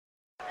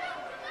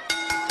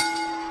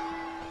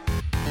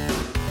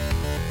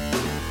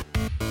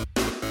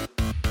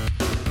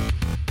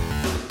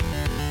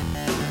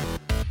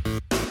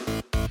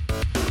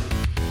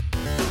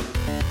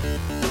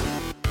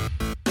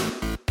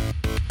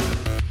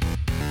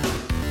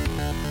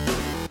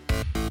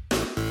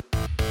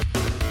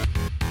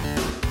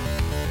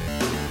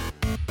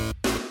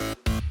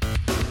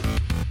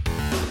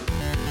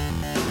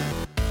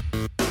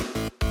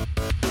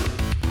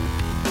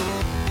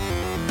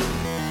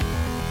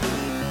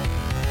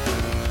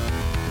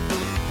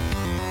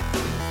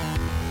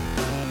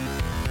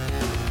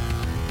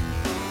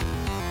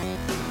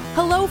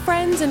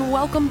friends, and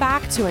welcome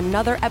back to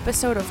another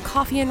episode of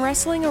Coffee and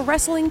Wrestling, a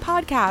wrestling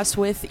podcast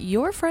with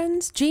your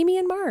friends, Jamie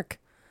and Mark.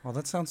 Well,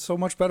 that sounds so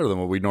much better than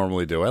what we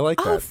normally do. I like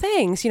that. Oh,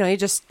 thanks. You know,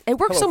 it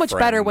works so much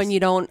better when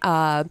you don't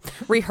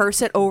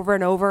rehearse it over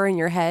and over in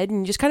your head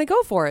and you just kind of go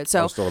for it.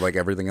 So, like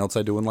everything else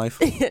I do in life.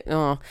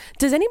 Oh.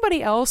 Does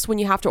anybody else, when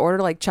you have to order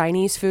like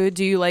Chinese food,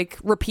 do you like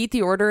repeat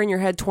the order in your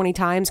head 20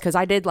 times? Because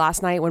I did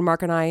last night when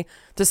Mark and I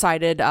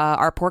decided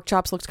our pork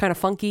chops looked kind of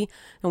funky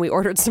and we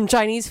ordered some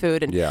Chinese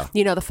food. And,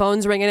 you know, the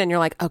phone's ringing and you're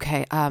like,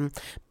 okay,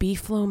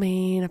 beef lo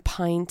mein, a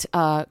pint,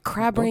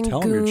 crab rangoons. Don't tell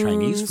them your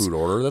Chinese food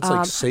order. That's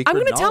like sacred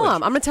I'm going to tell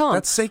them.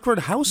 That's sacred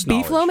house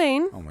knowledge. Beef lo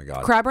mein, oh my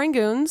God, crab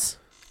rangoons,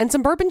 and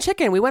some bourbon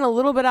chicken. We went a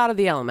little bit out of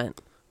the element.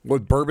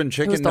 With bourbon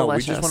chicken? No,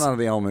 delicious. We just went out of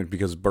the element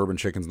because bourbon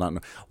chicken's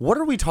not... What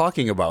are we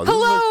talking about?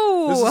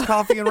 Hello! This is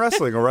Coffee and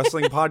Wrestling, a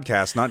wrestling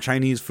podcast, not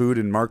Chinese food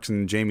in Mark's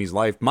and Jamie's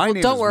life. My name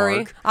is Mark. Don't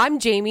worry. I'm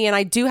Jamie, and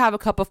I do have a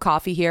cup of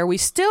coffee here. We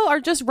still are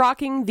just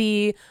rocking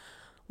the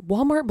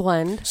Walmart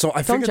blend. So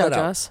I figured that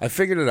out. I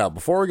figured it out.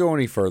 Before we go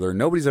any further,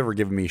 nobody's ever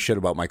given me shit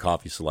about my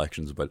coffee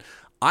selections, but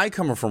I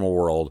come from a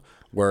world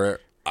where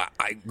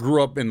I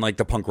grew up in like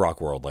the punk rock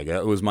world. Like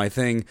it was my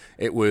thing.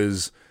 It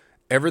was...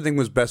 Everything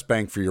was best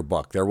bang for your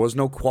buck. There was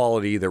no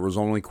quality. There was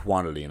only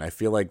quantity. And I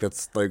feel like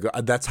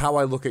that's how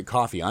I look at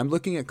coffee. I'm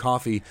looking at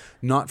coffee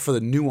not for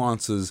the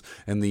nuances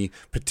and the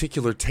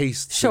particular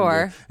tastes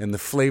and the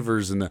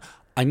flavors.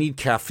 I need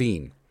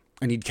caffeine.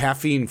 I need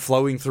caffeine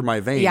flowing through my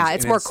veins. Yeah,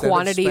 it's more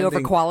quantity over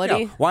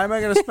quality. Yeah, why am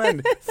I going to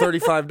spend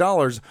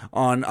 $35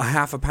 on a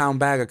half a pound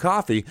bag of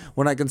coffee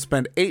when I can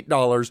spend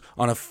 $8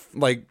 on a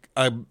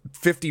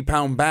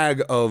 50-pound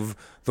bag of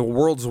the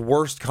world's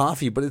worst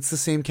coffee? But it's the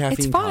same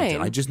caffeine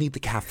content. I just need the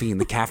caffeine.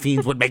 The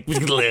caffeine's what makes me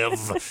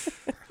live.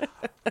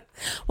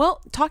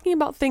 Well, talking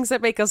about things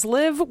that make us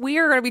live, we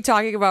are going to be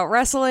talking about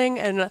wrestling,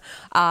 and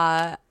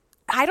I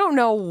don't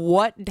know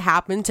what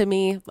happened to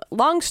me.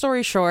 Long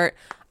story short,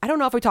 I don't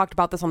know if we talked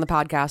about this on the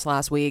podcast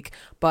last week,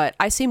 but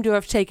I seem to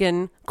have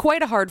taken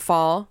quite a hard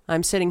fall.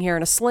 I'm sitting here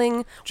in a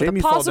sling with a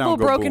possible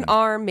broken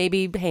arm,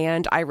 maybe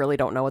hand. I really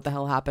don't know what the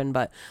hell happened,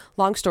 but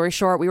long story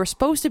short, we were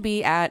supposed to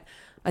be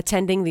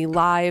attending the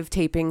live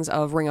tapings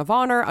of Ring of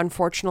Honor.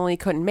 Unfortunately,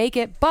 couldn't make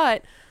it,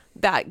 but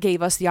that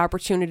gave us the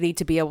opportunity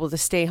to be able to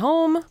stay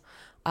home,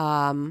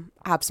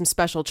 have some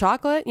special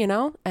chocolate,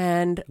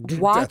 and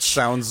watch that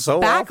sounds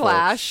so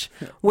Backlash,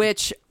 awful.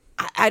 Which...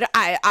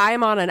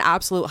 I'm on an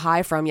absolute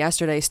high from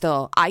yesterday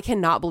still. I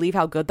cannot believe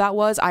how good that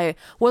was. I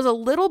was a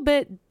little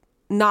bit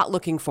not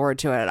looking forward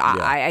to it.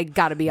 I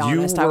got to be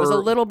honest. I was a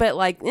little bit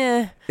like,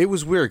 eh. It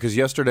was weird because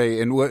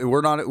yesterday, and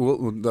we're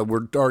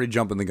already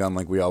jumping the gun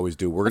like we always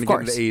do. We're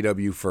going to get into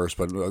AEW first,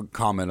 but a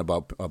comment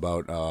about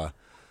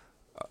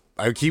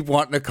I keep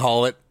wanting to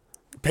call it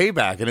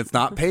Payback, and it's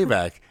not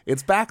Payback.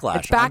 It's Backlash.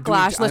 It's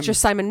Backlash. Let's just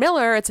Simon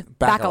Miller. It's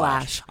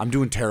Backlash. I'm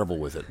doing terrible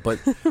with it. But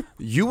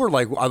you were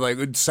like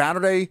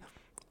Saturday,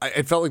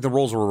 it felt like the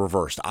roles were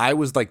reversed. I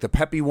was like the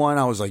peppy one.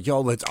 I was like,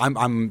 yo,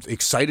 I'm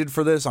excited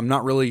for this. I'm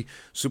not really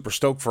super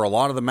stoked for a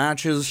lot of the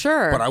matches.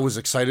 Sure. But I was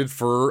excited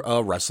for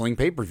a wrestling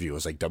pay-per-view.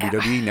 It's like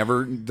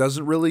WWE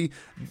doesn't really...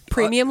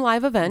 Premium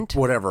live event.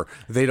 Whatever.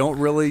 They don't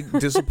really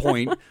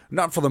disappoint.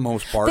 Not for the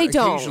most part. They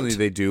don't. Occasionally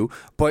they do.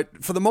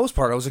 But for the most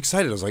part, I was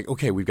excited. I was like,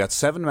 okay, we've got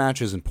 7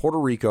 matches in Puerto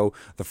Rico.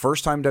 The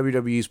first time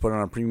WWE's put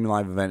on a premium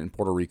live event in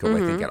Puerto Rico, I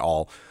think, at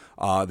all.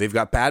 They've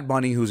got Bad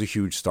Bunny, who's a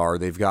huge star.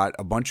 They've got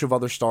a bunch of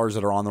other stars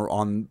that are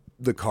on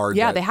the card.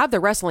 Yeah, they have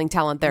the wrestling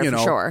talent there for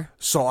sure.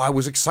 So I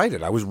was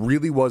excited. I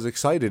really was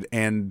excited.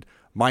 And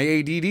my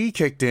ADD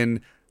kicked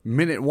in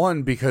minute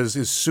 1 because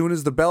as soon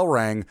as the bell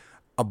rang,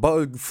 a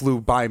bug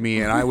flew by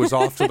me and I was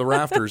off to the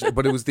rafters.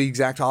 But it was the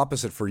exact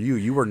opposite for you.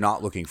 You were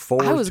not looking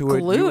forward to it. I was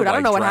glued. You were, I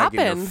don't know what dragging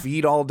happened. Your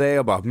feet all day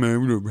about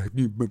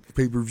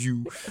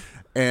pay-per-view.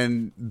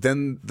 And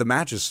then the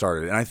matches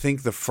started. And I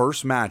think the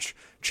first match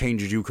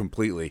changed you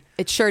completely.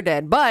 It sure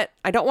did. But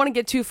I don't want to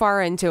get too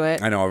far into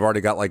it. I know. I've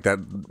already got like that.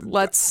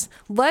 Let's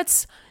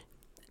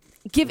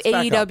give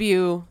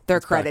AEW their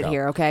credit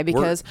here, okay?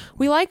 Because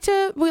we like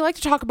to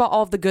talk about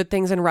all of the good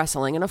things in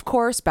wrestling. And of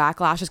course,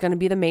 Backlash is going to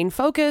be the main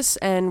focus.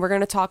 And we're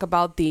going to talk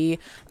about the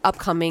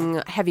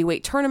upcoming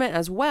heavyweight tournament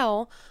as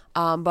well.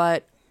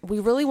 But we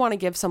really want to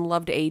give some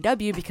love to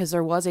AEW because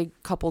there was a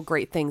couple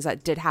great things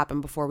that did happen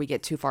before we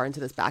get too far into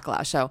this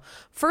Backlash. So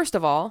first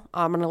of all,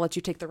 I'm going to let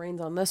you take the reins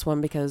on this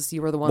one because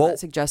you were the one that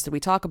suggested we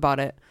talk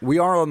about it. We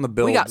are on the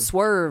build. We got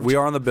swerved. We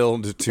are on the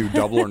build to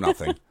Double or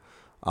Nothing.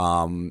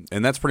 And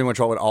that's pretty much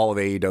all of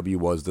AEW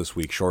was this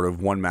week, short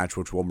of one match,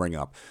 which we'll bring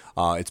up.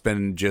 It's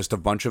been just a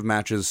bunch of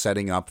matches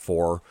setting up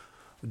for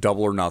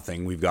Double or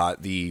Nothing. We've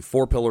got the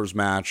 4 Pillars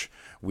match.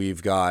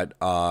 We've got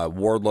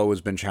Wardlow has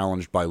been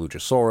challenged by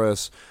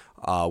Luchasaurus.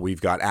 We've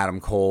got Adam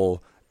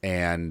Cole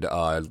and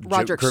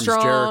Chris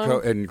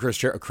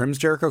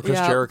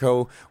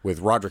Jericho with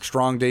Roderick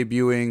Strong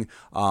debuting.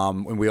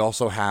 And we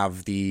also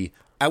have the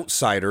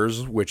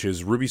Outsiders, which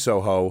is Ruby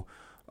Soho,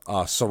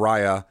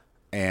 Saraya,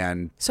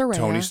 and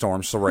Tony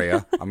Storm.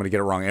 Saraya. I'm going to get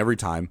it wrong every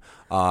time.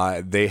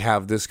 They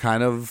have this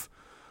kind of...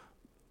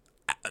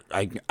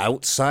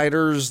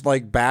 outsiders,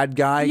 like bad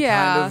guy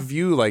Yeah. kind of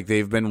view. Like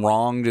they've been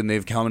wronged and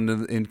they've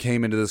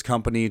came into this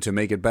company to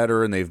make it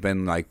better, and they've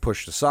been like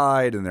pushed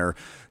aside, and they're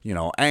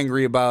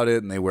angry about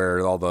it, and they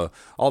wear all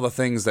the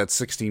things that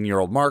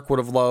 16-year-old Mark would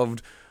have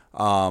loved,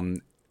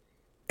 and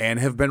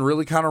have been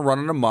really kind of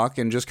running amok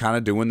and just kind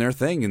of doing their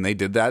thing. And they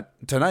did that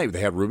tonight.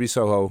 They had Ruby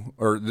Soho,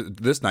 or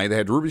this night they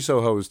had Ruby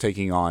Soho was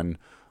taking on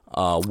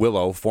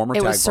Willow, former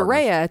tag partner.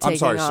 Saraya taking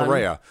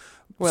Saraya.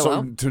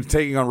 Willow.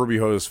 Taking on Ruby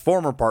Soho's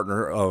former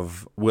partner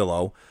of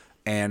Willow,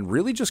 and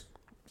really just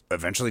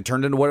eventually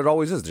turned into what it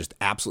always is, just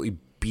absolutely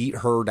beat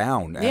her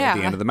down at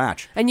the end of the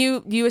match. And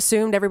you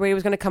assumed everybody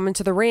was going to come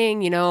into the ring.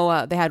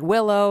 They had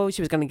Willow.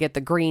 She was going to get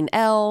the green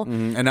L.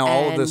 And now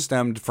all of this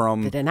stemmed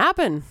from... It didn't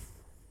happen.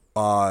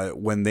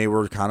 When they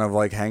were kind of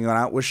like hanging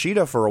out with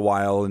Sheeta for a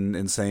while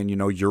and saying,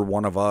 you're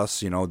one of us.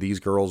 These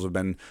girls have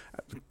been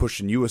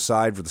pushing you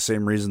aside for the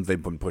same reasons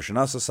they've been pushing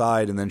us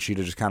aside. And then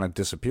Sheeta just kind of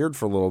disappeared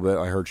for a little bit.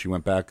 I heard she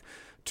went back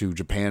to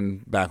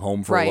Japan, back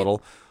home for a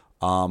little.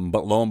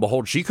 But lo and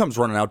behold, she comes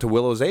running out to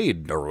Willow's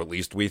aid, or at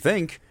least we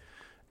think.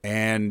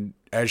 And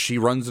as she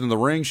runs into the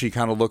ring, she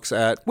kind of looks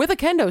at... With a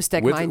kendo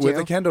stick, mind you. With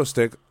a kendo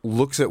stick,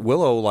 looks at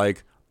Willow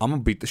like, I'm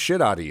going to beat the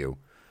shit out of you.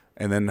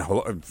 And then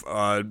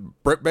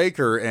Britt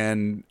Baker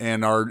and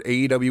our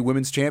AEW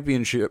Women's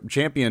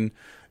champion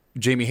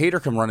Jamie Hayter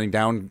come running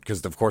down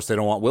because, of course, they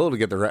don't want Willow to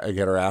get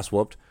her ass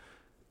whooped.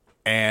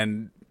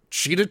 And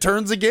Sheeta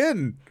turns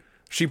again.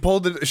 She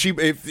pulled it.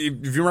 If you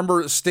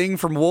remember Sting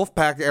from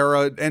Wolfpack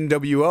era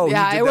NWO,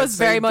 yeah, it was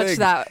very much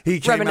that.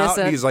 He came out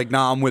and he's like,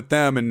 "Nah, I'm with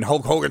them." And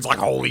Hulk Hogan's like,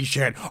 "Holy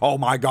shit! Oh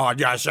my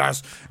god, yes,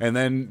 yes!" And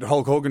then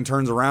Hulk Hogan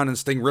turns around and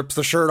Sting rips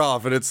the shirt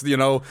off, and it's the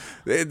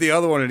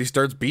other one, and he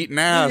starts beating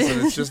ass,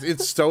 and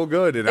it's so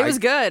good. And it was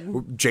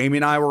good. Jamie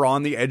and I were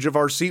on the edge of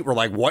our seat. We're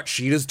like, "What?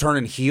 Sheeta's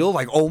turning heel?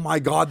 Like, oh my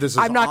god, this is."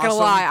 I'm not awesome. gonna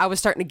lie, I was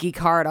starting to geek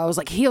hard. I was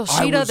like, "Heel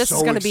Sheeta, this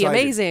is gonna be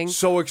amazing."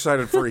 So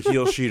excited for a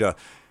heel Sheeta.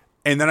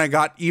 And then I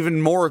got even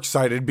more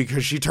excited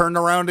because she turned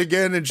around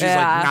again and she's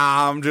like,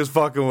 "Nah, I'm just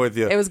fucking with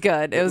you." It was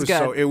good. It was good.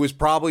 So it was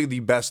probably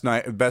the best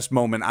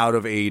moment out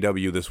of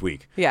AEW this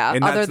week. Yeah,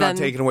 and that's not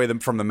taking away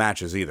from the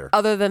matches either.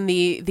 Other than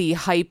the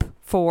hype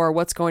for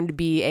what's going to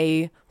be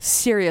a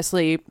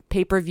seriously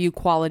pay-per-view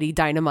quality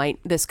Dynamite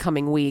this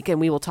coming week, and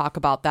we will talk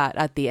about that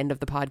at the end of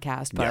the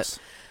podcast. But yes.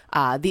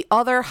 The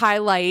other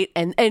highlight,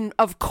 and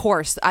of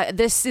course,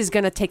 this is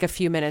going to take a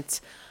few minutes.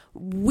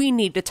 We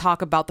need to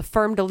talk about the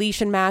firm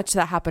deletion match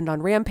that happened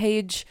on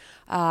Rampage.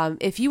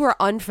 If you are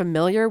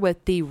unfamiliar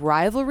with the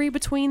rivalry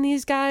between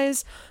these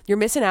guys, you're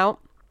missing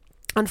out.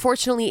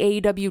 Unfortunately,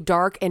 AEW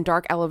Dark and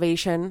Dark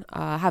Elevation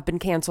have been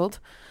canceled,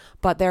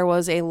 but there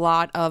was a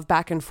lot of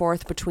back and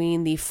forth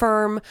between the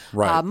firm,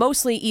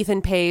 mostly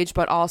Ethan Page,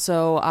 but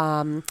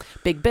also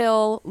Big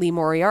Bill, Lee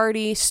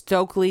Moriarty,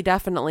 Stokely,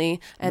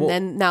 definitely, and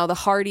then now the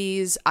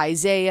Hardys,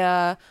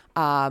 Isaiah.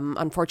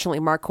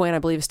 Unfortunately, Mark Quinn, I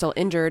believe, is still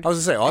injured. I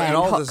was going to say, and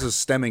all of this is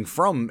stemming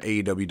from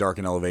AEW Dark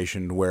and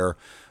Elevation, where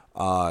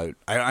I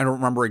don't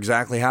remember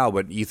exactly how,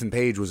 but Ethan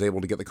Page was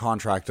able to get the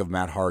contract of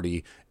Matt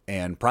Hardy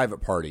and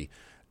Private Party.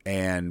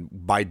 And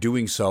by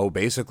doing so,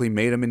 basically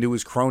made them into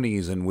his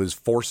cronies and was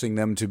forcing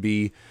them to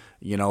be,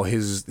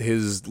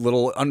 his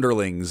little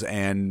underlings.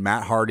 And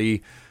Matt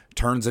Hardy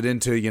turns it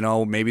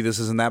into, maybe this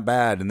isn't that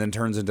bad, and then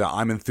turns into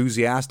I'm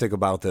enthusiastic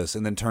about this,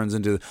 and then turns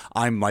into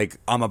I'm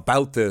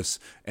about this.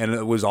 And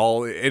it was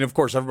all, and of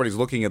course everybody's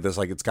looking at this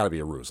like it's got to be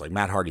a ruse. Like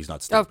Matt Hardy's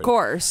not stupid. Of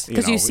course,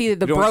 because you see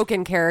the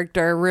broken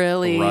character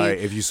really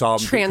if you saw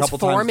him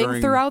transforming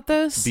throughout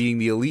this. Being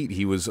the Elite,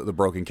 he was the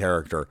broken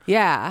character.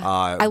 Yeah.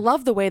 I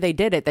love the way they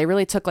did it. They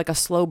really took like a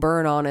slow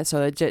burn on it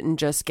so it didn't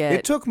just get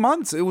It took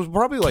months. It was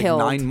probably like killed.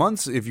 9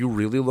 months if you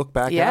really look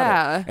back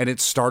at it. And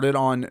it started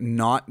on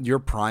not your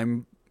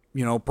prime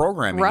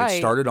programming. Right. It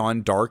started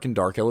on Dark and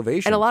Dark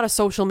Elevation. And a lot of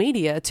social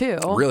media, too.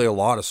 Really a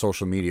lot of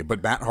social media.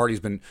 But Matt Hardy's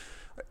been...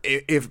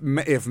 If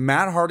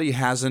Matt Hardy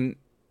hasn't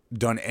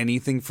done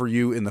anything for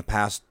you in the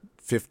past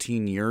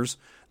 15 years,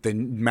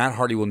 then Matt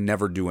Hardy will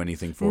never do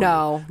anything for you.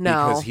 No.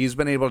 Because he's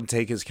been able to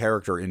take his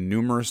character in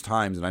numerous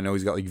times, and I know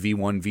he's got like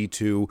V1,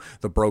 V2,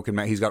 the Broken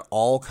Man. He's got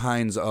all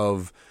kinds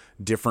of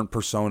different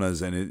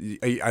personas, and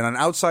on an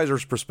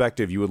outsider's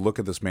perspective, you would look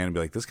at this man and be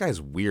like, "This guy's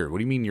weird. What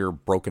do you mean you're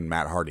broken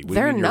Matt Hardy? What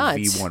They're do you mean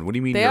nuts. You're V1? What do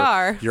you mean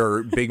are.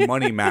 you're big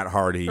money Matt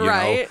Hardy? You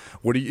Right. know,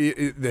 what do you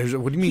mean? There's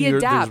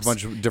a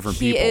bunch of different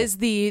people. He is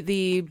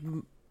the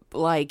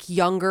like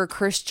younger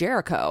Chris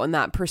Jericho in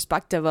that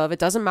perspective of it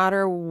doesn't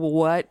matter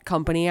what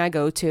company I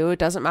go to, it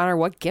doesn't matter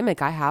what gimmick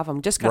I have,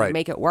 I'm just going to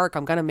make it work.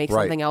 I'm going to make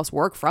something else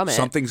work from it.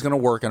 Something's going to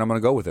work and I'm going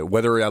to go with it.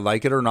 Whether I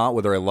like it or not,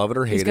 whether I love it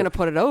or hate it. He's going to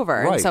put it over.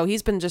 Right. And so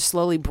he's been just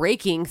slowly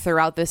breaking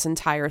throughout this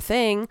entire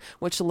thing,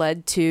 which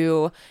led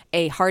to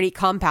a Hardy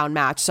compound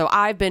match. So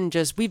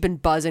we've been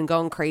buzzing,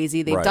 going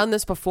crazy. They've done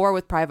this before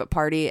with Private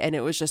Party and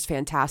it was just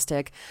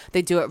fantastic.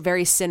 They do it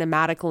very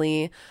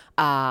cinematically.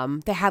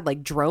 They had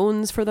like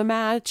drones for the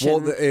match. Well,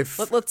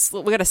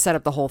 we got to set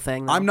up the whole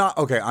thing. Though. I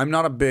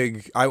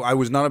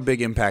was not a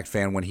big Impact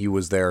fan when he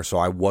was there, so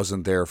I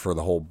wasn't there for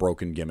the whole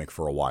broken gimmick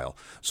for a while.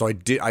 So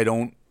I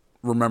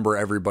remember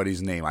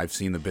everybody's name. I've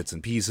seen the bits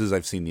and pieces.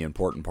 I've seen the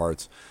important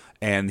parts.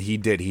 And he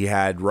did. He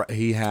had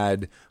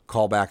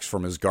callbacks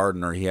from his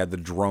gardener. He had the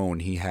drone.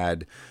 He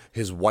had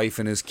his wife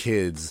and his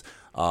kids.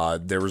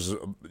 There was,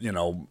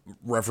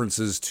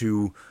 references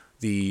to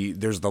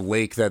there's the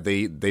lake that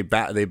they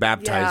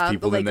baptized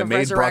people in that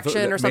made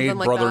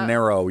Brother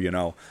Nero.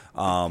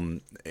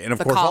 And of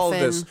course, coffin. All of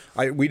this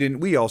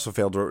we also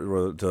failed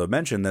to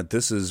mention that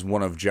this is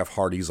one of Jeff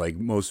Hardy's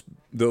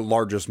the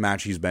largest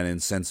match he's been in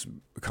since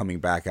coming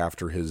back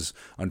after his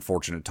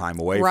unfortunate time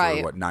away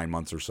for 9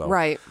 months or so.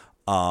 Right.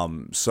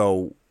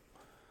 So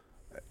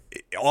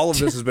all of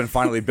this has been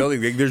finally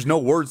building. There's no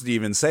words to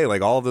even say.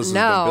 All of this has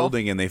been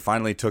building, and they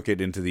finally took it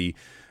into the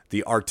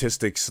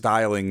artistic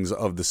stylings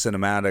of the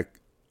cinematic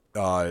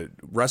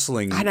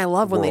wrestling. And I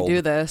love when they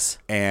do this.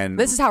 And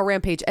this is how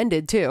Rampage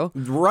ended too.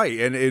 Right,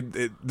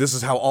 and this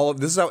is how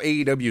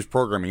AEW's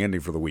programming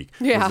ending for the week.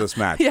 Yeah, was this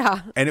match.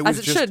 Yeah, and it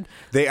was should.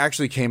 They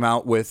actually came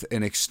out with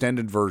an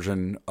extended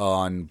version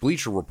on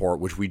Bleacher Report,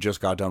 which we just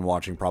got done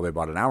watching probably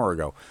about an hour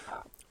ago.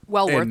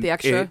 Well worth the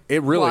extra.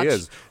 It really watch.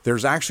 is.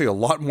 There's actually a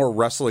lot more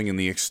wrestling in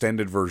the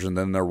extended version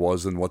than there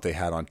was in what they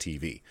had on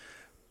TV.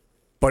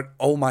 But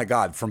oh my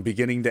God, from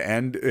beginning to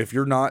end, if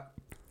you're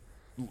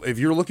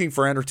looking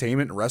for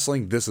entertainment in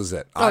wrestling, this is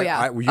it. You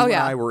and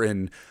I were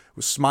in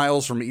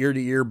smiles from ear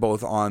to ear,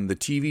 both on the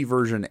TV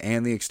version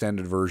and the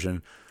extended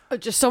version.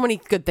 Just so many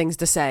good things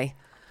to say.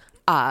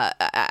 Matt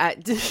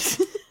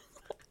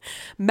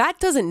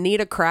doesn't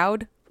need a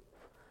crowd.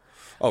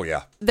 Oh,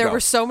 yeah. There were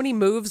so many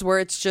moves where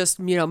it's just,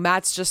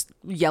 Matt's just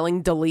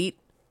yelling delete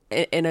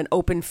in an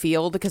open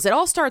field, because it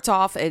all starts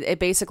off, it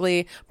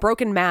basically,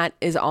 Broken Matt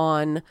is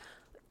on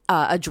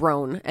a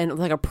drone and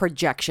a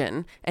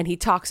projection, and he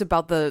talks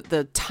about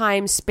the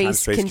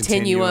time-space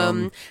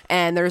continuum,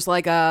 and there's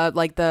and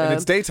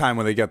it's daytime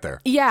when they get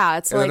there. Yeah,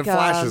 it's and then it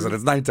flashes and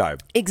it's nighttime.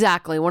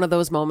 Exactly, one of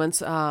those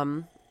moments.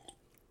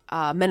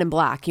 Men in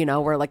Black,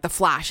 where the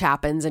flash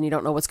happens and you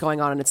don't know what's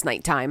going on and it's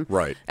nighttime.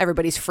 Right.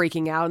 Everybody's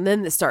freaking out and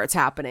then this starts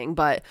happening.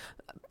 But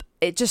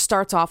it just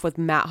starts off with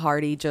Matt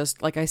Hardy,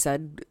 just like I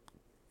said,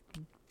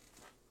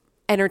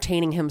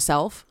 entertaining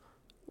himself.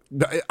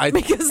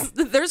 Because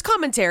there's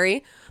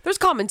commentary.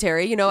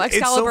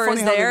 Excalibur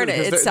is there and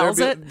it sells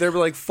it. There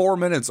were 4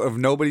 minutes of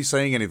nobody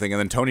saying anything, and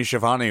then Tony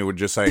Schiavone would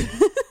just say,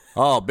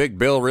 "Oh, Big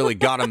Bill really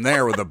got him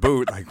there with a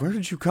boot." Where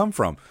did you come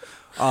from?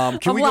 I'm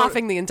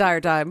laughing the entire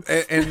time.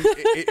 And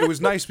it was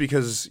nice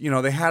because,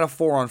 they had a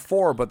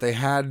 4-on-4, but they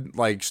had,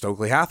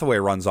 Stokely Hathaway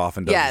runs off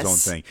and does his own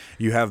thing.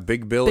 You have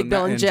Big Bill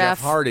and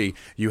Jeff Hardy.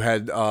 You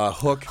had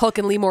Hook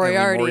and Lee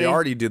Moriarty. And Lee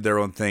Moriarty did their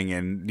own thing,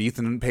 and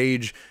Ethan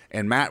Page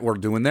and Matt were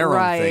doing their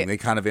own thing. They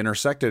kind of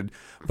intersected,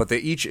 but they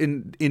each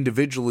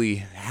individually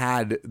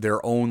had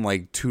their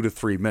own 2 to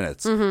 3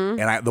 minutes. Mm-hmm.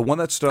 And the one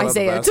that stood out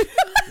the best,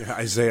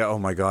 Isaiah. Oh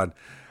my God.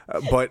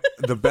 But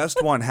the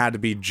best one had to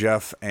be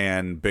Jeff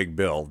and Big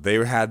Bill.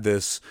 They had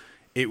this.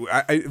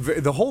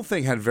 The whole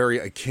thing had very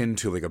akin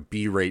to a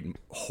B-rate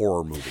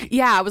horror movie.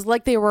 Yeah, it was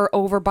like they were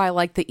over by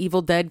the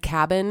Evil Dead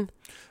cabin.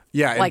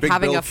 Yeah, and Big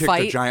having Bill a kicked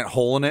fight. a giant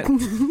hole in it.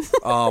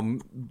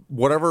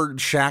 Whatever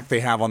shack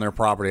they have on their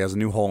property has a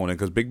new hole in it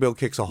because Big Bill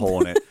kicks a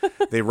hole in it.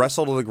 They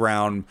wrestle to the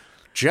ground.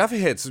 Jeff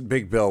hits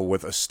Big Bill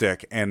with a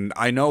stick, and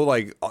I know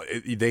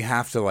they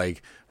have to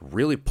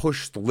really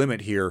push the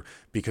limit here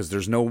because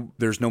there's no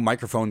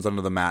microphones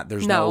under the mat.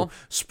 There's no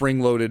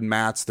spring-loaded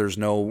mats. There's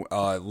no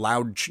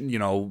loud,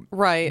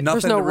 right.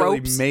 Nothing there's no to really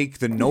ropes. make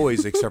the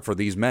noise except for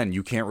these men.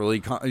 You can't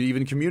really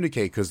even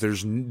communicate because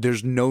there's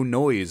no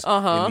noise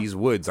in these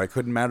woods. I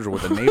couldn't imagine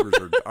what the neighbors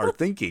are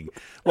thinking.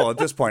 Well, at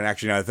this point,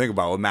 actually, now I think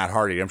about it, with Matt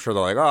Hardy, I'm sure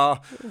they're like, "Oh,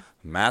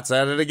 Matt's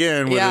at it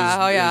again with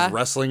his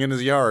wrestling in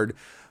his yard."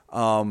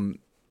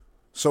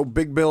 So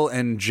Big Bill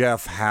and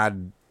Jeff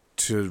had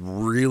to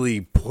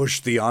really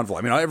push the envelope.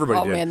 I mean, everybody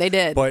did. Oh, man, they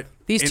did. But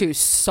these two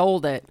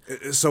sold it.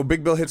 So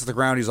Big Bill hits the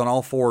ground. He's on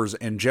all fours,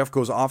 and Jeff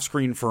goes off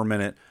screen for a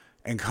minute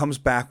and comes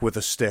back with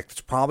a stick that's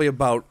probably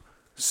about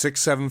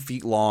 6-7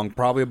 feet long,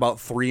 probably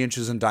about 3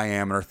 inches in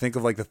diameter. Think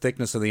of the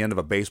thickness of the end of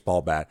a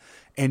baseball bat.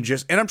 And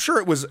I'm sure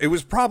it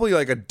was probably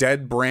a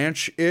dead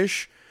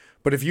branch-ish.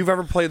 But if you've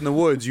ever played in the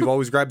woods, you've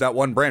always grabbed that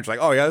one branch,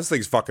 oh yeah, this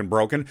thing's fucking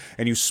broken,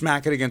 and you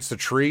smack it against a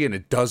tree and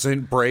it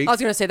doesn't break. I was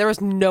going to say, there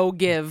was no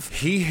give.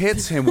 He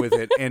hits him with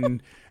it,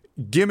 and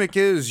gimmick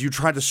is you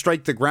try to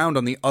strike the ground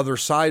on the other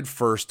side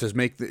first to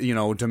make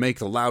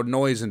the loud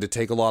noise and to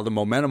take a lot of the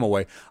momentum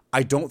away.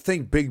 I don't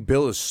think Big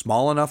Bill is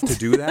small enough to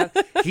do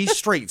that. He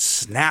straight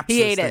snaps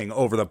this thing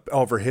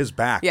over his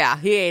back. Yeah,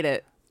 he ate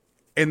it.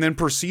 And then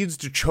proceeds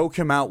to choke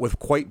him out with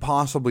quite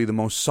possibly the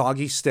most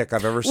soggy stick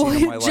I've ever seen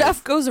in my life.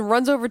 Jeff goes and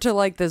runs over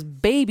to this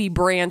baby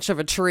branch of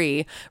a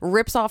tree,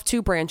 rips off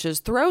 2 branches,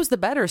 throws the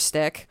better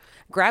stick,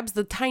 grabs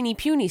the tiny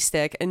puny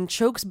stick, and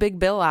chokes Big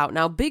Bill out.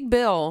 Now, Big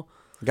Bill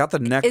got the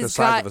neck the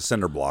size of a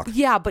cinder block.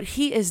 Yeah, but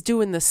he is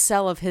doing the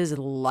sell of his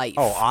life.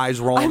 Oh,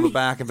 eyes rolling the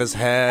back of his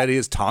head,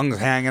 his tongue's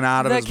hanging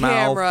out of his mouth.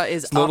 The camera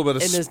is a little bit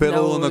of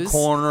spittle in the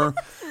corner.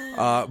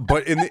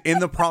 But in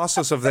the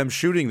process of them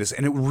shooting this,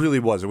 and it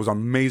was an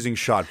amazing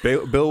shot.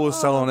 Bill was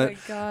selling it.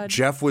 God.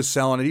 Jeff was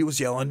selling it. He was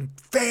yelling,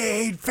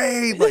 "Fade,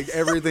 fade," like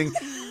everything.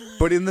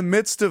 But in the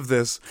midst of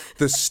this,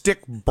 the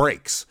stick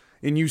breaks.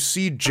 And you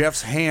see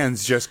Jeff's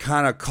hands just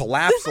kind of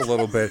collapse a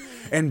little bit,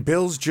 and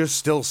Bill's just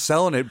still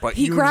selling it. But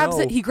he grabs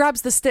it. He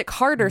grabs the stick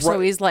harder, right,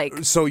 so he's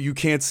like, so you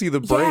can't see the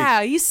break.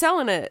 Yeah, he's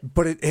selling it.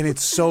 But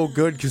it's so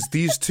good because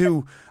these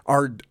two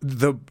are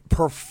the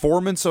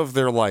performance of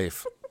their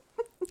life.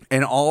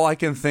 And all I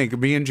can think,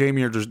 me and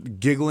Jamie are just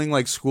giggling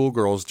like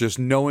schoolgirls, just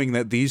knowing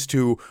that these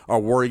two are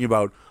worrying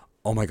about,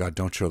 oh my God,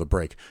 don't show the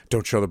break.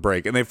 Don't show the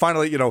break. And they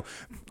finally, Well,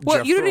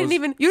 Jeff you didn't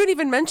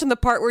even mention the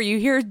part where you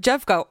hear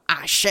Jeff go,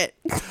 "Ah, shit."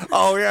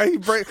 Oh yeah,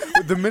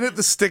 the minute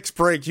the sticks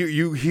break,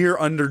 you hear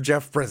under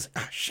Jeff Brez,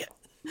 "Ah, shit."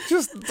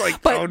 Just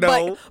like, oh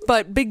no.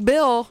 But Big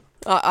Bill,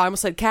 I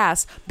almost said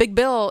Cass. Big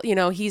Bill,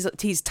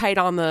 he's tight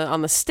on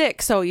the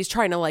stick, so he's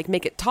trying to like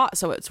make it taut,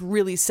 so it's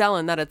really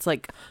selling that it's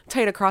like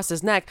tight across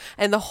his neck.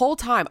 And the whole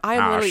time, I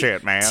am literally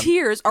shit, man.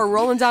 Tears are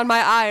rolling down my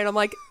eye, and I'm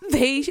like,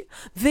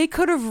 they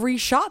could have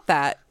reshot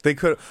that. They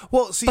could,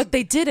 well, see, but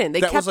they didn't. They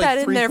kept was like that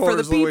in there for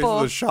the people.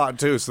 The shot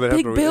too, so they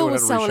Big had to, Bill they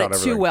was had to selling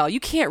reshot it too well. You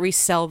can't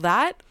resell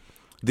that.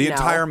 The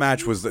entire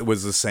match was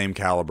the same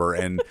caliber,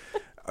 and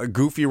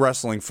goofy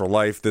wrestling for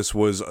life. This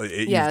was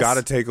you've got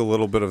to take a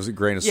little bit of a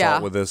grain of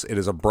salt with this. It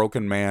is a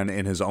broken man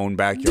in his own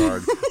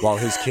backyard while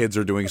his kids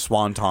are doing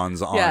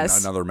swantons on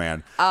another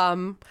man.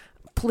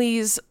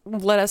 Please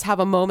let us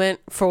have a moment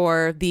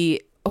for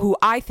who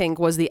I think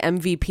was the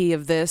MVP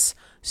of this.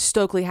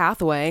 Stokely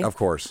Hathaway, of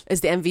course,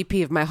 is the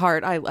MVP of my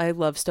heart. I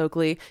love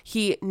Stokely.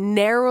 He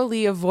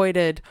narrowly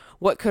avoided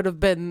what could have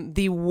been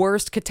the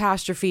worst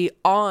catastrophe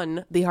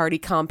on the Hardy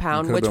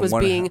compound, which was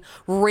being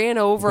ran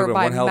over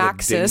by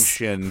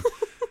Maxis.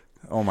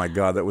 Oh my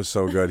God, that was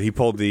so good. He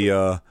pulled the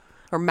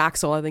or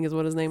Maxwell, I think is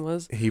what his name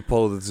was. He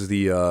pulled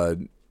the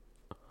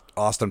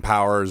Austin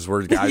Powers,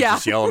 where guys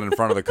just yelling in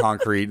front of the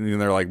concrete, and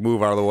they're like,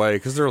 "Move out of the way,"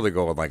 because they're really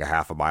going like a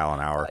half a mile an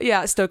hour.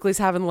 Yeah, Stokely's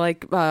having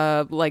like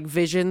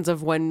visions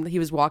of when he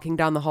was walking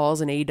down the halls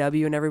in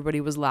AEW, and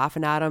everybody was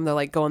laughing at him. They're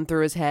like going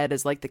through his head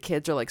as like the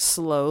kids are like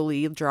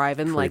slowly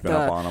driving like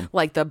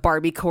the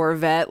Barbie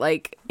Corvette,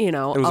 like it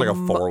was like a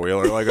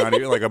 4-wheeler,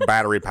 like a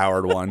battery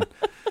powered one.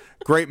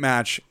 Great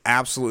match,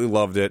 absolutely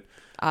loved it.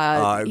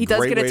 He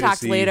does get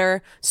attacked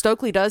later.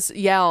 Stokely does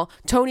yell,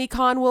 "Tony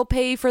Khan will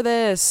pay for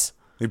this."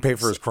 He'd pay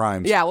for his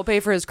crimes. Yeah, we'll pay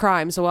for his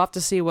crimes. So we'll have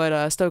to see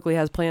what Stokely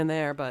has planned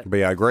there. But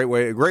yeah, great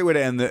way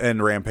to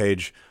end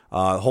Rampage.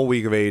 The whole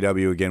week of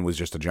AEW again was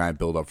just a giant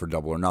build up for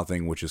Double or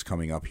Nothing, which is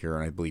coming up here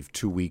in I believe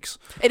 2 weeks.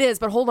 It is,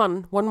 but hold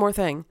on, one more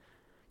thing.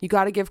 You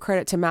got to give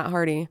credit to Matt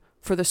Hardy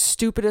for the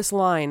stupidest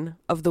line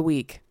of the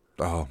week.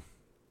 Oh,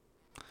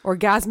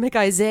 Orgasmic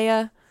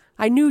Isaiah,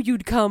 I knew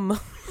you'd come.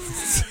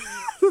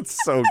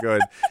 It's so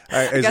good.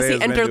 I guess he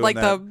entered like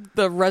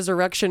the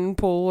resurrection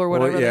pool or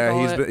whatever. Well,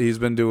 yeah, they call he's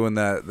been doing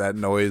that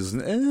noise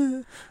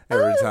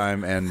every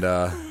time, and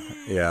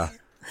yeah.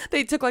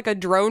 They took like a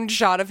drone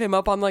shot of him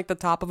up on like the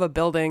top of a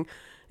building,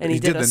 and he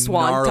did a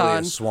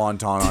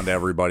swanton onto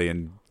everybody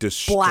and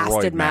destroyed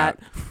blasted Matt.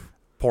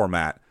 Poor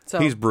Matt. So,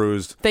 he's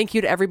bruised. Thank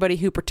you to everybody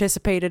who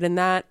participated in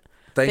that.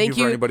 Thank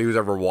you for anybody who's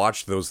ever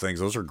watched those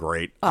things. Those are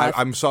great.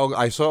 I so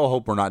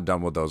hope we're not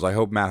done with those. I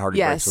hope Matt Hardy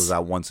breaks those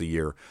out once a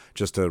year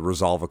just to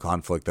resolve a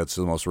conflict that's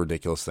the most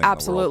ridiculous thing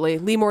Absolutely. in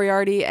the world. Lee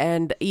Moriarty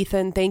and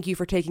Ethan, thank you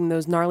for taking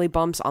those gnarly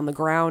bumps on the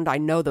ground. I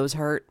know those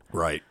hurt.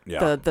 Right,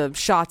 yeah. The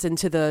shots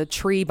into the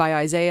tree by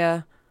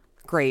Isaiah,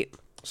 great.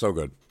 So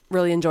good.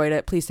 Really enjoyed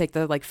it. Please take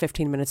the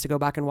 15 minutes to go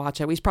back and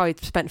watch it. We probably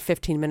spent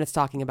 15 minutes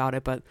talking about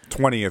it, but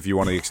 20 if you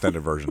want the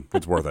extended version.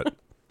 It's worth it.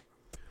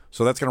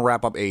 So that's going to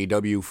wrap up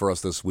AEW for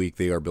us this week.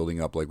 They are building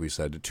up, like we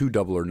said, to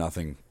Double or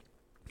Nothing.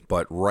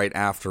 But right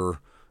after,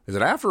 is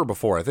it after or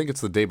before? I think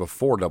it's the day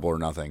before Double or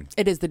Nothing.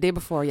 It is the day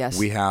before, yes.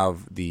 We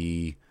have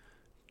the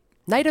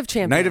Night of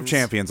Champions. Night of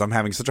Champions. I'm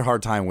having such a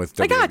hard time with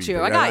WWE. I got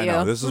you. I got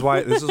you. This is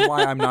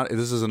why I'm not.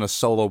 This isn't a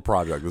solo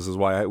project. This is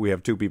why we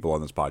have 2 people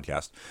on this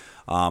podcast.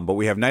 But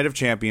we have Night of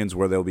Champions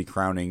where they'll be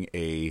crowning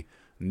a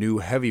new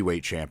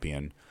heavyweight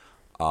champion.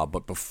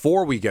 But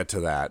before we get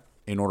to that,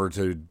 in order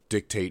to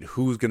dictate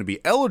who's going to be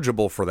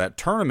eligible for that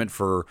tournament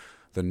for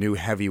the new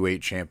heavyweight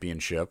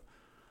championship,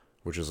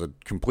 which is a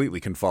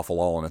completely confuffle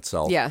all in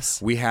itself. Yes.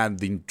 We had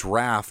the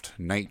draft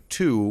night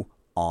 2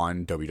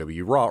 on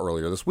WWE Raw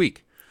earlier this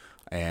week.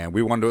 And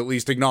we wanted to at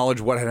least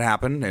acknowledge what had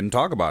happened and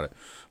talk about it.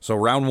 So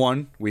round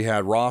 1, we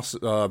had Ross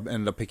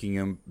ended up picking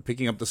up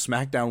the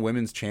SmackDown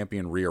Women's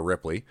Champion Rhea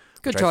Ripley.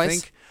 Good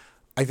choice.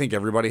 I think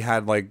everybody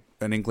had like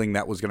an inkling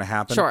that was going to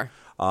happen. Sure.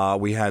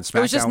 We had SmackDown.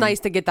 It was just nice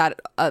to get that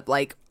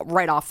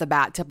right off the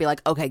bat to be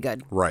like, okay,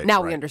 good. Right.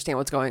 Now we understand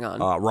what's going on.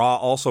 Raw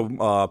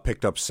also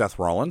picked up Seth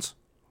Rollins,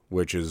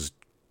 which is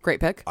great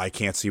pick. I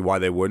can't see why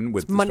they wouldn't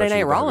with Monday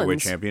Night Rollins heavyweight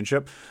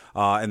championship.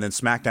 And then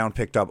SmackDown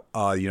picked up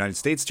the United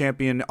States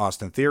champion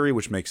Austin Theory,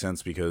 which makes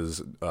sense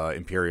because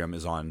Imperium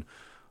is on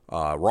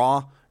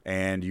Raw.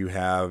 And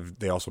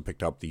they also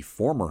picked up the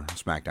former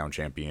SmackDown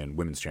champion,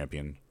 women's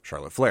champion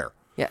Charlotte Flair.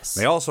 Yes.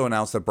 They also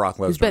announced that Brock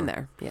Lesnar... Who's been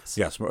there, yes.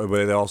 Yes, but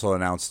they also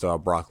announced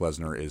Brock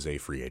Lesnar is a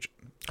free agent.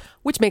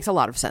 Which makes a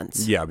lot of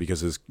sense. Yeah,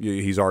 because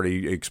he's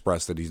already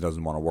expressed that he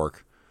doesn't want to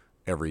work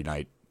every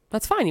night.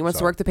 That's fine. He wants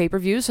to work the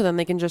pay-per-view, so then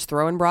they can just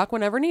throw in Brock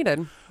whenever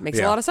needed. Makes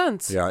a lot of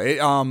sense.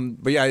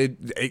 Yeah.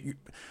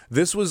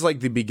 This was like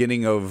the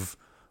beginning of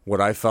what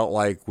I felt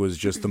like was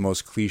just the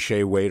most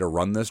cliche way to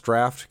run this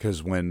draft,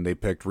 because when they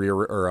picked Rhea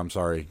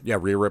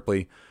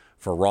Ripley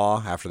for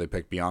Raw after they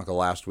picked Bianca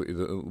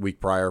the week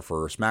prior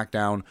for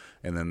SmackDown,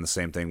 and then the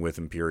same thing with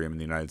Imperium and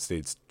the United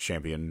States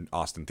champion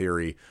Austin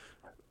Theory,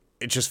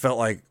 it just felt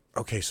like,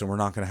 okay, so we're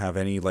not going to have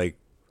any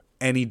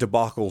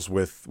debacles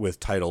with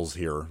titles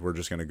here. We're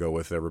just going to go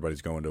with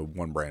everybody's going to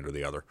one brand or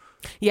the other.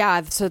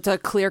 Yeah, so it's a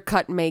clear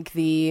cut make.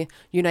 The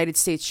United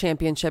States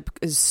Championship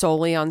is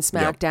solely on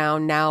SmackDown.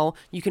 Yep. Now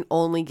you can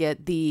only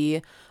get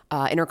the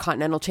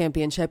Intercontinental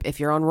Championship if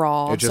you're on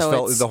Raw. It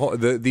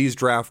just these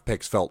draft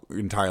picks felt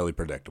entirely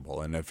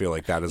predictable, and I feel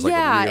like that is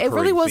like it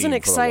really wasn't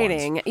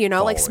exciting. You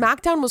know, like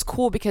SmackDown was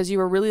cool because you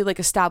were really like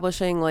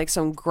establishing like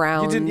some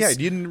grounds. You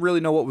didn't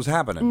really know what was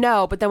happening.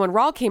 No, but then when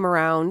Raw came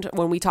around,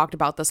 when we talked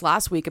about this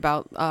last week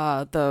about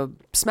the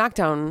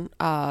SmackDown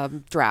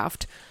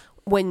draft,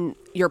 when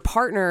your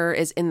partner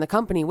is in the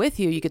company with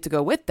you, you get to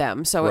go with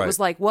them. So it was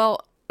like,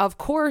 well, of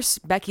course,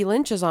 Becky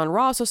Lynch is on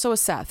Raw, so is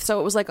Seth.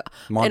 So it was like,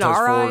 in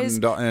our eyes,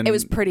 it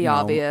was pretty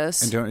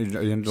obvious. And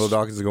Angelo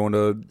Dawkins is going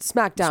to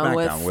SmackDown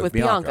with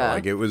Bianca.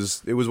 Like it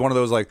was one of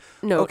those like,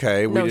 no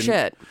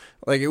shit.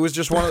 Like it was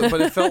just one of,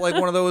 but it felt like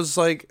one of those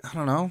like, I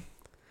don't know.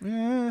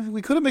 Yeah,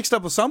 we could have mixed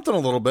up with something a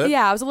little bit.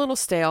 Yeah, it was a little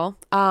stale.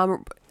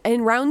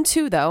 In round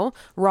 2, though,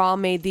 Raw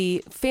made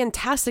the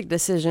fantastic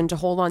decision to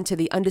hold on to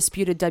the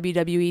undisputed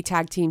WWE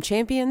Tag Team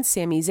Champions,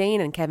 Sami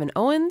Zayn and Kevin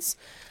Owens.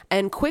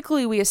 And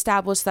quickly we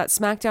established that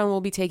SmackDown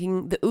will be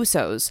taking the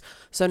Usos.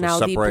 So now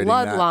the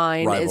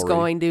Bloodline is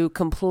going to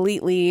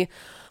completely...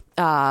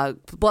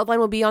 Bloodline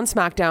will be on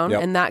SmackDown,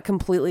 and that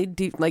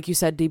completely, like you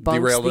said,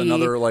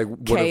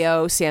 debunks the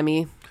KO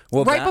Sami...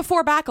 Well,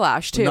 before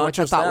Backlash, too, which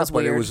I thought was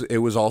weird. It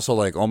was also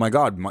like, oh my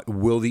God,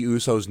 will the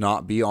Usos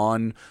not be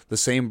on the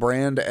same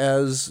brand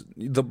as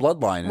the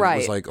Bloodline? And it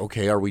was like,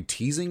 okay, are we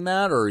teasing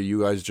that, or are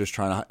you guys just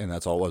trying to... And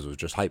that's all it was. It was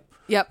just hype.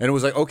 Yep. And it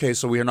was like, okay,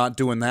 so we are not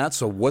doing that.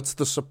 So what's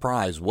the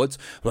surprise? What's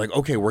like,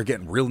 okay, we're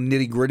getting real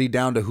nitty gritty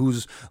down to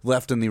who's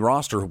left in the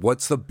roster.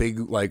 What's the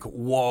big, like,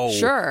 whoa,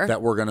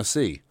 that we're going to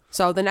see?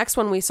 So the next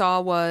one we saw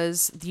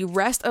was the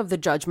rest of the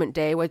Judgment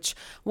Day, which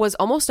was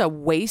almost a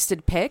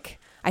wasted pick.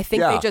 I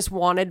think they just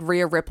wanted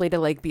Rhea Ripley to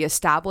like be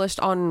established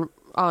on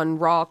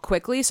Raw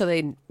quickly,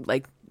 so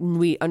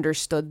we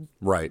understood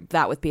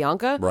that with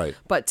Bianca. Right.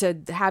 But to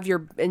have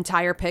your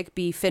entire pick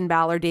be Finn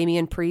Balor,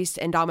 Damian Priest,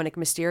 and Dominic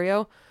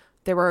Mysterio,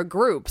 they were a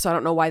group, so I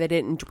don't know why they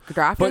didn't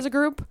draft as a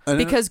group.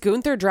 Because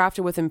Gunther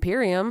drafted with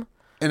Imperium.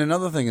 And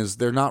another thing is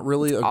they're not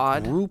really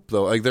a group,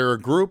 though. Like they're a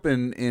group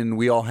in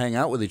we all hang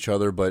out with each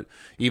other, but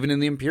even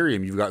in the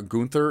Imperium, you've got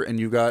Gunther and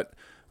you've got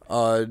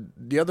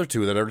the other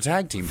two that are a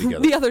tag team together.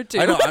 The other two.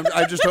 I know.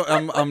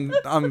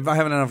 I'm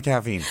having enough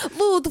caffeine.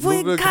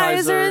 Ludwig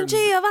Kaiser and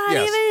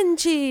Giovanni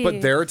Vinci.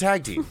 But they're a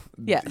tag team.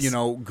 Yes. You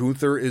know,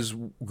 Gunther is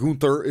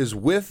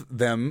with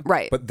them.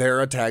 Right. But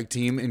they're a tag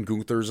team, and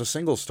Gunther's a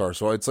single star.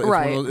 So it's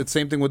like it's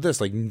same thing with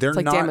this. Like they're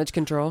not Damage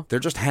Control. They're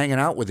just hanging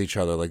out with each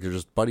other. Like they're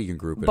just buddy and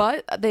grouping.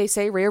 But they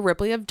say Rhea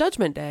Ripley of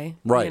Judgment Day.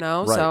 Right. You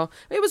know. Right. So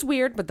it was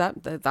weird, but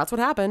that's what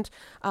happened.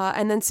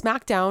 And then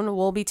SmackDown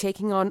will be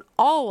taking on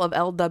all of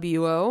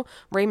LWO.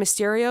 Rey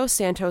Mysterio,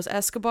 Santos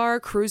Escobar,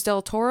 Cruz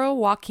del Toro,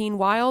 Joaquin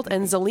Wilde,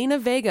 and Zelina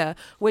Vega,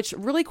 which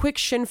really quick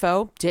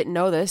shinfo, didn't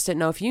know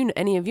if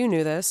any of you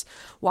knew this.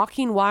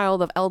 Joaquin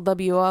Wilde of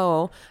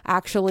LWO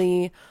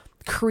actually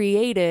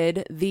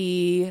created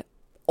the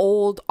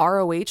old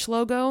ROH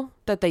logo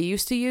that they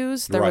used to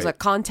use. There was a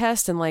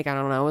contest in it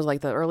was like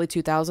the early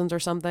 2000s or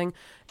something,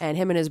 and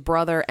him and his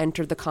brother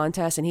entered the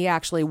contest and he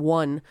actually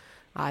won.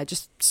 I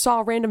just saw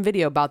a random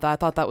video about that. I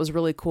thought that was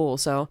really cool.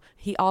 So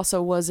he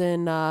also was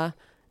in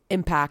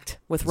Impact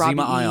with Robbie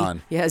Zema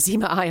Ion. Yeah,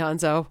 Zema Ion.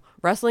 So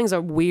wrestling's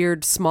a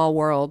weird small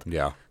world.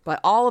 Yeah. But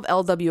all of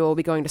LWO will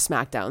be going to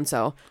SmackDown.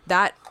 So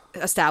that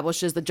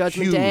establishes the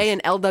Judgment Day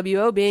and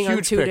LWO being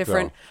on two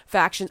different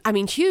factions. I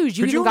mean, huge.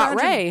 You even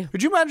got Ray.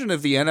 Could you imagine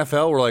if the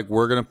NFL were like,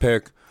 we're going to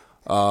pick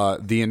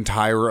the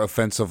entire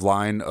offensive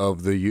line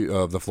of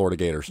the Florida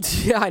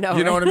Gators? Yeah, I know.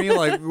 You know what I mean?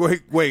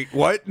 Like, wait,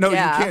 what? No, you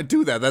can't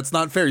do that. That's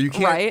not fair. You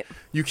can't.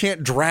 You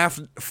can't draft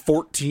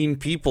 14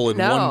 people in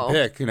one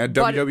pick. And at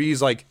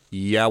WWE's like,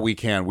 yeah, we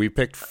can. We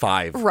picked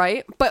 5.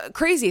 Right, but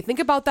crazy. Think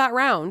about that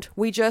round.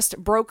 We just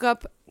broke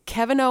up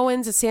Kevin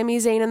Owens and Sami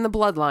Zayn in the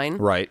Bloodline.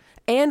 Right.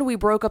 And we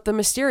broke up the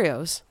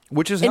Mysterios.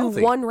 Which is healthy.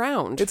 In one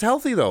round. It's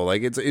healthy, though.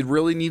 Like, it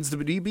really needs to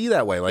be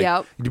that way.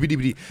 Like,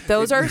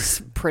 those are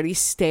pretty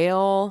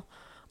stale.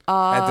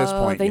 At this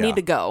point, they need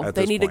to go.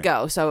 They need to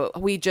go. So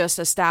we just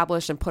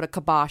established and put a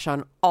kibosh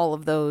on all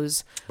of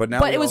those.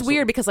 But it was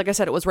weird because, like I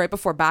said, it was right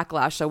before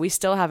Backlash, so we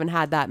still haven't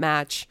had that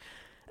match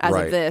as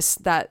of this.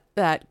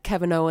 That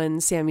Kevin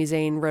Owens, Sami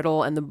Zayn,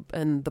 Riddle, and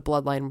the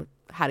Bloodline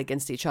had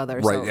against each other.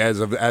 Right, So as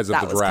of the draft.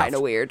 that was kind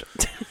of weird.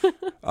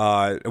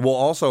 Well,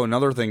 also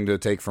another thing to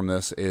take from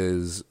this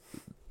is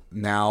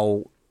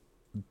now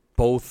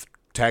both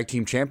tag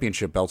team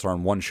championship belts are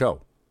on one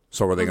show.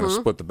 So are they going to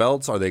split the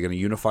belts? Are they going to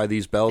unify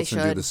these belts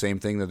and do the same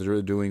thing that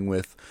they're doing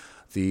with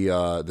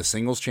the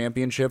singles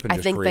championship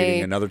and just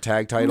creating another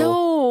tag title?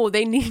 No,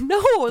 they need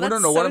no.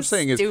 That's no. What I'm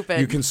saying stupid.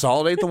 is you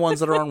consolidate the ones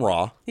that are on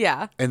Raw.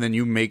 Yeah. And then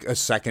you make a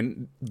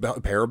second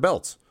pair of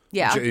belts.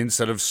 Yeah.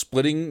 Instead of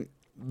splitting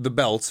the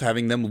belts,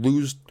 having them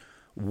lose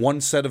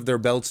one set of their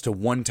belts to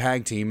one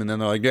tag team, and then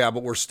they're like, yeah,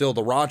 but we're still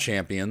the Raw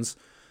champions.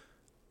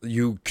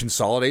 You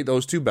consolidate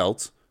those two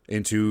belts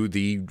into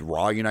the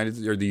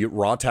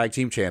Raw tag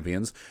team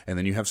champions, and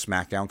then you have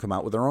SmackDown come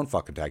out with their own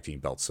fucking tag team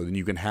belts. So then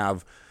you can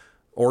have,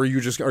 or are you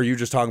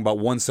just talking about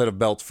one set of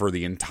belts for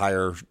the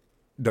entire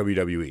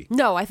WWE?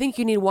 No, I think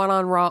you need one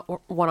on Raw,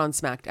 or one on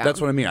SmackDown. That's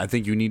what I mean. I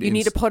think you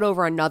need to put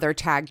over another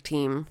tag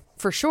team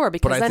for sure.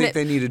 Because but I think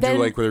they need to do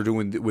like what they're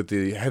doing with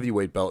the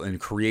heavyweight belt and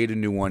create a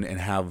new one and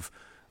have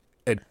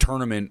a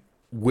tournament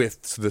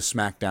with the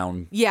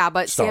SmackDown. Yeah,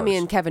 but stars. Sammy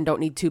and Kevin don't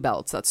need two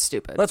belts. That's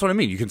stupid. That's what I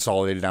mean. You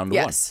consolidate it down to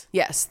one.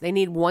 Yes. They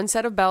need one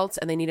set of belts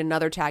and they need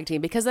another tag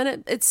team because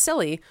then it's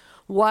silly.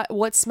 What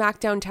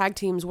SmackDown tag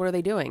teams? What are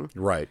they doing?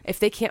 Right. If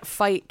they can't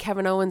fight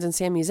Kevin Owens and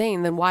Sami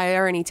Zayn, then why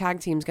are any tag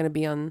teams going to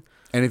be on?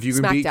 And if you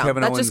can beat SmackDown?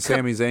 Kevin Owens and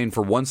Sami Zayn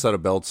for one set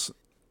of belts,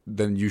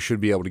 then you should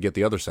be able to get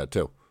the other set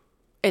too.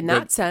 In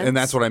that sense. And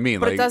that's what I mean.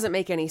 But it doesn't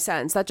make any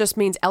sense. That just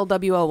means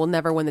LWO will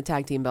never win the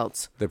tag team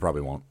belts. They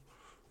probably won't.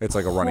 It's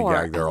like a running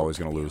gag. They're always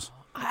going to lose.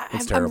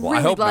 It's terrible. I'm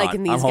really I hope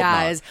liking not. these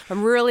guys.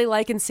 I'm really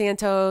liking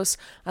Santos.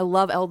 I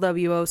love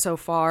LWO so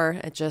far.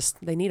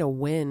 They need a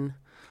win.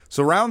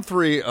 So round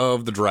 3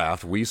 of the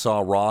draft, we saw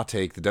Raw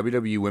take the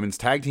WWE Women's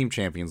Tag Team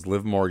Champions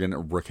Liv Morgan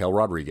and Raquel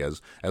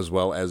Rodriguez, as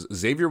well as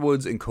Xavier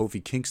Woods and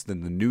Kofi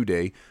Kingston, the New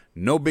Day.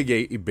 No Big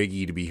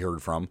E to be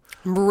heard from.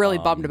 I'm really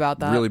bummed about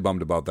that. Really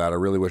bummed about that. I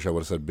really wish I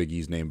would have said Big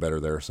E's name better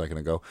there a second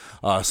ago.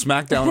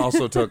 SmackDown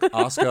also took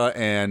Asuka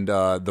and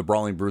the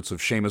Brawling Brutes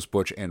of Sheamus,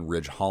 Butch, and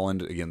Ridge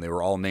Holland. Again, they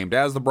were all named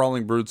as the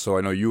Brawling Brutes, so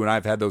I know you and I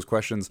have had those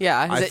questions.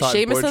 Yeah, is it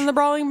Sheamus and the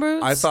Brawling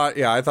Brutes? I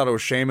thought it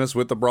was Sheamus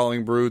with the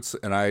Brawling Brutes,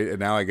 and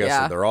now I guess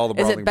that they're all the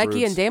Brawling Brutes. Is it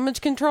Becky and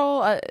Damage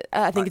Control?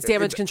 I think it's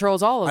Damage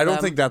Control's all of them. I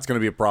don't think that's going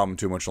to be a problem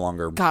too much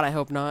longer. God, I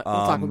hope not. We'll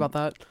talk about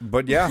that.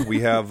 But yeah, we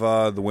have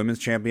the women's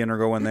champion are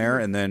going there,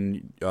 and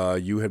then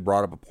you had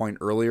brought up a point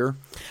earlier.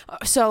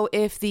 So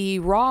if the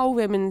Raw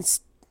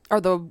women's or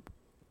the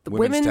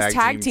women's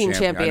tag team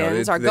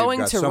champions are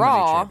going to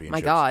Raw, my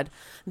God,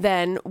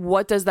 then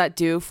what does that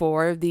do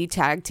for the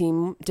tag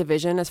team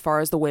division as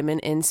far as the women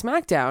in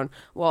SmackDown?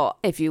 Well,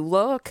 if you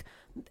look,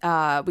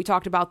 we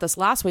talked about this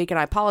last week, and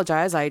I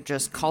apologize. I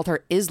just called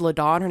her Isla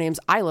Dawn. Her name's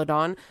Isla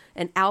Dawn,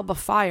 and Alba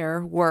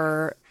Fire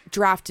were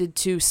drafted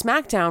to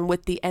SmackDown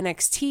with the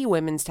NXT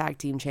women's tag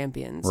team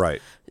champions.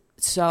 Right.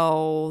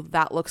 So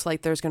that looks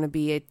like there's going to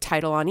be a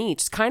title on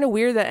each. It's kind of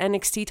weird that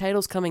NXT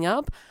title's coming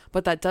up,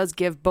 but that does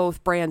give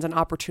both brands an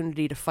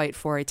opportunity to fight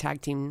for a tag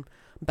team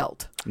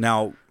belt.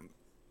 Now,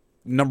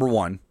 number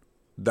one,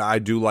 I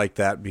do like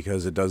that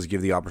because it does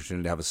give the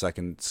opportunity to have a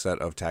second set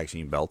of tag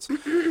team belts.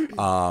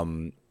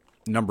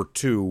 Number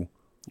two,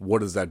 what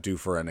does that do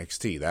for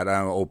NXT? That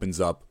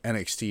opens up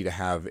NXT to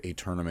have a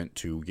tournament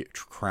to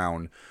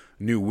crown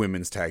new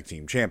women's tag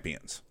team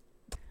champions.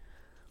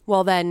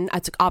 Well, then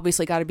it's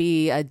obviously got to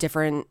be a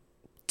different,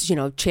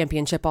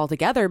 championship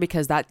altogether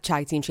because that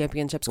tag team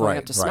championship's going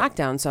up to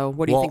SmackDown. So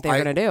what do you think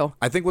they're going to do?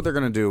 I think what they're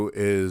going to do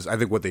is, I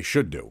think what they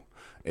should do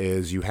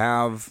is you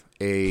have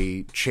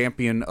a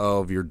champion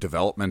of your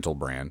developmental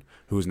brand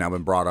who's now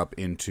been brought up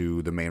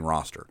into the main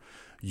roster.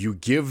 You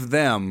give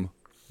them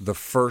the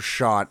first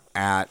shot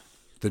at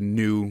the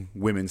new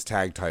women's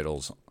tag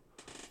titles,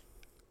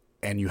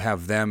 and you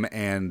have them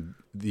and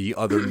the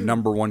other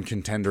number one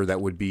contender that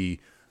would be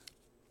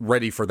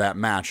ready for that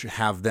match,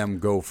 have them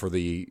go for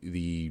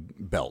the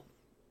belt.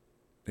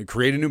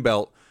 Create a new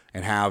belt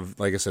and have,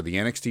 like I said, the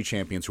NXT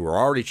champions who are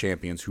already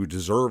champions who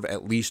deserve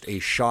at least a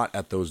shot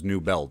at those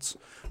new belts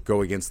go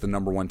against the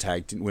number one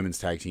women's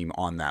tag team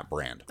on that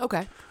brand.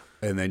 Okay.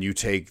 And then you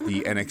take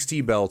the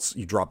NXT belts,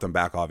 you drop them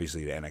back,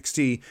 obviously, to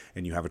NXT,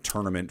 and you have a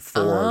tournament for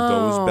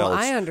those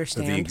belts. I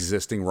understand. To the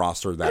existing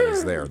roster that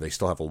is there. They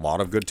still have a lot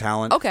of good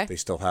talent. Okay. They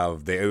still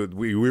have.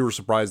 We were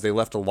surprised they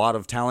left a lot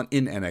of talent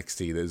in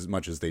NXT as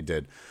much as they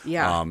did.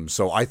 Yeah.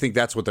 So I think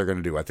that's what they're going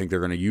to do. I think they're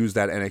going to use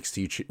that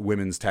NXT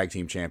Women's Tag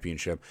Team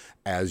Championship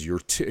as your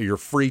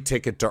free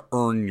ticket to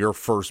earn your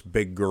first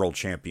big girl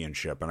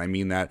championship. And I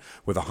mean that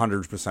with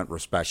 100%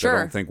 respect. Sure. I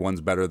don't think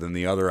one's better than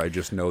the other. I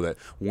just know that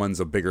one's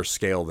a bigger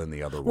scale than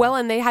the other one. Well,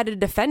 and they had to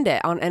defend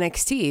it on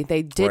NXT.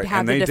 They did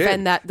have to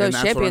defend those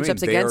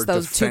championships against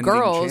those two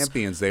girls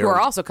who are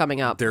also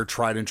coming up. They're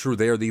tried and true.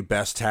 They are the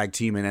best tag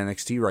team in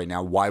NXT right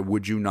now. Why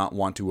would you not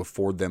want to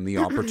afford them the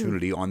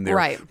opportunity on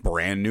their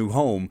brand new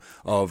home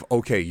of,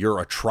 okay, you're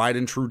a tried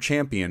and true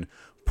champion,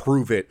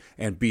 prove it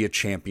and be a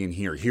champion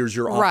here. Here's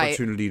your Right.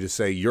 opportunity to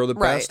say you're the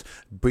Right. best,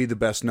 be the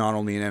best not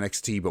only in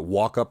NXT, but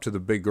walk up to the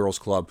big girls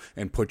club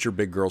and put your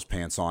big girls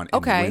pants on and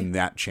Okay. win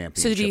that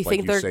championship So do you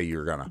think like you say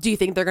you're gonna. Do you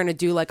think they're gonna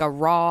do like a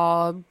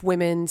Raw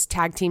Women's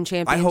Tag Team I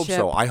Championship? hope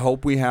so. I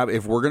hope we have,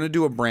 if we're gonna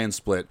do a brand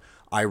split,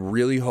 I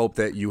really hope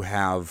that you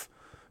have,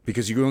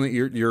 because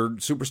your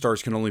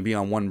superstars can only be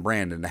on one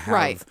brand, and to have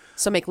Right.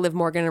 So make Liv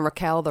Morgan and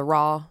Raquel the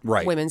Raw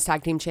Right. Women's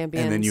Tag Team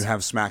Champions. and then you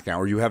have SmackDown,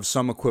 or you have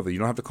some equivalent. You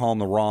don't have to call them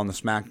the Raw and the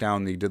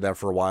SmackDown. They did that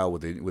for a while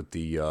with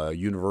the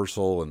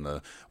Universal and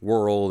the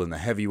World and the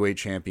Heavyweight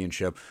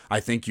Championship. I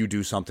think you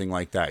do something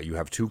like that. You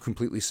have two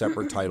completely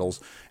separate titles,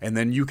 and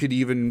then you could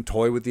even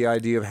toy with the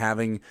idea of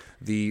having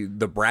the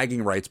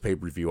bragging rights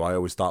pay-per-view. I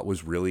always thought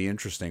was really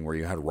interesting, where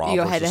you had Raw You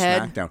go versus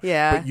head-to-head? SmackDown.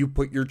 Yeah. But you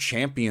put your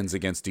champions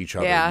against each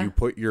other. Yeah. You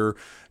put your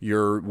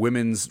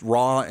women's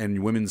Raw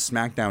and women's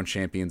SmackDown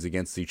champions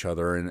against each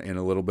other in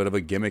a little bit of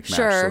a gimmick match.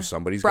 Sure. So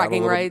somebody's Bragging got a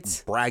little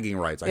rights. bragging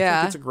rights. I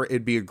Yeah. think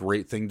it'd be a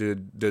great thing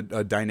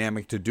a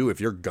dynamic to do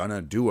if you're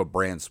gonna do a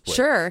brand split.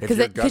 Sure, If you're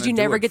because gonna you do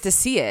never it, get to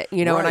see it.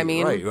 You know what I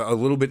mean? Right. A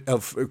little bit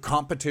of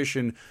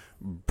competition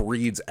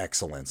breeds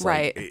excellence.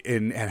 Right.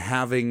 And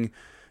having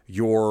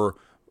your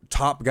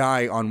top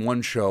guy on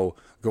one show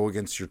go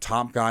against your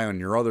top guy on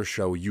your other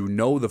show,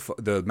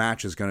 the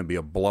match is going to be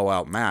a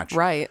blowout match.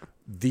 Right.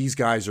 These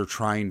guys are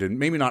trying to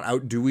maybe not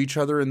outdo each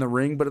other in the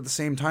ring, but at the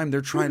same time,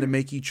 they're trying to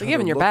make each other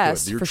giving your look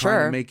best, good. You're for trying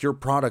sure. to make your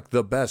product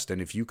the best. And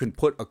if you can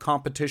put a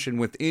competition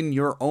within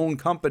your own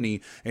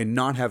company and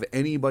not have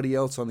anybody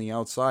else on the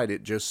outside,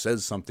 it just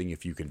says something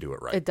if you can do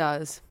it right. It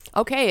does.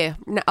 Okay,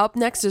 up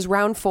next is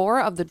round 4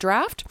 of the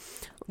draft.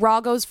 Raw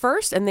goes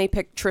first, and they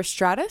pick Trish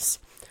Stratus.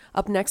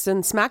 Up next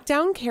in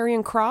SmackDown,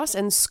 Karrion Kross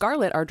and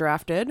Scarlett are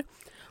drafted.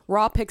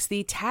 Raw picks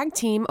the tag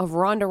team of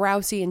Ronda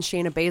Rousey and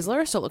Shayna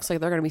Baszler, so it looks like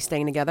they're going to be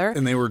staying together.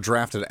 And they were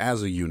drafted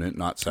as a unit,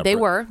 not separate. They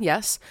were,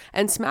 yes.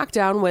 And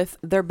SmackDown with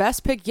their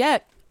best pick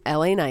yet,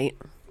 LA Knight.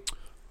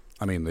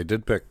 I mean, they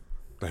did pick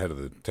the head of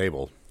the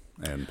table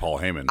and Paul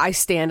Heyman. I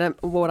stand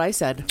up what I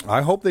said.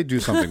 I hope they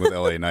do something with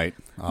LA Knight.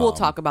 We'll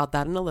talk about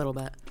that in a little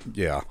bit.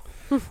 Yeah.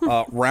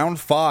 Round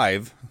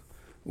 5,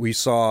 we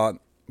saw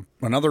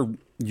another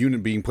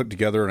unit being put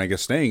together, and I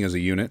guess staying as a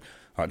unit.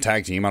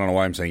 Tag team. I don't know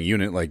why I'm saying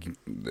unit. Like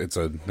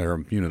they're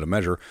a unit of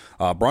measure.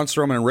 Braun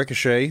Strowman and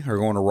Ricochet are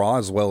going to Raw,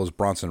 as well as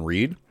Bronson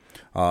Reed.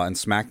 And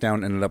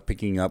SmackDown ended up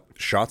picking up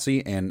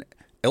Shotzi and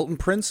Elton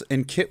Prince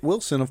and Kit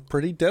Wilson of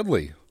Pretty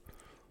Deadly.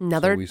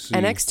 Another So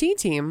NXT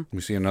team. We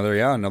see another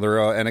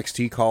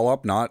NXT call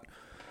up. Not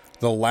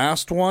the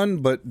last one,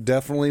 but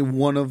definitely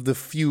one of the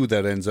few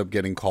that ends up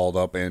getting called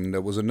up. And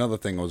it was another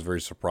thing I was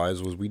very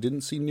surprised was we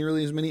didn't see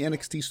nearly as many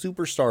NXT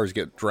superstars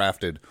get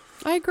drafted.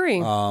 I agree.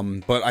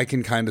 But I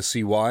can kind of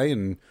see why,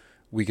 and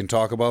we can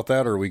talk about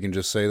that, or we can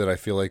just say that I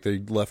feel like they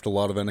left a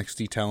lot of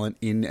NXT talent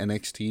in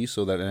NXT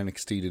so that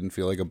NXT didn't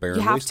feel like a barren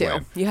You have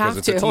wasteland. to. You have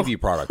because it's to. a TV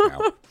product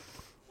now.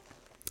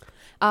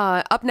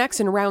 Up next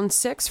in round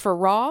 6 for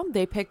Raw,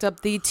 they picked up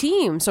the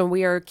team. So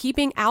we are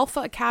keeping Alpha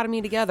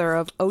Academy together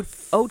of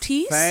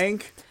Otis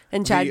Thank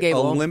and Chad the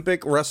Gable.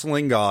 Olympic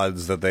wrestling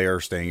gods that they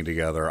are staying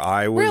together.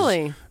 I was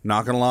Really?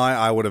 not going to lie.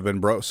 I would have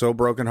been so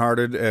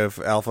brokenhearted if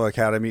Alpha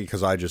Academy,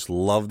 because I just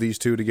love these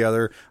two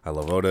together. I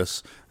love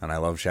Otis and I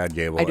love Chad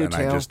Gable. I do and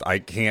too. I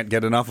can't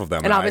get enough of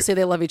them. And obviously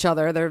they love each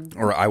other.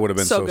 I would have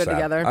been so good sad.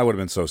 together. I would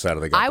have been so sad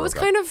if they got I was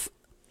broke up.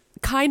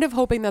 kind of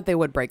hoping that they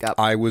would break up.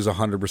 I was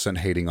 100%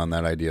 hating on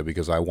that idea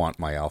because I want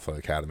my Alpha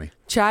Academy.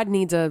 Chad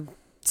needs a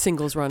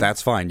singles run.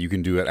 That's fine. You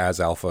can do it as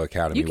Alpha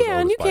Academy You with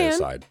can, Otis you by his can.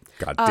 side.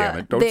 God damn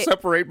it. Don't they-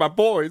 separate my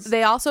boys.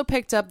 They also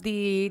picked up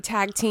the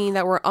tag team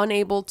that were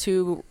unable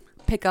to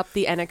pick up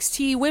the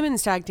NXT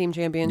Women's Tag Team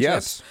Championships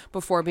Yes.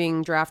 before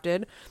being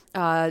drafted.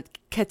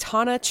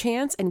 Katana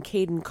Chance and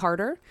Caden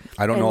Carter.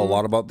 I don't know a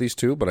lot about these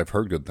two, but I've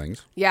heard good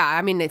things. Yeah,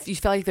 I mean, if you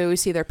feel like they always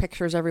see their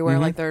pictures everywhere,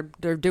 like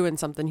they're doing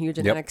something huge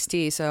in Yep.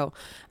 NXT. So,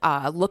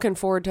 looking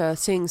forward to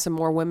seeing some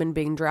more women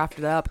being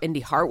drafted up.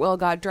 Indy Hartwell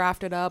got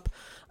drafted up.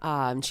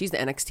 She's the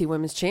NXT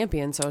Women's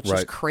Champion, so it's just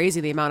Right.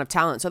 crazy the amount of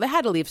talent. So they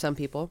had to leave some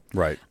people.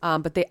 Right.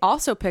 But they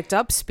also picked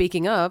up,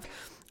 speaking of,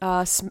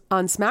 on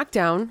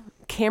SmackDown,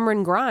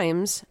 Cameron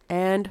Grimes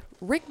and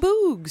Rick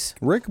Boogs.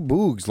 Rick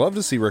Boogs. Love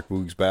to see Rick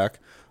Boogs back.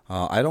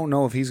 I don't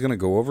know if he's going to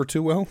go over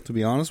too well, to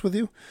be honest with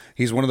you.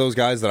 He's one of those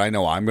guys that I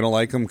know I'm going to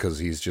like him because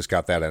he's just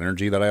got that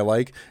energy that I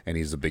like, and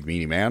he's a big,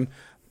 meaty man.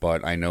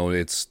 But I know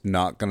it's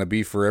not going to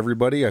be for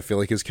everybody. I feel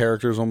like his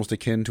character is almost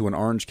akin to an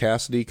Orange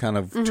Cassidy, kind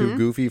of too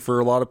goofy for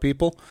a lot of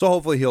people. So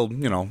hopefully he'll,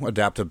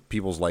 adapt to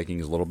people's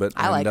likings a little bit.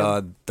 I like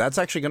him. That's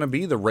actually going to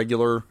be the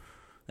regular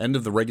end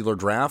of the regular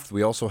draft.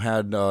 We also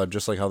had,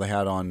 just like how they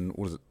had on,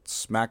 what is it,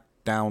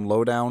 SmackDown,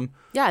 Lowdown.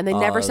 Yeah, and they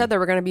never said there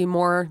were going to be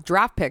more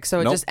draft picks, so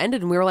it Nope. just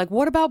ended, and we were like,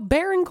 what about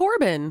Baron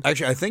Corbin?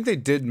 Actually, I think they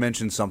did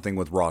mention something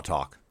with Raw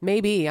Talk.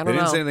 Maybe, I They don't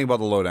didn't know. say anything about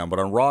the Lowdown, but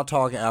on Raw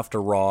Talk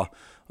after Raw,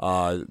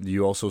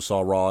 you also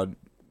saw Raw,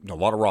 a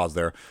lot of Raws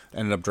there,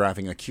 ended up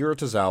drafting Akira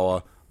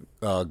Tozawa,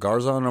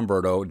 Garza and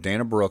Umberto,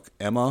 Dana Brooke,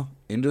 Emma,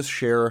 Indus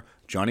Sher,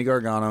 Johnny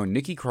Gargano,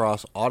 Nikki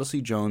Cross,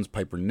 Odyssey Jones,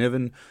 Piper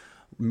Niven,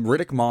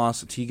 Riddick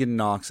Moss, Tegan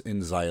Knox,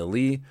 and Xia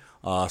Li.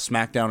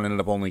 SmackDown ended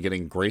up only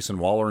getting Grayson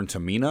Waller and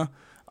Tamina.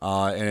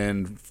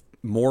 And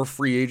more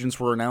free agents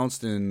were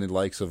announced in the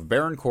likes of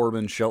Baron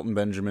Corbin, Shelton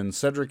Benjamin,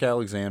 Cedric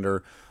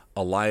Alexander,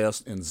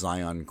 Elias, and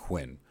Zion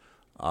Quinn.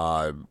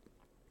 A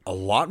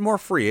lot more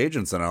free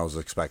agents than I was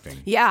expecting.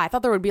 Yeah, I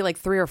thought there would be like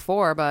 3 or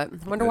 4, but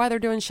I wonder why they're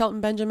doing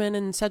Shelton Benjamin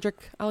and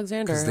Cedric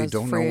Alexander. Because they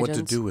don't know what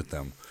to do with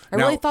them. I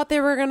really thought they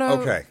were going to...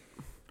 Okay.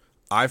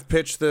 I've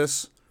pitched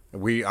this.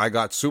 I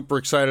got super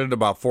excited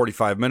about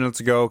 45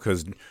 minutes ago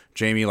because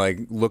Jamie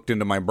looked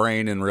into my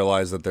brain and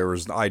realized that there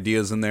was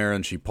ideas in there,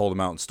 and she pulled them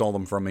out and stole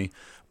them from me.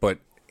 But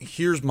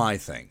here's my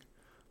thing.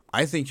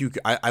 I think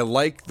I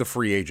like the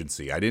free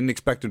agency. I didn't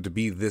expect it to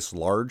be this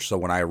large. So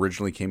when I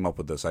originally came up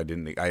with this, I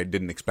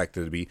didn't expect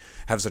it to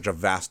have such a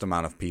vast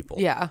amount of people.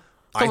 Yeah,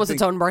 it's almost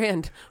its own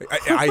brand.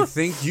 I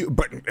think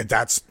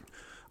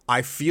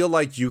I feel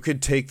like you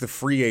could take the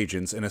free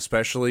agents, and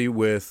especially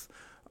with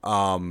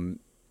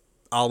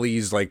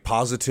Ali's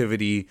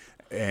positivity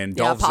and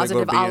Dolph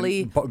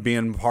Ziggler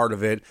being part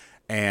of it,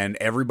 and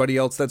everybody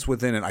else that's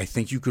within it, I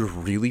think you could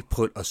really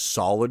put a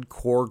solid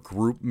core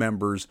group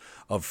members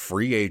of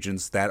free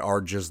agents that are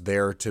just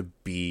there to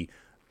be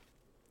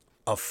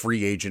a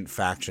free agent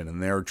faction,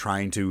 and they're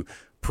trying to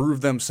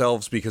prove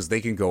themselves because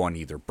they can go on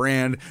either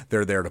brand.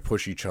 They're there to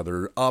push each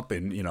other up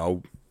and,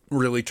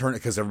 really turn it,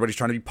 because everybody's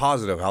trying to be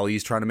positive.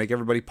 Ali's trying to make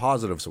everybody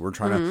positive, so we're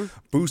trying to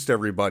boost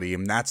everybody,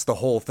 and that's the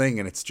whole thing,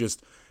 and it's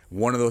just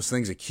one of those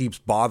things that keeps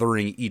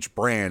bothering each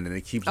brand, and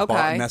it keeps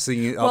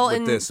messing up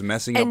with this and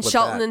messing up with that. And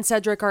Shelton and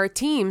Cedric are a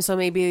team, so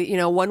maybe,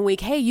 1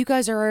 week, hey, you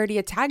guys are already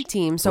a tag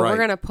team, so we're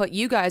going to put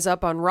you guys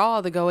up on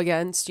Raw to go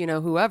against,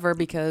 whoever,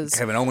 because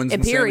Kevin Owens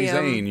Imperium,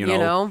 and Sami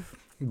Zayn,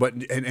 But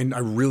and I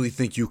really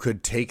think you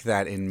could take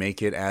that and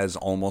make it as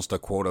almost a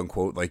quote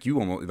unquote, like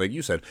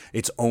you said,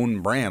 its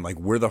own brand. Like,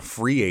 we're the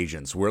free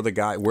agents, we're the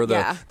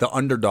the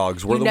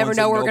underdogs, we're the ones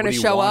that nobody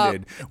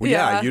wanted.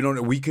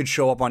 Well, we could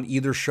show up on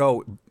either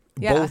show.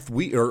 Yeah.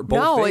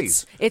 Both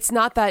days. It's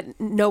not that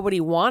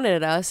nobody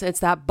wanted us. It's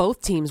that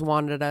both teams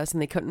wanted us,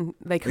 and they couldn't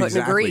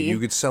agree. You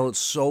could sell it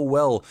so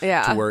well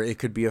to where it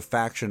could be a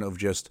faction of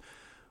just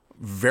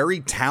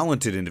very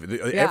talented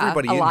individuals. Yeah.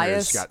 Everybody Elias. in here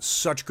has got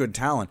such good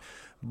talent,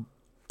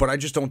 but I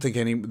just don't think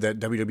that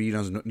WWE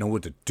doesn't know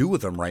what to do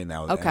with them right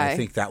now. Okay. And I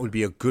think that would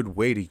be a good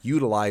way to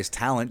utilize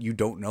talent you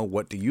don't know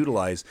what to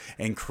utilize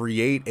and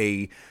create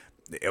a.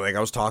 Like I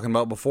was talking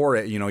about before,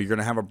 you're going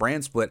to have a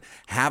brand split.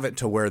 Have it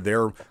to where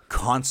they're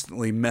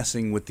constantly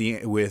messing with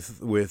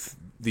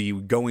the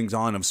goings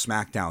on of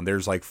SmackDown.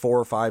 There's 4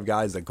 or 5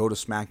 guys that go to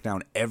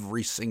SmackDown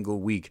every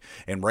single week,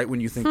 and right when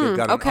you think they've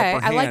got an upper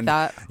hand, I like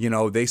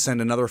that. They send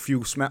another few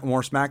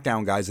more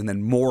SmackDown guys, and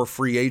then more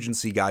free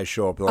agency guys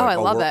show up. They're I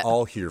love we're it.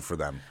 all here for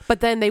them. But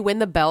then they win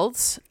the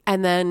belts,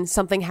 and then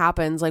something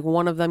happens. Like,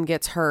 one of them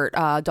gets hurt.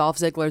 Dolph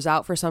Ziggler's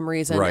out for some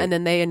reason, and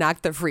then they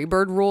enact the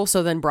Freebird rule.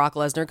 So then Brock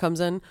Lesnar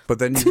comes in. But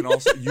then you can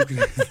also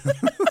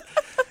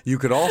you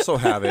could also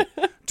have it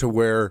to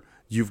where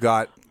you've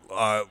got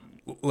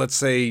let's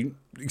say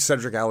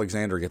Cedric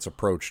Alexander gets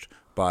approached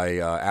by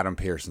Adam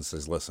Pearce and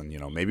says, listen,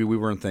 maybe we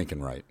weren't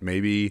thinking right.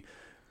 Maybe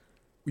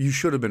you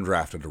should have been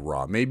drafted to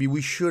Raw. Maybe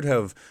we should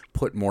have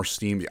put more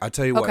steam. I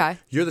tell you what,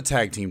 you're the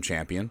tag team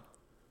champion.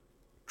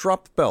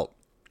 Drop the belt.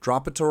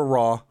 Drop it to a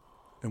Raw,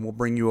 and we'll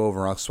bring you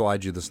over. I'll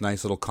slide you this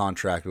nice little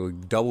contract. It'll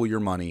double your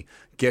money,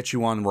 get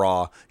you on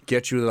Raw,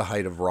 get you to the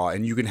height of Raw,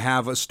 and you can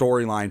have a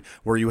storyline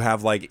where you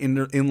have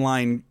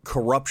inline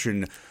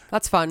corruption.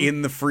 That's fun.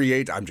 In the free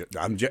agent,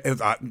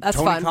 That's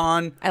Tony fun.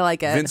 Khan, I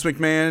like it. Vince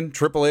McMahon,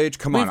 Triple H.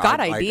 Come on, We've got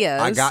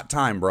ideas. I got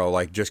time, bro.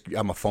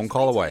 I'm a phone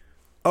call away.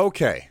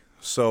 Okay,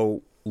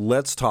 so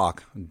let's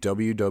talk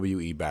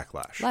WWE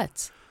Backlash.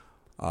 Let's.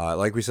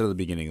 Like we said at the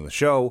beginning of the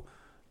show,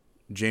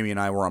 Jamie and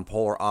I were on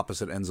polar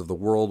opposite ends of the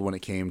world when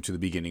it came to the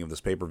beginning of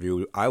this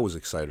pay-per-view. I was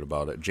excited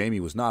about it. Jamie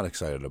was not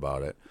excited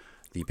about it.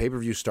 The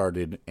pay-per-view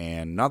started,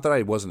 and not that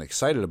I wasn't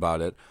excited about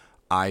it,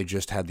 I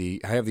just have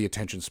the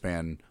attention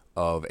span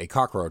of a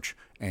cockroach,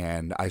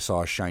 and I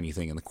saw a shiny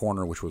thing in the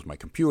corner, which was my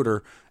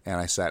computer, and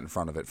I sat in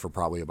front of it for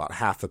probably about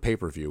half the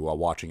pay-per-view while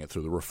watching it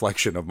through the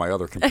reflection of my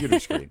other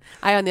computer screen.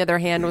 I, on the other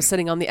hand, was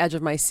sitting on the edge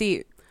of my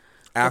seat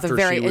with a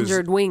very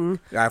injured wing.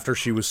 After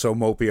she was so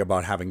mopey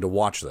about having to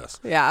watch this.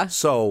 Yeah.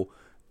 So,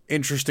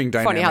 interesting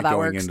dynamic going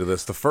works. into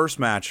this. The first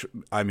match,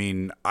 I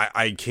mean,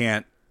 I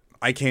can't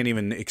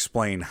even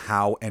explain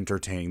how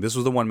entertaining. This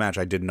was the one match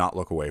I did not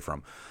look away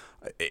from.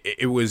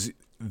 It was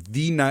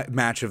the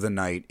match of the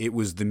night. It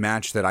was the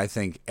match that I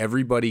think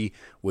everybody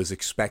was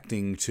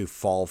expecting to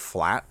fall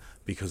flat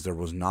because there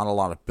was not a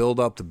lot of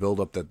build-up. The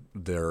build-up that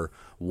there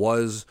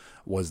was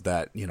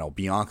that,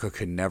 Bianca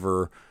could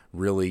never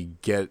really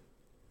get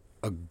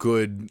a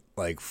good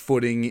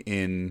footing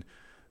in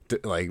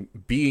like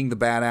being the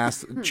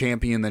badass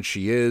champion that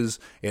she is,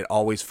 it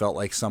always felt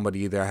like somebody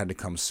either had to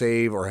come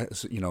save or,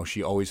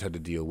 she always had to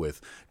deal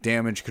with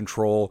damage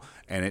control.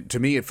 And to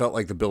me, it felt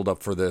like the build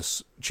up for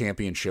this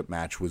championship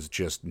match was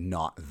just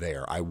not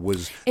there. I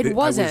was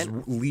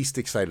least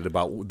excited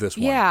about this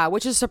one. Yeah,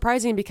 which is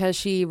surprising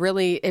because it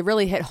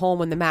really hit home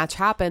when the match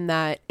happened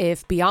that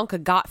if Bianca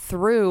got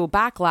through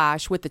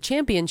Backlash with the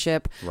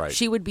championship,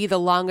 she would be the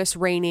longest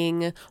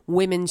reigning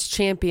women's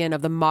champion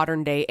of the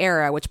modern day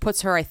era, which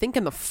puts her, I think,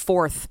 in the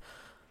fourth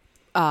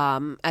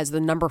as the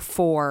number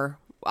 4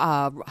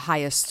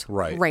 highest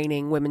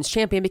reigning women's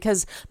champion,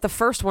 because the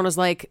first one was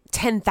like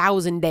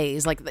 10,000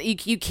 days. Like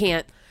you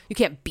can't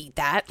beat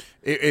that.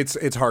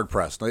 It's hard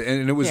pressed,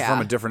 and it was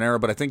from a different era.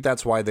 But I think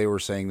that's why they were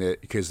saying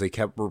that, because they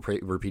kept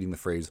repeating the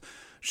phrase,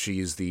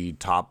 "She's the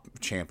top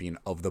champion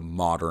of the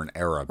modern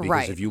era."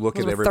 Because if you look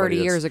at everybody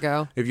 30 years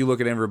ago, if you look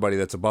at everybody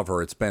that's above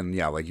her, it's been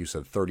like you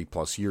said, 30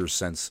 plus years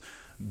since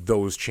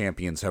those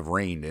champions have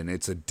reigned, and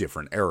it's a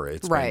different era.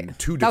 It's been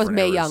 2 different That was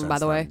Mae eras Young, by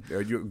the way.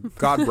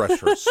 God rest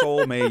her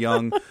soul. Mae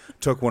Young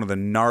took one of the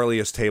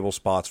gnarliest table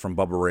spots from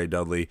Bubba Ray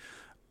Dudley.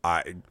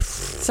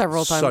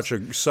 Several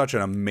times. Such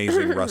an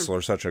amazing wrestler,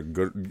 such a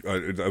good,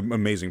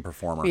 amazing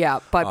performer. Yeah,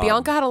 but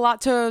Bianca had a lot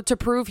to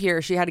prove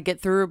here. She had to get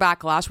through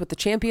Backlash with the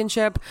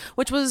championship,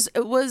 which was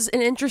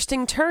an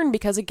interesting turn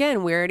because,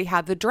 again, we already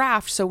had the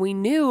draft, so we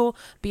knew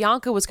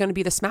Bianca was going to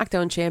be the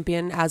SmackDown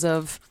champion as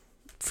of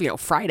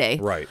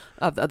Friday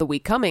of the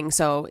week coming.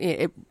 So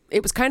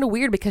it was kind of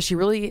weird because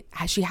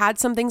she had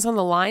some things on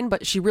the line,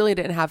 but she really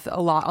didn't have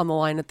a lot on the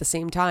line at the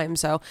same time.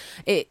 So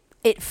it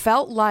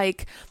felt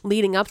like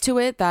leading up to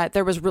it that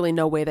there was really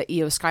no way that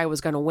Io Sky was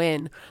going to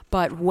win.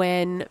 But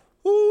when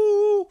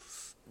when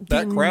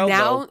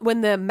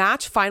the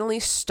match finally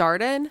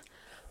started,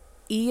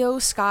 Io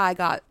Sky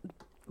got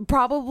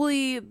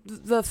probably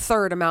the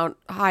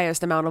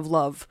highest amount of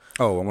love.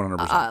 100%.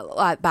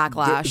 At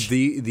Backlash.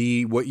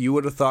 The what you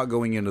would have thought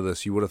going into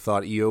this, you would have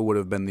thought Io would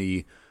have been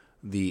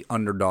the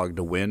underdog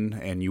to win,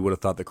 and you would have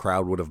thought the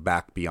crowd would have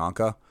backed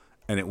Bianca,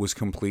 and it was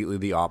completely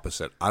the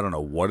opposite. I don't know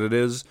what it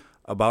is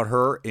about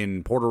her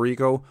in Puerto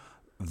Rico.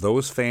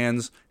 Those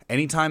fans,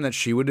 anytime that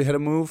she would hit a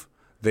move,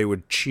 they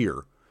would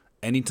cheer.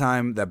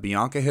 Anytime that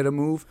Bianca hit a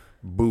move,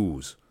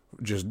 boos.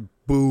 Just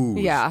boos.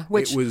 Yeah,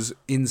 it was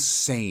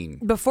insane.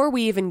 Before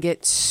we even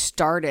get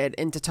started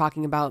into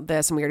talking about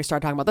this, and we already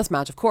started talking about this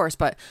match, of course,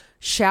 but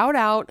shout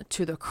out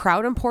to the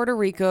crowd in Puerto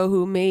Rico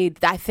who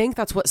I think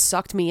that's what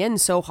sucked me in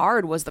so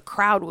hard, was the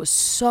crowd was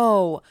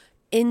so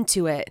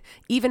into it.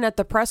 Even at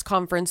the press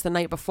conference the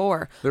night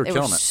before, they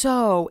were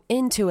so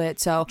into it.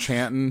 So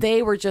chanting,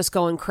 they were just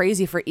going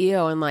crazy for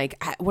Io. And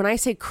like, when I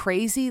say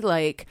crazy,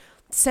 like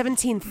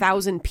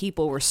 17,000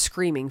 people were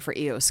screaming for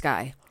Io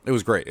Sky. It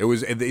was great. It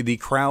was the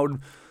crowd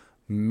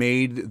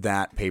made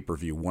that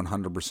pay-per-view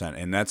 100%,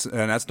 and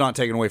that's not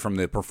taken away from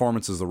the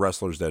performances the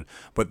wrestlers did,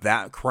 but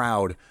that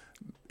crowd.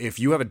 If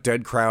you have a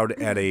dead crowd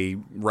at a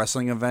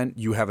wrestling event,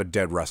 you have a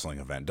dead wrestling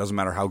event. Doesn't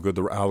matter how good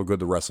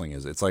the wrestling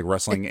is. It's like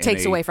wrestling. It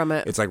takes away from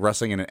it. It's like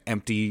wrestling in an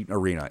empty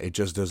arena. It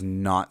just does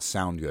not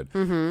sound good.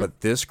 Mm-hmm.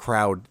 But this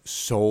crowd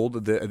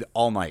sold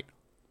all night.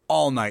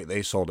 All night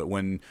they sold it.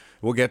 When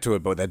we'll get to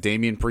it, but that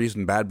Damian Priest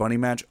and Bad Bunny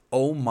match,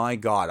 oh my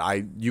God,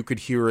 you could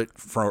hear it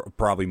for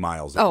probably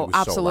miles.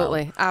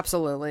 Absolutely, so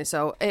absolutely.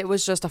 So it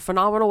was just a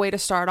phenomenal way to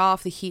start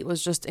off. The heat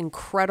was just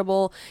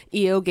incredible.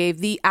 Io gave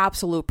the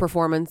absolute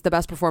performance, the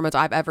best performance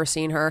I've ever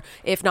seen her,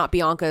 if not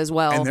Bianca as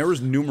well. And there was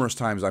numerous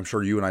times, I'm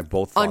sure you and I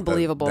both thought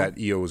unbelievable that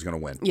Io was going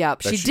to win. Yeah,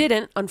 she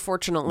didn't,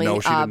 unfortunately.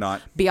 No, she did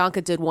not.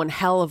 Bianca did one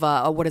hell of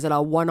a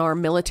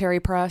one-arm military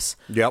press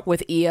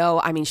with Io.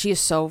 I mean, she is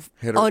so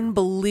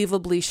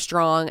unbelievably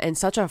strong and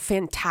such a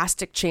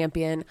fantastic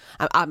champion.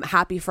 I'm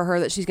happy for her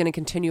that she's going to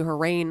continue her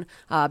reign.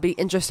 Be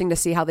interesting to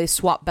see how they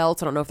swap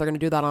belts. I don't know if they're going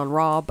to do that on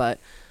Raw, but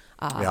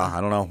I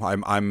don't know.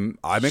 I'm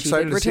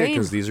excited to see it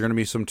because these are going to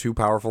be some 2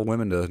 powerful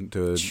women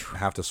to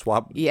have to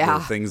swap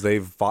the things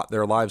they've fought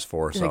their lives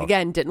for. So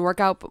again, didn't work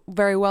out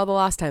very well the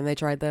last time they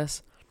tried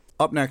this.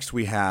 Up next,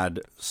 we had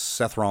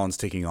Seth Rollins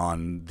taking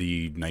on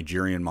the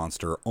Nigerian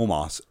monster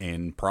Omos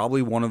in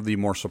probably one of the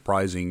more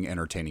surprising,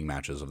 entertaining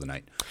matches of the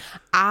night.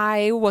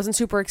 I wasn't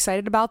super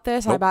excited about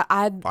this. Nope.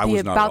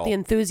 About the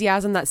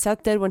enthusiasm that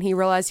Seth did when he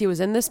realized he was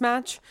in this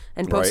match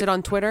and posted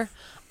on Twitter.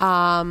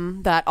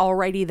 That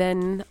alrighty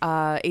then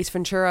Ace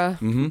Ventura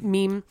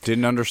meme.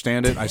 Didn't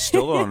understand it. I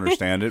still don't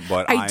understand it,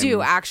 but I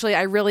do actually.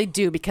 I really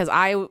do, because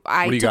I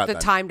took the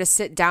time to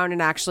sit down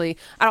and actually.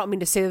 I don't mean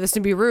to say this to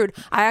be rude.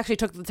 I actually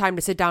took the time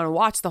to sit down and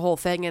watch the whole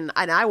thing, and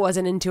I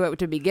wasn't into it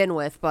to begin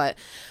with, but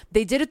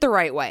they did it the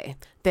right way.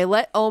 They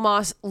let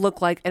Omos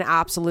look like an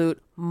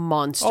absolute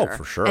monster. Oh,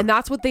 for sure. And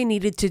that's what they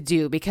needed to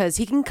do, because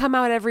he can come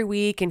out every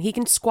week and he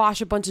can squash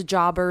a bunch of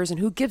jobbers,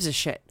 and who gives a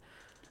shit?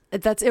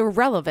 That's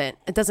irrelevant.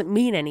 It doesn't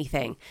mean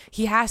anything.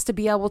 He has to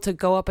be able to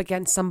go up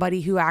against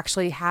somebody who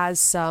actually has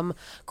some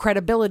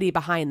credibility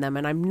behind them.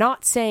 And I'm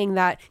not saying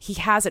that he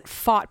hasn't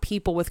fought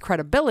people with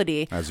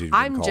credibility.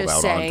 I'm just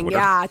saying,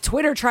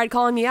 Twitter tried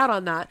calling me out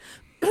on that.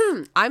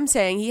 I'm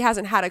saying he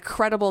hasn't had a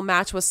credible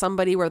match with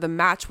somebody where the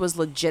match was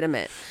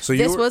legitimate. So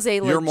this was a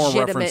you're more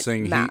legitimate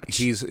referencing match.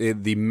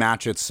 the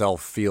match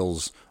itself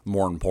feels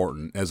more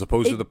important as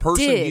opposed to the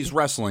person he's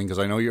wrestling. Because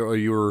I know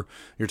you're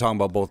talking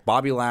about both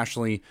Bobby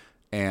Lashley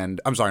and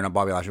I'm sorry, not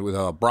Bobby Lashley, with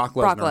Brock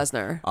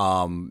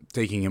Lesnar.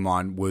 Taking him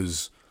on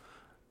was.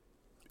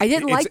 I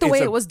didn't like the way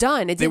it was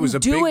done. It didn't do anything. It was a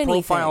big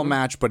profile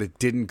match, but it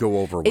didn't go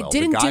over well. It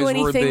didn't do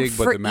anything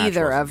for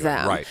either of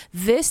them. Right.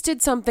 This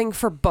did something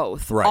for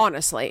both,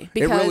 honestly.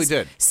 Because it really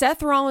did.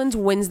 Seth Rollins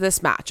wins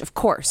this match, of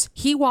course.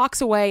 He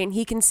walks away and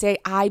he can say,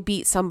 I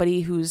beat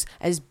somebody who's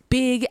as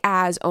big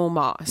as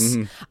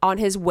Omos on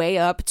his way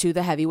up to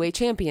the heavyweight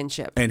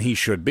championship. And he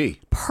should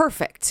be.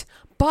 Perfect.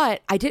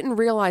 But I didn't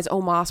realize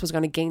Omos was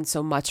going to gain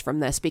so much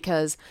from this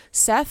because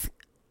Seth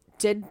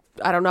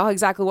I don't know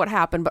exactly what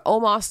happened, but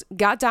Omos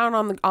got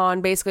down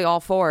on basically all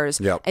fours,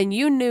 and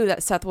you knew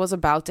that Seth was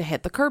about to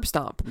hit the curb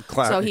stomp.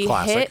 So he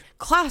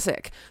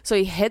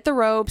hit the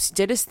ropes,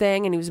 did his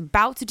thing, and he was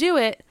about to do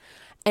it,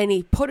 and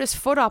he put his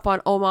foot up on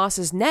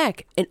Omos's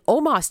neck, and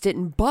Omos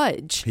didn't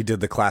budge. He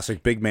did the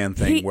classic big man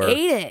thing where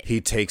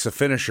he takes a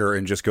finisher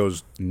and just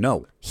goes,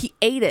 no. He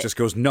ate it. Just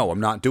goes, no, I'm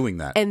not doing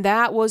that. And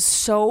that was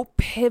so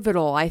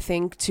pivotal, I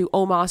think, to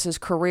Omos's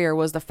career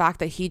was the fact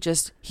that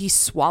he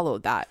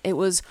swallowed that.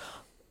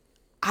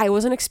 I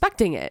wasn't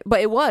expecting it, but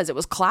it was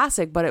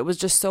classic, but it was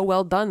just so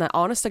well done that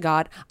honest to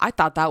God, I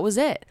thought that was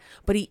it,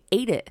 but he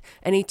ate it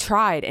and he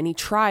tried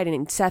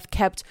and Seth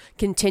kept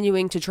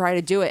continuing to try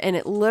to do it. And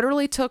it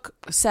literally took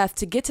Seth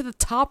to get to the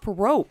top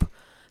rope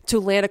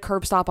to land a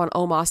curb stop on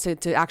Omos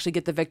to actually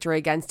get the victory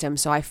against him.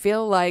 So I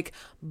feel like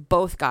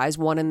both guys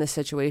won in this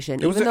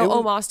situation. Even though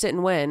Omos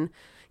didn't win,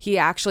 he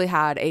actually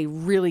had a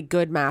really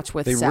good match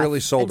with Seth. They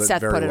really sold it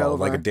Seth very well, over.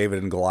 like a David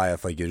and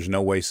Goliath. Like, there's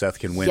no way Seth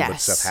can win, but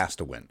Seth has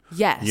to win.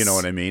 Yes. You know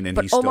what I mean? And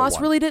but he still Omos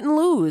won. really didn't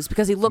lose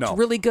because he looked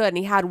really good, and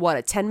he had, a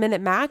 10-minute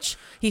match?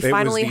 He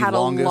finally had a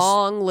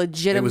long,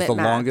 legitimate match. It was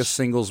the longest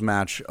singles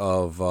match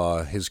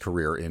of his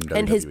career in WWE.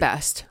 And his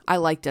best. I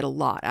liked it a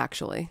lot,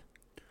 actually.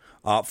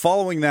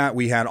 Following that,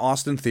 we had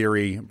Austin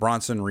Theory,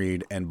 Bronson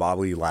Reed, and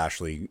Bobby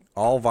Lashley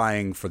all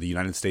vying for the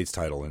United States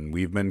title. And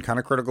we've been kind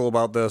of critical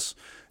about this,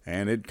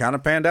 and it kind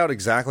of panned out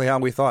exactly how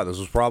we thought. This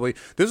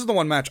is the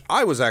one match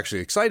I was actually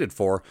excited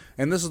for,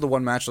 and this is the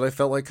one match that I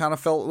felt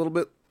a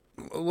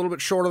little bit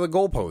short of the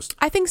goalpost.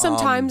 I think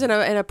sometimes in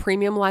a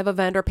premium live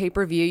event or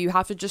pay-per-view, you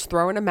have to just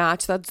throw in a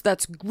match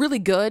that's really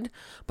good,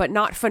 but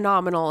not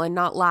phenomenal and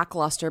not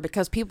lackluster,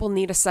 because people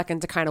need a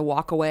second to kind of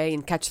walk away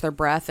and catch their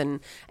breath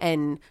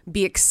and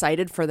be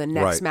excited for the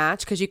next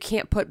match, because you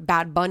can't put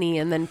Bad Bunny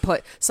and then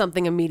put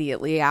something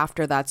immediately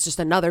after that's just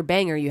another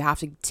banger. You have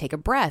to take a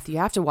breath. You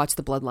have to watch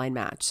the Bloodline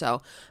match.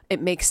 So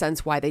it makes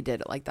sense why they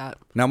did it like that.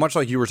 Now, much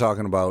like you were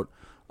talking about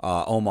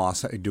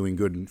Omos doing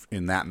good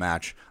in that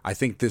match, I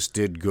think this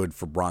did good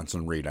for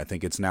Bronson Reed. I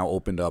think it's now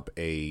opened up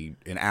an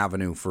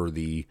avenue for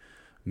the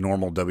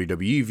normal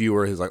WWE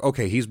viewer. He's like,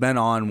 okay, he's been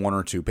on one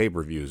or two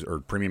pay-per-views or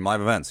premium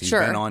live events. He's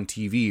been on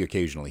TV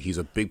occasionally. He's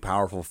a big,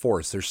 powerful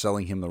force. They're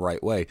selling him the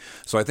right way.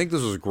 So I think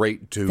this was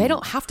great to... They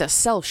don't have to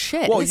sell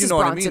shit. Well, this you know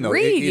is what Bronson I mean,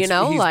 Reed,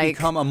 he's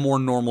become a more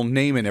normal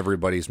name in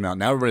everybody's mouth.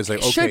 Now everybody's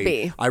like,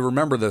 okay, I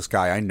remember this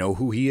guy. I know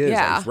who he is.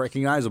 He's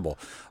recognizable.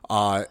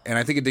 And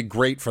I think it did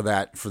great for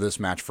this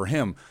match for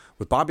him.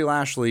 With Bobby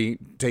Lashley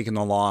taking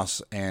the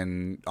loss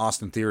and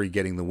Austin Theory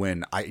getting the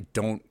win,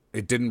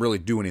 it didn't really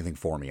do anything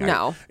for me.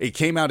 No. It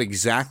came out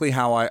exactly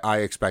how I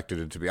expected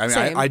it to be. I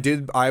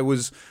mean, I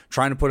was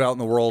trying to put out in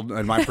the world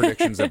in my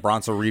predictions that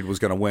Bronson Reed was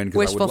going to win,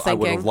 because I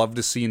would have loved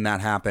to seen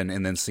that happen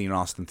and then seen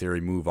Austin Theory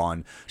move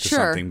on to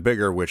something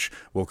bigger, which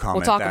we'll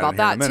comment we'll talk about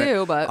that in a minute.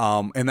 too. But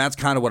and that's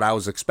kind of what I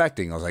was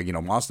expecting. I was like,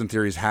 Austin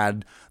Theory's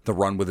had the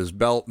run with his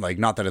belt. Like,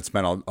 not that it's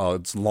been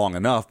it's long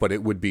enough, but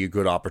it would be a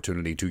good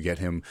opportunity to get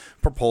him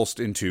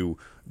propulsed into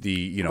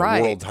the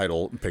world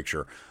title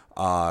picture.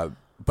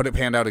 But it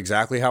panned out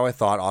exactly how I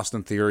thought.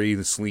 Austin Theory,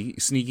 the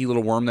sneaky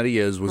little worm that he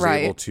is, was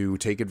able to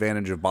take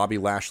advantage of Bobby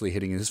Lashley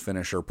hitting his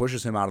finisher,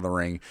 pushes him out of the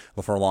ring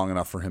for long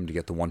enough for him to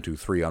get the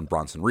 1-2-3 on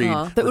Bronson Reed.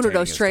 The Uno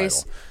Dos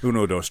Tres.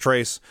 Uno Dos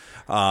Tres.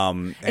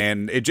 And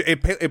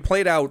it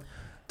played out.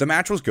 The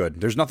match was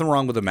good. There's nothing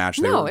wrong with the match.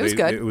 It was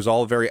good. It was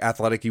all very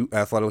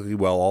athletically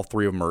well. All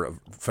three of them are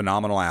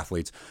phenomenal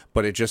athletes.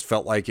 But it just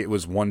felt like it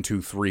was 1, 2,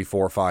 3,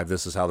 4, 5.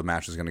 This is how the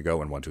match is going to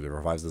go. And 1, 2, 3,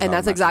 4, 5. This is and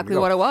that's exactly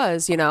what it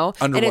was.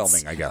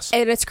 Underwhelming, I guess.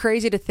 And it's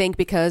crazy to think,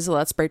 because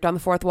let's break down the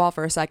fourth wall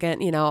for a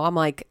second. I'm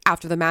like,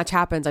 after the match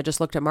happens, I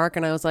just looked at Mark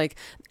and I was like,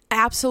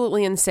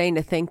 absolutely insane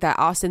to think that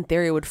Austin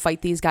Theory would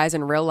fight these guys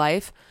in real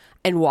life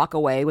and walk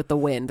away with the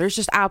win. There's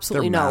just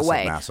absolutely no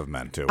way. Massive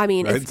men too. I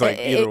mean, right?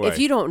 if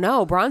you don't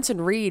know,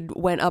 Bronson Reed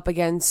went up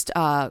against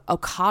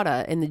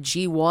Okada in the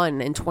G1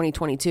 in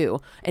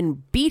 2022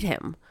 and beat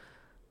him.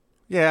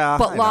 Yeah,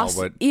 but lost.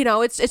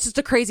 It's just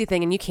a crazy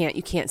thing, and you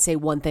can't say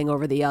one thing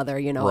over the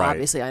other.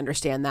 Obviously I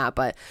understand that,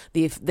 but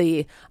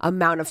the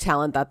amount of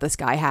talent that this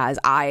guy has,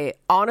 I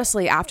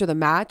honestly, after the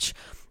match,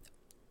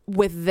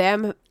 with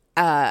them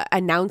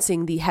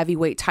announcing the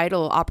heavyweight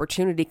title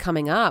opportunity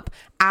coming up,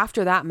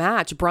 after that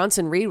match,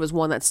 Bronson Reed was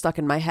one that stuck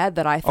in my head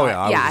that I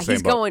thought,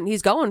 he's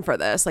going for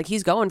this. Like,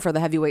 he's going for the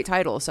heavyweight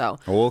title. So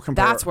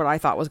that's what I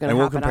thought was going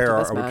to happen after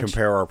this match. We'll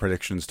compare our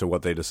predictions to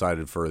what they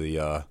decided for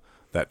the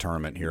that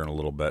tournament here in a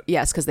little bit.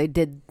 Yes, because they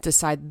did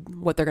decide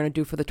what they're going to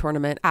do for the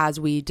tournament as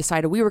we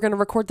decided we were going to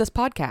record this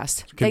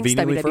podcast. Thanks,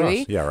 WWE. For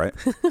us. Yeah, right.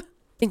 I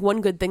think one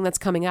good thing that's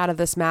coming out of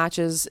this match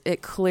is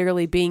it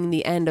clearly being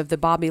the end of the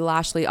Bobby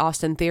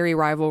Lashley-Austin Theory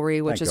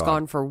rivalry, which has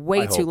gone for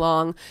way too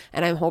long.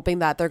 And I'm hoping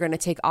that they're going to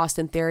take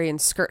Austin Theory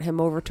and skirt him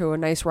over to a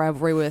nice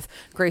rivalry with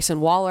Grayson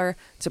Waller.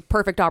 It's a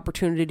perfect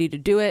opportunity to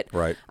do it.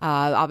 Right.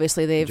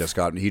 Obviously, he just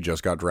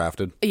got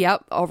drafted.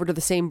 Yep, over to the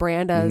same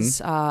brand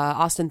as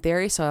Austin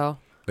Theory. So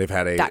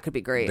that could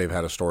be great. They've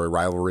had a story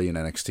rivalry in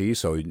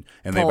NXT,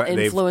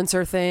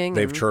 influencer thing.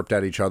 They've chirped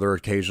at each other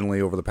occasionally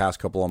over the past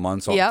couple of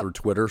months through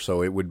Twitter.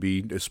 So it would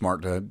be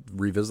smart to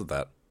revisit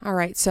that. All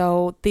right,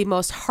 so the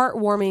most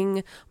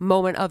heartwarming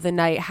moment of the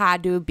night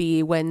had to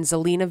be when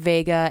Zelina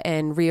Vega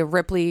and Rhea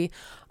Ripley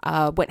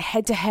went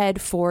head to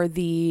head for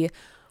the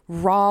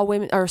Raw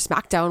Women or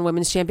SmackDown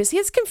Women's Champions.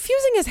 It's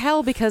confusing as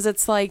hell because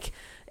it's like,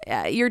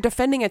 you're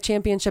defending a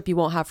championship you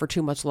won't have for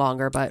too much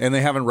longer, and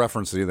they haven't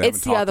referenced it.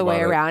 It's the other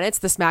way around. It's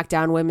the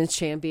SmackDown Women's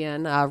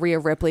Champion, Rhea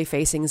Ripley,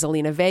 facing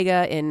Zelina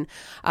Vega in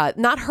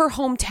not her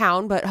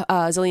hometown, but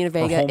Zelina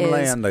Vega her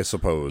homeland, I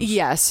suppose.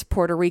 Yes,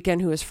 Puerto Rican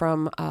who is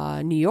from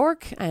New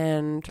York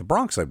and the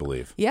Bronx, I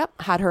believe.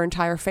 Yep, had her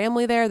entire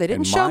family there. They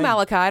didn't show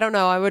Malachi. I don't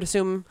know. I would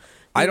assume.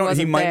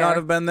 He might not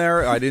have been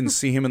there. I didn't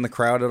see him in the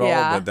crowd at all.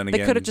 But then again,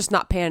 they could have just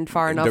not panned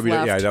far enough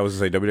left. Yeah, I was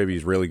going to say, WWE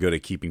is really good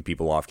at keeping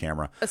people off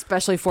camera.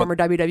 Especially former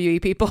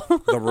WWE people.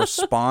 The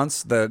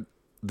response that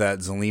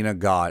Zelina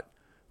got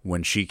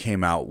when she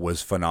came out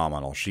was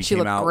phenomenal. She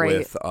came out great.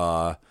 with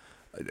a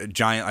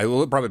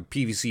giant, probably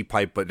PVC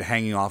pipe, but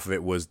hanging off of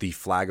it was the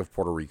flag of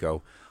Puerto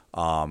Rico.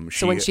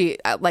 So when she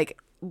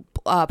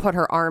put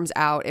her arms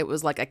out, it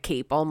was like a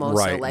cape almost,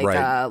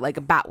 like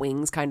a bat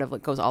wings, kind of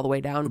like goes all the way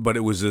down. But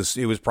it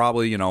was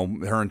probably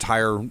her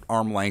entire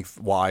arm length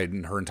wide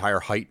and her entire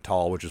height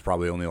tall, which is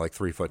probably only like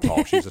 3 foot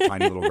tall. She's a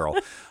tiny little girl.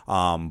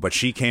 But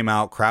she came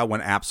out, crowd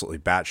went absolutely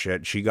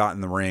batshit. She got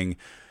in the ring,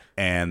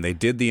 and they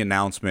did the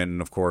announcement,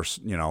 and of course,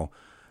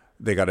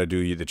 they got to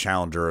do the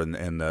challenger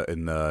and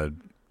the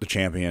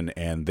champion,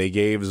 and they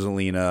gave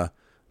Zelina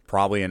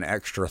probably an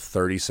extra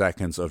 30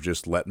 seconds of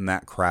just letting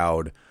that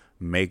crowd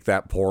make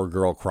that poor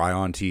girl cry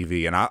on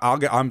TV. And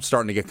I'm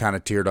starting to get kind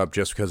of teared up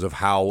just because of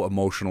how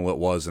emotional it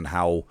was and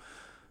how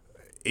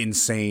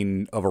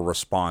insane of a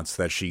response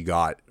that she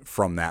got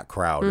from that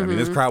crowd. I mean,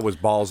 this crowd was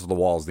balls to the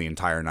walls the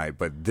entire night,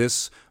 but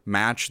this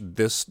match,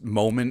 this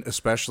moment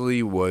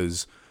especially,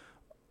 was...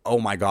 Oh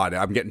my God,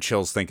 I'm getting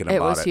chills thinking about it.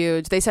 It was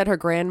huge. They said her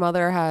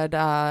grandmother had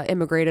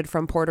immigrated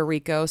from Puerto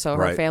Rico, so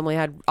her family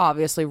had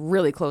obviously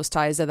really close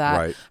ties to that.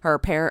 Right.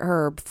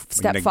 Her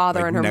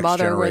stepfather and her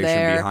mother were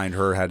there. Behind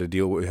her had to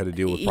deal with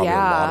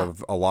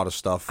probably a lot of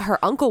stuff. Her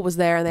uncle was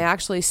there, and they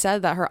actually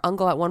said that her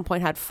uncle at one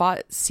point had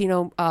fought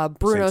Bruno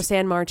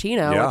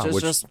Sammartino, which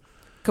is just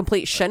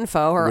complete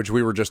shinfo. Which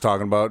we were just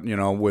talking about,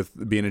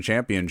 with being a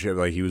championship.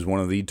 Like, he was one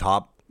of the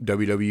top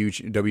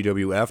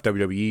WWF,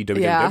 WWE,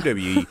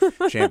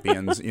 WWE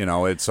champions,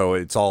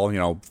 it's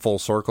all, full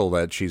circle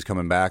that she's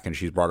coming back, and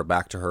she's brought it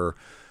back to her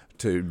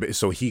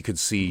so he could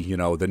see,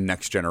 the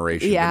next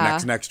generation,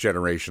 the next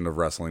generation of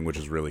wrestling, which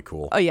is really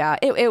cool. Oh yeah.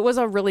 It was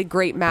a really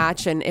great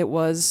match, and it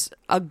was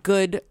a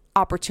good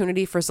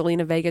opportunity for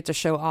Zelina Vega to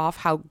show off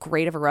how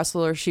great of a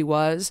wrestler she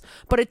was,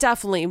 but it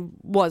definitely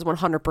was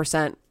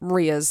 100%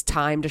 Rhea's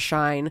time to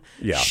shine.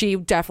 Yeah. She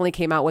definitely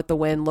came out with the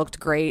win, looked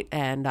great,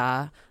 and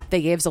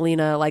they gave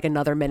Zelina like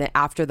another minute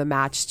after the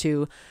match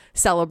to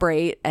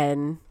celebrate,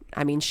 and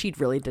I mean, she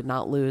really did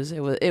not lose. It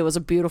was a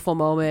beautiful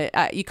moment.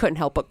 You couldn't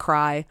help but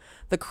cry.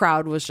 The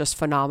crowd was just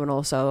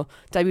phenomenal. So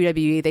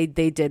WWE,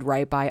 they did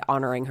right by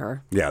honoring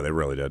her. Yeah, they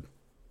really did.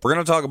 We're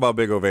going to talk about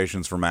big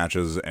ovations for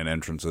matches and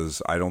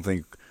entrances. I don't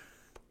think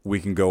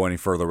we can go any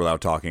further without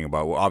talking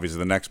about, obviously,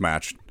 the next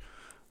match.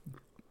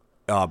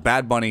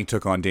 Bad Bunny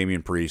took on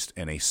Damian Priest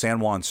in a San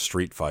Juan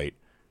street fight,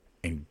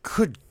 and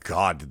good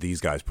God, did these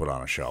guys put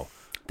on a show.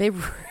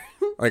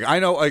 I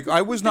know,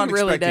 I was not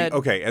expecting. Did.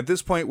 Okay, at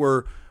this point,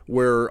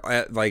 we're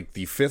at like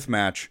the fifth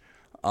match.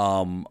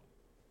 I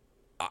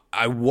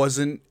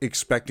wasn't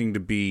expecting to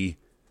be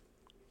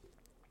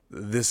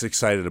this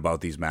excited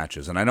about these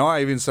matches, and I know I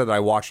even said that I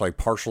watched like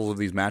partials of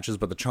these matches,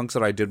 but the chunks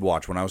that I did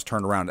watch when I was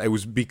turned around, it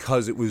was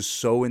because it was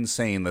so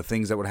insane the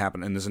things that would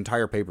happen in this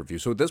entire pay-per-view.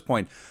 So at this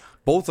point,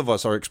 both of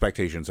us, our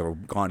expectations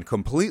have gone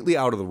completely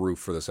out of the roof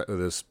for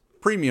this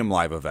premium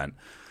live event.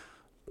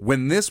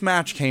 When this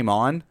match came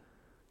on,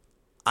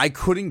 I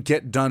couldn't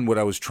get done what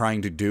I was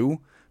trying to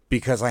do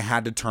because I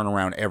had to turn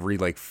around every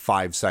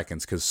 5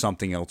 seconds because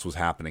something else was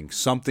happening.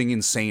 Something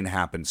insane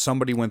happened.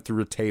 Somebody went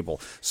through a table.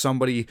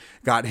 Somebody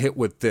got hit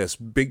with this.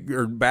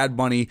 Bad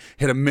Bunny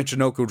hit a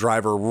Michinoku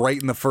driver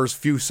right in the first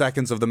few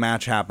seconds of the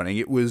match happening.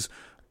 It was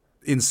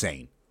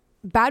insane.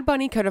 Bad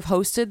Bunny could have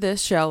hosted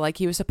this show like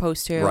he was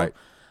supposed to. Right.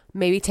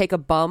 Maybe take a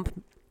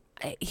bump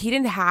he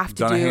didn't have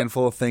to Done do a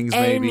handful of things,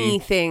 maybe.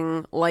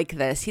 anything like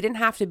this. He didn't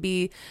have to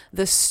be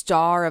the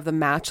star of the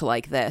match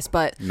like this.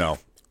 But No.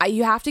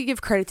 You have to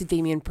give credit to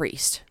Damian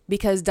Priest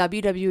because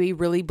WWE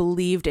really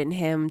believed in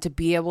him to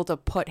be able to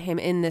put him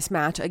in this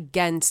match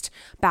against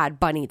Bad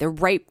Bunny. The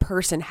right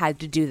person had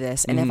to do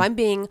this. And if I'm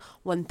being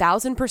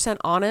 1000%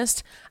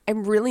 honest,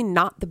 I'm really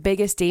not the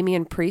biggest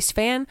Damian Priest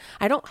fan.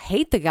 I don't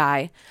hate the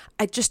guy.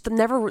 I just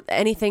never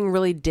anything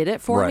really did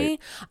it for me.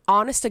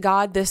 Honest to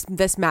God,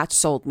 this match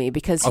sold me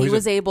because he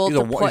was able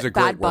to put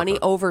Bad Bunny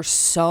over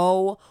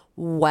so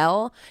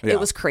well. Yeah. It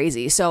was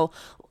crazy. So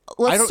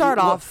let's start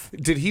off.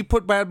 Did he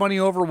put Bad Bunny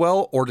over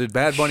well, or did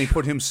Bad Bunny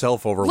put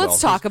himself over well? Let's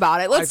talk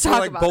about it. I feel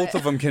like both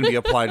of them can be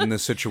applied in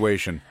this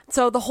situation.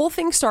 So the whole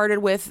thing started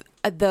with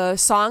the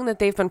song that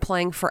they've been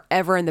playing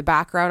forever in the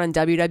background on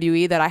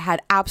WWE that I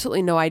had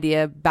absolutely no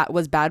idea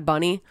was Bad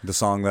Bunny. The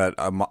song that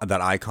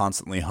I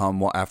constantly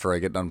hum after I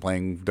get done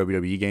playing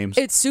WWE games.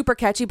 It's super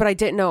catchy, but I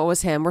didn't know it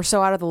was him. We're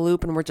so out of the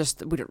loop, and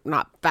we're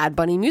not Bad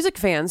Bunny music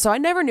fans, so I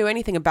never knew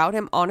anything about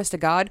him, honest to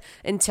God,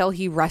 until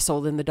he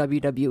wrestled in the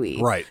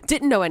WWE. Right.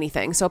 Didn't know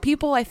anything. So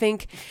people, I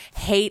think,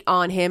 hate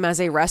on him as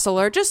a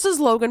wrestler, just as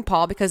Logan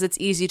Paul, because it's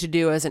easy to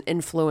do as an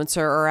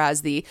influencer or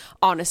as the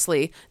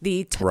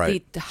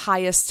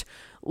highest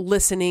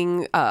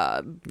listening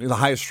the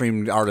highest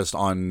streamed artist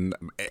on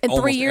in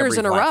 3 years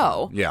in a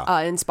row. Yeah.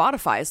 In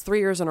Spotify, it's 3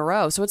 years in a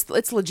row, so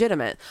it's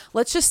legitimate.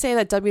 Let's just say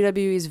that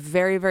WWE is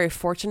very, very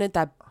fortunate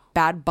that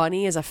Bad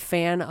Bunny is a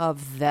fan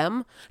of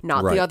them,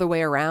 not the other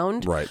way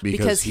around. Right,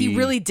 because he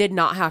really did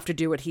not have to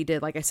do what he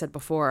did, like I said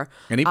before.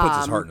 And he puts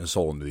his heart and his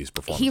soul into these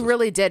performances. He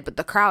really did, but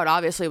the crowd,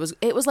 obviously,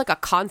 it was like a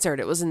concert.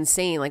 It was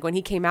insane. Like when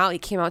he came out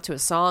to a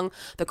song.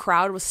 The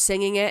crowd was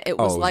singing it. It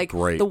was like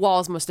great. The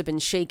walls must have been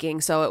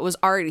shaking, so it was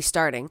already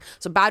starting.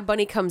 So Bad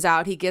Bunny comes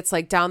out. He gets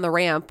like down the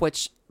ramp,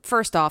 which,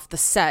 first off, the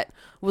set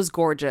was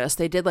gorgeous.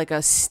 They did like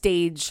a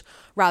stage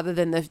rather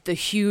than the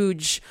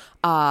huge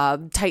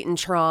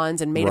Titantrons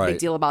and made a big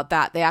deal about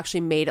that. They actually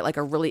made it like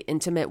a really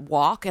intimate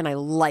walk, and I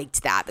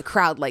liked that. The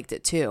crowd liked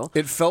it too.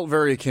 It felt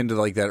very akin to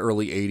like that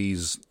early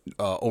 80s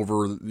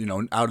over,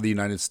 out of the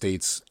United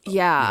States.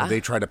 Yeah.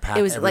 They tried to pack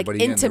it was everybody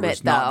like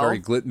intimate, in.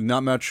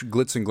 Not much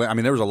glitz and glam. I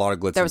mean, there was a lot of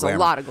glitz and glamour. There was a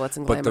lot of glitz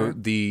and glamour.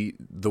 But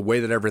the way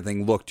that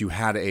everything looked, you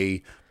had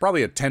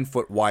probably a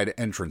 10-foot wide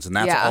entrance, and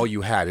that's all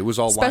you had. It was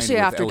all especially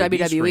lined after with LED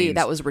WWE. screens.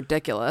 That was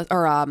ridiculous.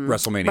 Or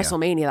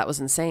WrestleMania, that was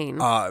insane.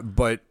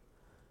 But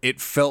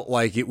it felt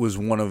like it was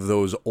one of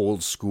those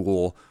old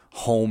school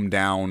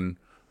hometown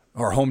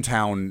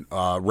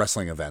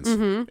wrestling events,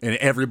 and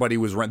everybody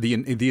was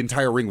the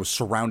entire ring was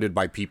surrounded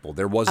by people.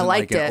 There wasn't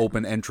like an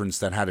open entrance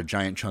that had a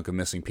giant chunk of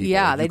missing people.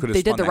 Yeah, like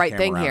they did the right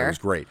thing here. It was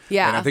great.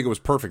 Yeah, and I think it was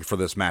perfect for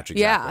this match.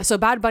 Exactly. Yeah, so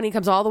Bad Bunny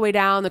comes all the way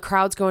down. The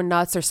crowd's going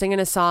nuts. They're singing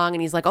a song,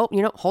 and he's like, "Oh,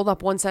 hold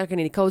up 1 second."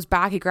 And he goes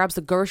back. He grabs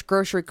the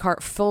grocery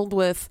cart filled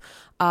with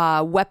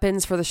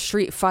weapons for the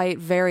street fight,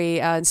 very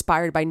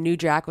inspired by New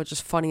Jack, which is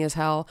funny as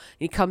hell.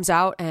 He comes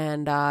out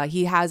and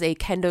he has a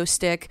kendo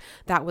stick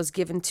that was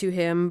given to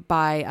him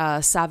by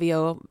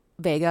Savio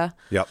Vega.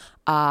 Yep.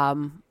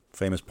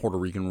 Famous Puerto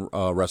Rican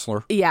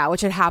wrestler. Yeah,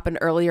 which had happened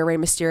earlier. Rey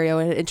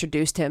Mysterio had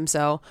introduced him.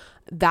 So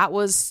that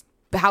was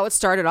how it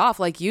started off.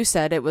 Like you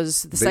said, it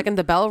was second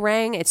the bell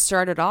rang, it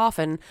started off,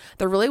 and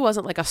there really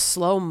wasn't like a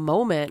slow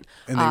moment.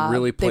 And they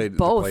really played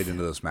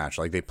into this match.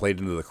 Like they played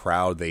into the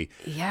crowd. They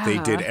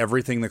did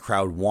everything the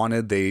crowd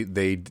wanted.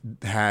 They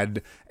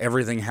had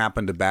everything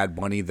happen to Bad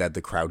Bunny that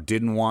the crowd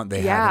didn't want.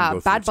 They had him go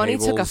through Bad Bunny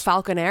tables. took a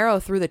Falcon Arrow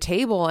through the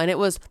table, and it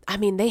was,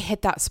 they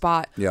hit that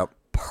spot. Yep.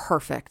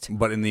 Perfect.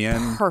 But in the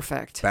end,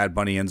 Bad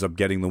Bunny ends up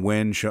getting the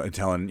win,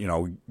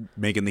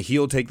 making the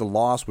heel take the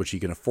loss, which he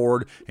can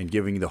afford, and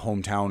giving the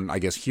hometown, I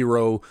guess,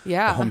 hero, the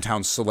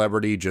hometown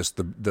celebrity, just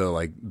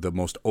the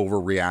most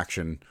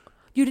overreaction.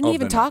 You didn't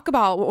even talk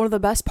about one of the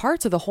best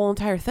parts of the whole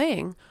entire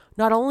thing.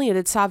 Not only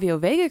did Savio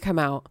Vega come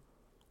out,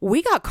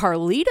 we got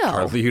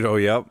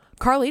Carlito. Yep.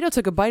 Carlito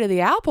took a bite of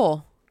the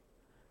apple.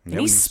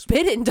 And he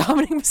spit it in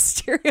Dominic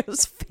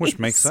Mysterio's face. Which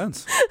makes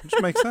sense.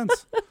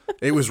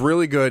 It was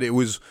really good. It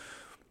was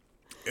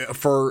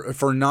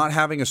for not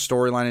having a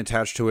storyline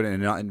attached to it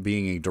and not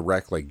being a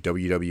direct like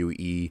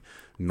WWE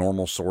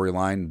normal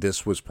storyline.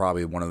 This was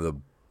probably one of the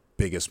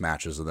biggest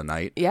matches of the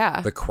night.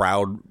 Yeah, the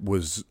crowd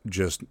was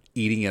just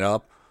eating it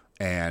up,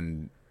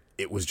 and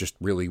it was just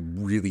really,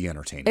 really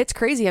entertaining. It's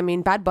crazy.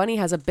 Bad Bunny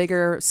has a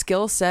bigger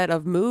skill set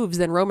of moves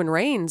than Roman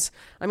Reigns.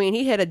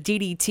 He hit a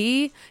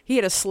DDT. He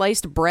hit a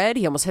sliced bread.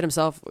 He almost hit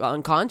himself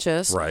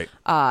unconscious. Right.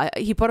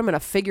 He put him in a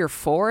figure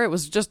four. It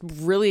was just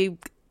really...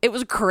 It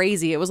was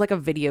crazy. It was like a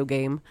video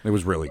game. It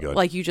was really good.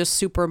 Like you just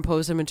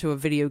superimpose him into a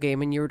video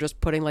game, and you were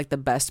just putting like the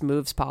best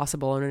moves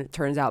possible, and it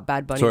turns out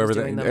Bad Bunny was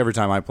doing them. Every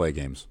time I play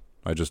games,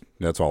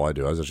 that's all I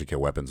do. I just get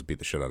weapons and beat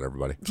the shit out of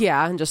everybody.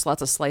 Yeah, and just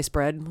lots of sliced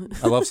bread.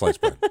 I love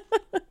sliced bread.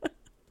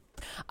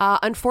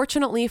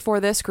 Unfortunately for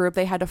this group,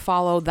 they had to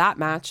follow that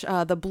match.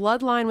 The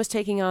Bloodline was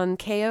taking on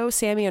KO,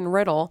 Sammy, and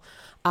Riddle.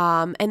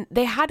 And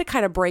they had to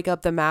kind of break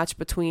up the match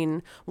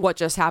between what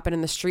just happened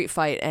in the street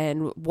fight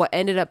and what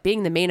ended up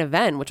being the main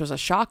event, which was a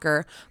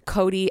shocker,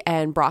 Cody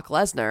and Brock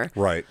Lesnar.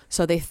 Right.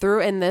 So they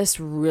threw in this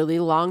really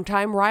long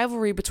time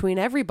rivalry between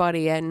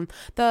everybody, and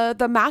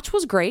the match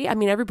was great. I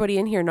mean, everybody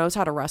in here knows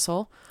how to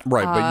wrestle.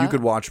 Right, but you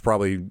could watch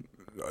probably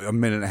a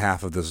minute and a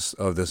half of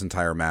this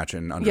entire match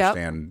and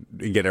understand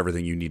and get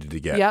everything you needed to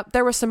get. Yep,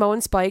 there were Samoan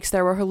spikes,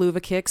 there were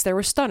haluva kicks, there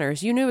were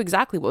stunners. You knew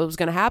exactly what was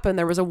going to happen.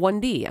 There was a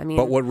 1D. I mean,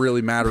 but what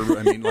really mattered?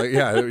 I mean,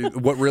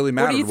 what really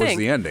mattered was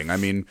the ending. I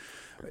mean,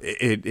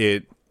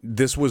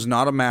 this was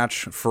not a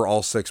match for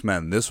all 6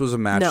 men. This was a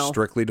match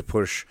strictly to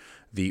push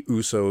the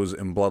Usos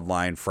and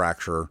Bloodline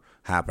fracture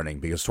happening,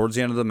 because towards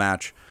the end of the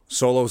match,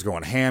 Solo's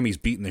going ham. He's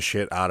beating the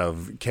shit out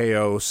of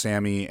KO,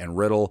 Sammy, and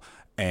Riddle.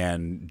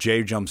 And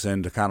Jay jumps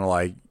in to kind of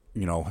like,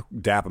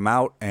 dap him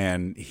out,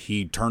 and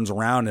he turns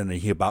around and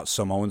he about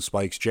Samoan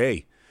spikes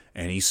Jay.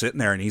 And he's sitting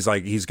there and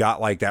he's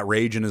got like that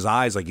rage in his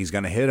eyes, like he's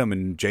going to hit him.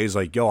 And Jay's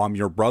like, yo, I'm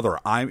your brother.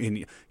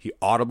 And he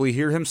audibly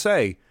hear him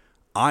say,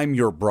 I'm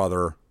your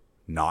brother,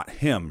 not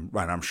him.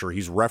 And I'm sure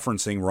he's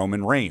referencing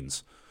Roman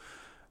Reigns.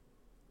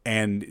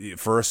 And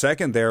for a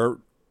second there,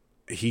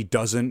 he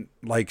doesn't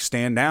like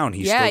stand down.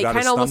 He's still got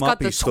his thumb almost up.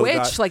 Got the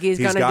twitch, like he's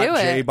gonna do it. He's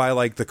got Jay by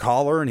like the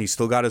collar, and he's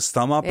still got his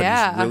thumb up,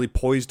 and he's really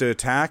poised to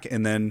attack.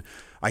 And then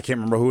I can't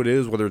remember who it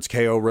is, whether it's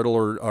KO, Riddle,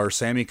 or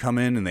Sammy come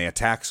in and they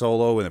attack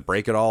Solo and they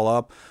break it all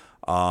up.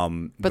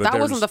 But that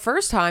wasn't the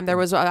first time. There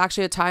was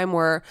actually a time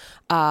where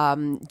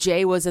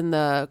Jay was in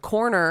the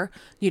corner,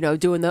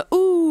 doing the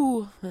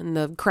ooh, and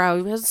the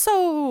crowd was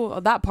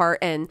that part,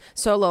 and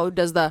Solo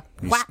does the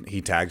whack.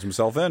 He tags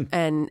himself in,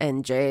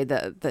 and Jay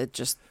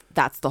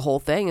that's the whole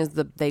thing, is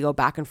they go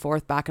back and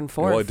forth.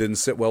 Well, it didn't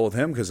sit well with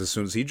him, because as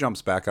soon as he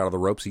jumps back out of the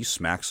ropes, he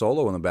smacks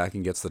Solo in the back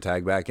and gets the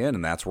tag back in,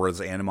 and that's where his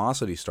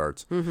animosity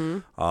starts.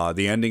 Mm-hmm.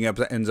 The ending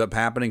ends up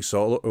happening.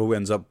 Solo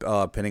ends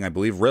up pinning, I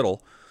believe,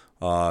 Riddle.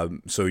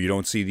 So you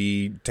don't see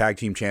the tag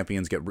team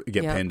champions get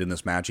pinned in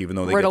this match, even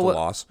though they get the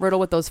loss.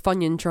 Riddle with those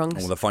Funyun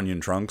trunks. The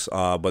Funyun trunks.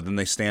 But then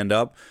they stand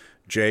up.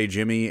 Jay,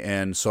 Jimmy,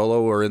 and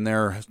Solo are in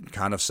there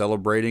kind of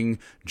celebrating.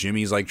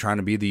 Jimmy's like trying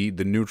to be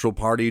the neutral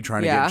party,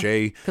 trying to get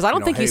Jay. Because I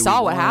don't think he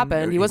saw what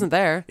happened. He wasn't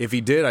there. If he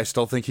did, I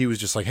still think he was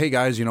just like, hey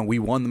guys, we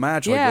won the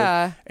match.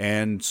 Yeah.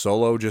 And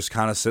Solo just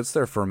kind of sits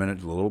there for a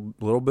minute, a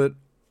little bit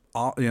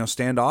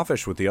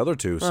standoffish with the other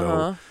two.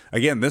 So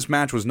again, this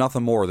match was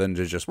nothing more than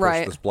to just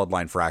push this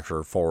bloodline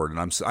fracture forward,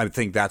 and I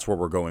think that's where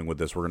we're going with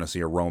this. We're going to see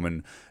a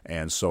Roman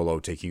and Solo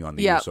taking on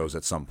the Usos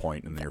at some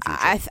point in the near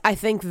future. I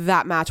think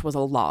that match was a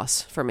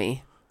loss for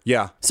me.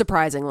 Yeah,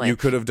 surprisingly, you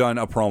could have done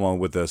a promo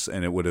with this,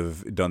 and it would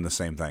have done the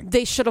same thing.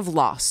 They should have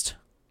lost.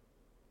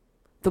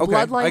 The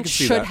Bloodline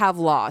should have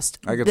lost.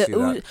 I could see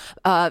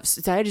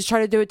that. I just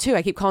try to do it too.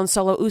 I keep calling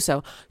Solo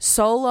Uso.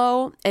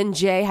 Solo and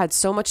Jay had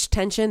so much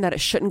tension that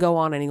it shouldn't go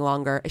on any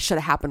longer. It should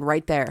have happened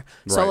right there.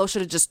 Right. Solo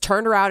should have just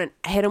turned around and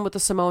hit him with the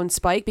Samoan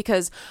spike,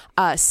 because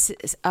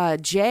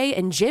Jay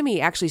and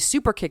Jimmy actually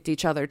super kicked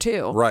each other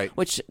too. Right.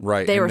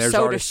 They were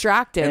so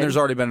distracted. And there's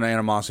already been an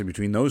animosity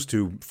between those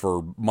two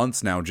for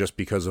months now, just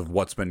because of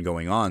what's been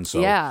going on.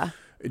 So yeah.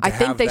 I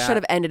think they should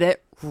have ended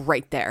it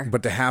right there.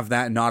 But to have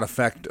that not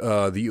affect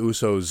the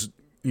Usos,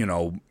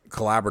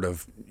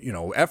 collaborative,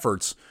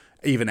 efforts,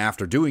 even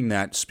after doing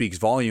that, speaks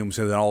volumes.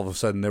 And then all of a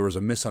sudden there was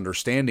a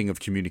misunderstanding of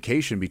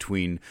communication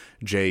between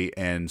Jay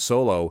and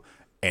Solo.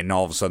 And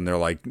all of a sudden they're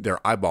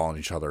eyeballing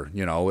each other,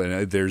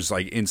 and there's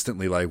like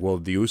instantly like, well,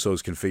 the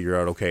Usos can figure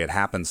out, okay, it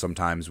happens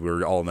sometimes.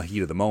 We're all in the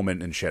heat of the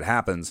moment and shit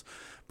happens.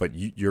 But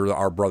you're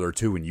our brother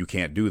too, and you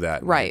can't do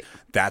that. Right.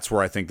 And that's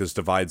where I think this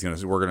divide's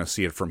we're gonna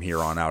see it from here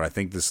on out. I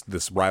think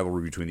this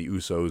rivalry between the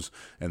Usos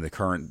and the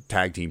current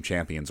tag team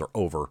champions are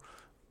over.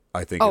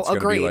 I think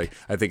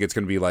it's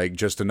gonna be like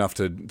just enough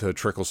to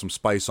trickle some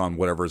spice on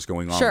whatever is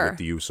going on with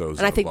the Usos.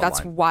 And I think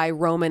that's why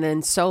Roman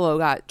and Solo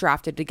got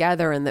drafted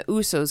together and the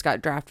Usos got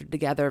drafted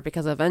together,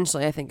 because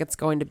eventually I think it's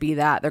going to be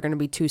that they're going to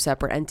be two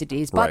separate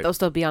entities, but they'll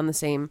still be on the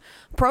same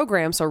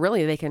program, so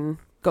really they can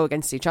go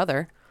against each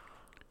other.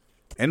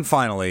 And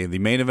finally, the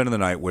main event of the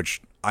night,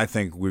 which I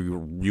think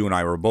you and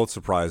I were both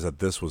surprised that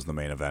this was the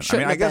main event.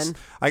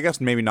 I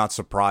guess maybe not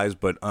surprised,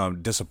 but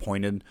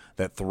disappointed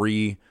that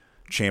 3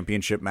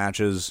 championship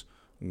matches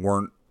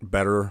weren't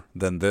better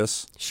than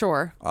this.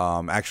 Sure.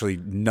 Actually,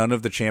 none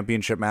of the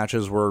championship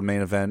matches were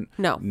main event.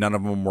 No. None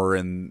of them were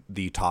in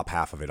the top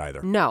half of it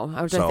either. No,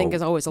 which I think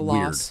is always a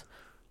loss.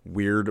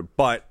 Weird.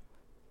 But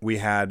we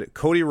had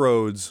Cody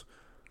Rhodes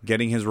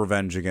getting his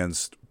revenge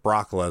against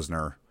Brock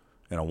Lesnar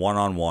in a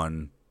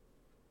one-on-one.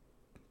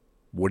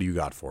 What do you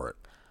got for it?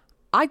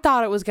 I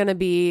thought it was going to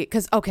be,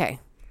 because, okay,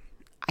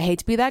 I hate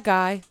to be that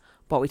guy,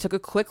 but we took a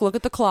quick look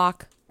at the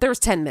clock. There was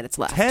 10 minutes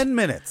left. 10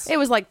 minutes? It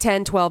was like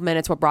 10, 12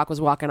 minutes while Brock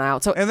was walking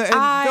out. So and they'll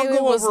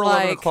go over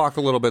 11 o'clock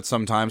a little bit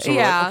sometimes. So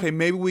we're like, okay,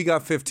 maybe we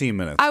got 15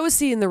 minutes. I was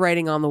seeing the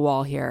writing on the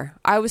wall here.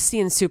 I was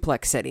seeing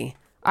Suplex City.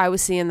 I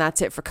was seeing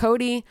that's it for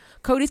Cody.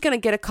 Cody's going to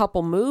get a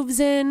couple moves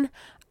in.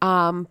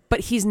 But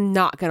he's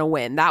not going to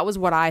win. That was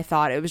what I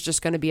thought. It was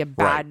just going to be a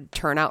bad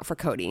turnout for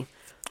Cody.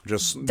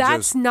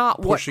 That's not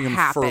what pushing him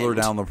happened. further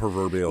down the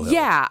proverbial hill.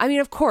 Yeah, I mean,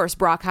 of course,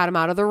 Brock had him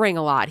out of the ring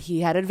a lot. He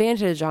had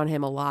advantage on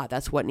him a lot.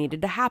 That's what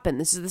needed to happen.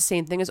 This is the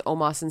same thing as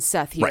Omos and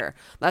Seth here. Right.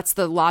 That's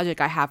the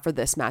logic I have for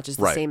this match. Is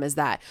the same as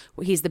that.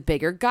 He's the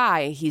bigger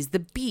guy. He's the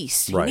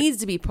beast. He needs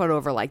to be put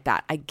over like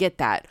that. I get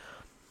that.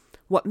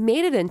 What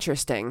made it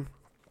interesting,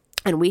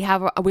 and we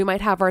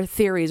might have our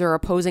theories or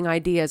opposing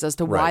ideas as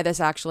to why this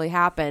actually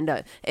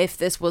happened, if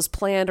this was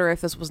planned or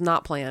if this was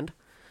not planned.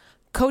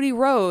 Cody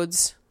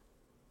Rhodes,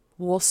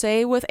 we'll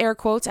say with air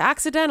quotes,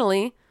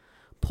 accidentally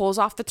pulls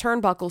off the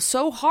turnbuckle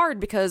so hard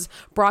because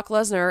Brock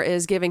Lesnar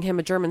is giving him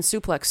a German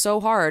suplex so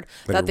hard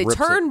that the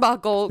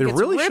turnbuckle gets ripped off.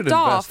 They really should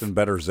invest in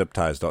better zip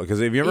ties, though, because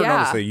have you ever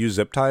noticed they use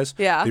zip ties?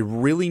 Yeah. They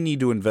really need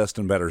to invest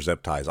in better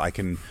zip ties.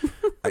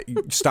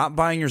 Stop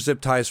buying your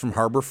zip ties from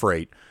Harbor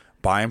Freight.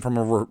 Buy them from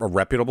a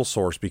reputable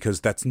source,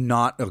 because that's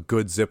not a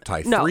good zip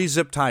tie. No. 3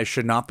 zip ties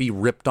should not be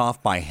ripped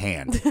off by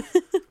hand.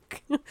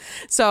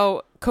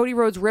 So Cody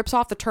Rhodes rips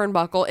off the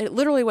turnbuckle. It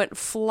literally went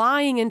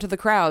flying into the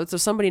crowd. So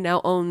somebody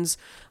now owns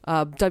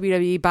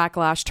WWE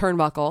Backlash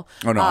turnbuckle.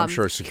 Oh, no, I'm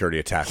sure security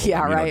attack will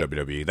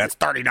WWE. That's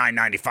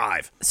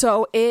 $39.95.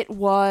 So it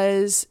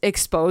was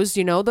exposed,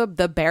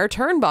 the bare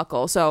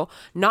turnbuckle. So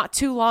not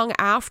too long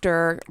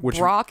after,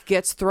 Brock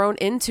gets thrown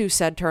into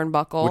said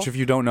turnbuckle. Which, if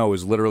you don't know,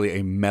 is literally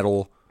a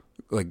metal,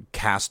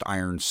 cast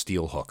iron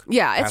steel hook.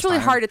 Yeah, it's really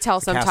hard to tell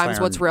sometimes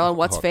what's real and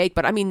what's fake,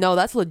 but I mean, no,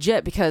 that's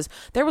legit, because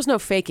there was no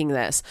faking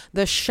this.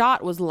 The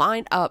shot was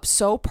lined up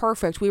so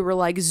perfect. We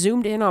were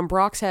zoomed in on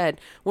Brock's head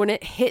when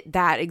it hit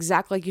that,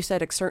 exactly like you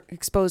said,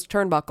 exposed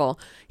turnbuckle.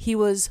 He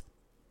was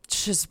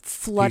just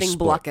flooding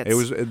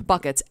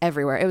buckets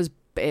everywhere. It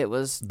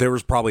was there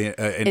was probably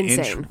an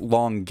insane. inch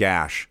long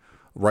gash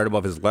right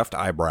above his left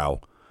eyebrow,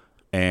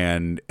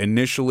 and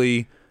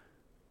initially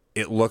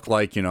it looked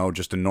like,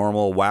 just a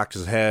normal whacks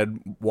his head,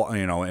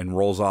 and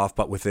rolls off.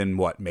 But within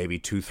maybe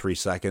 2-3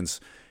 seconds,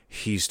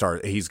 he's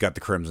got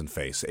the crimson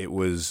face. It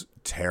was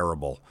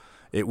terrible.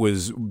 It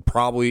was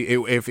probably,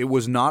 if it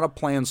was not a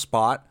planned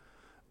spot,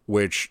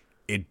 which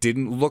it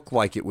didn't look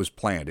like it was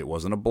planned. It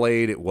wasn't a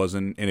blade.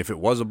 And if it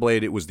was a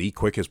blade, it was the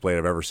quickest blade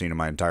I've ever seen in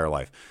my entire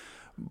life.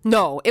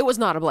 No, it was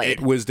not a blade.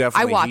 It was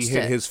definitely, I watched he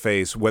hit his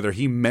face. Whether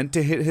he meant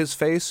to hit his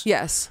face,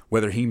 yes.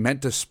 Whether he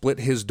meant to split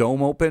his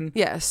dome open,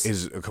 yes,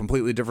 is a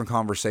completely different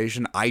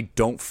conversation. I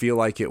don't feel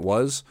like it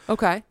was.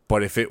 Okay.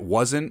 But if it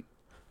wasn't,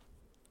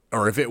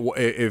 or if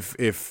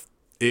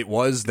it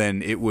was,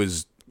 then it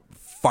was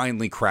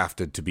finely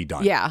crafted to be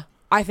done. Yeah,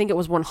 I think it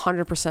was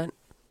 100%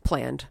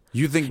 planned.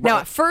 You think? Now,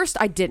 at first,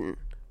 I didn't.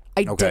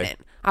 I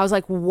was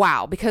like,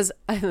 wow, because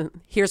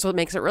here's what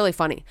makes it really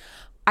funny.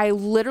 I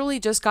literally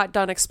just got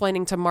done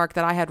explaining to Mark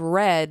that I had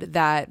read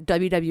that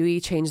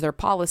WWE changed their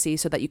policy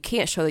so that you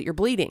can't show that you're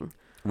bleeding.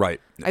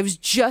 Right. I was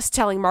just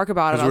telling Mark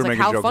about it. I was like,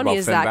 how funny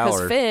is that?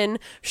 Because Finn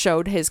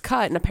showed his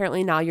cut, and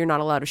apparently now you're not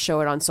allowed to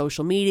show it on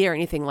social media or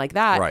anything like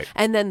that. Right.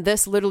 And then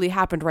this literally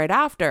happened right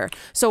after.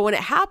 So when it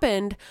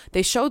happened,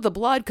 they showed the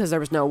blood because there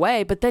was no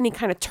way, but then he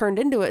kind of turned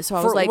into it. So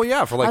I was like,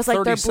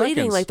 they're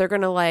bleeding, like they're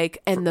going to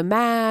end the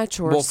match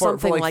or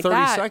something like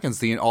that. For 30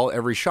 seconds,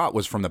 every shot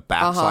was from the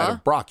backside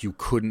of Brock. You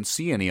couldn't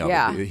see any of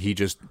it. He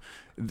just,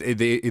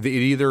 it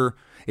either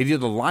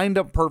lined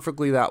up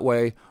perfectly that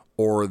way,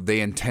 or they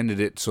intended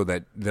it so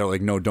that they're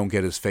like, no, don't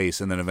get his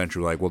face. And then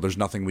eventually there's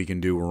nothing we can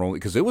do. We're only,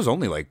 because it was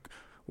only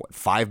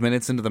 5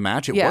 minutes into the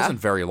match. It wasn't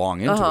very long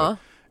into it.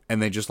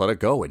 And they just let it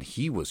go. And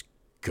he was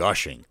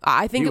gushing.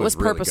 I think it was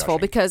really purposeful,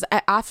 because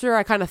after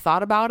I kind of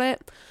thought about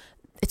it,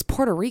 it's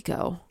Puerto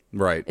Rico.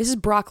 Right. This is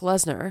Brock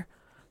Lesnar.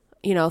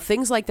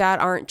 Things like that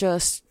aren't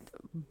just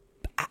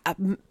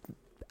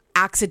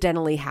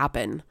accidentally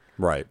happen.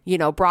 Right.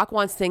 Brock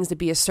wants things to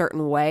be a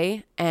certain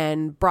way,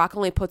 and Brock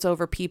only puts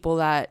over people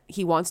that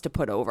he wants to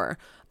put over.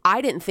 I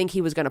didn't think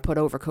he was going to put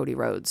over Cody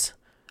Rhodes.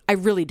 I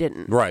really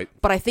didn't. Right.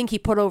 But I think he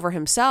put over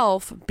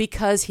himself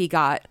because he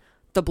got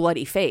the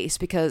bloody face,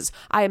 because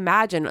I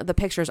imagine the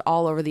pictures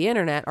all over the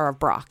internet are of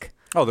Brock.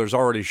 Oh, there's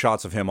already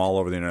shots of him all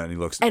over the internet, and he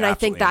looks And I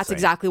think that's insane.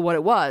 exactly what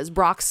it was.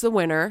 Brock's the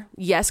winner.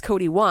 Yes,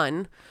 Cody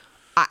won.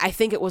 I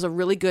think it was a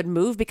really good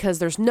move, because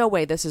there's no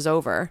way this is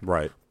over.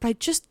 Right. But I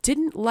just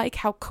didn't like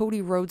how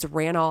Cody Rhodes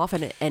ran off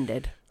and it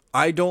ended.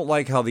 I don't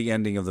like how the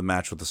ending of the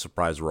match with the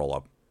surprise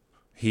roll-up.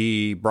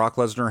 Brock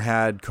Lesnar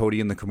had Cody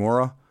in the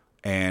Kimura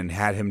and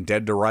had him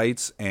dead to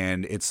rights,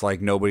 and it's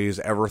like nobody's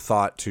ever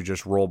thought to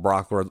just roll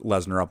Brock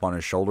Lesnar up on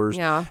his shoulders.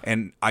 Yeah.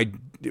 And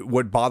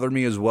what bothered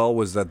me as well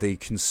was that they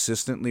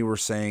consistently were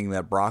saying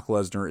that Brock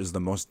Lesnar is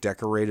the most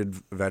decorated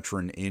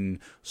veteran in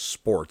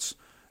sports.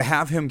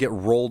 Have him get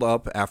rolled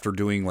up after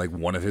doing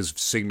one of his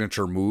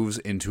signature moves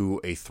into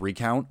a 3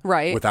 count,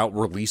 right? Without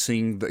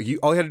releasing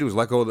all he had to do was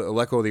let go of the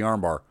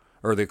armbar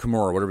or the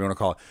Kimura, whatever you want to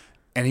call it,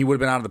 and he would have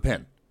been out of the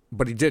pin.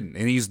 But he didn't,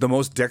 and he's the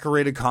most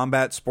decorated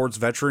combat sports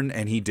veteran,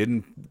 and he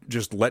didn't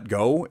just let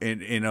go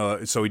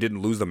so he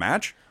didn't lose the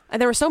match.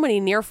 And there were so many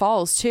near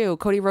falls too.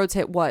 Cody Rhodes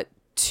hit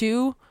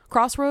 2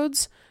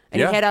 crossroads,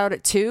 and he hit out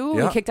at 2.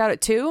 Yeah. He kicked out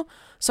at 2.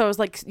 So it was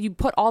like you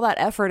put all that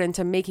effort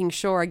into making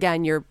sure,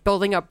 again, you're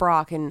building up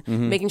Brock and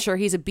making sure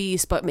he's a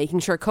beast, but making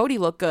sure Cody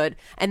looked good.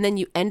 And then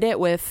you end it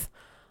with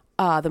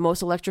the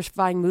most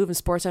electrifying move in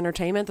sports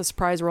entertainment, the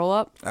surprise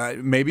roll-up.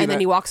 Then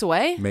he walks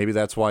away. Maybe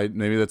that's why.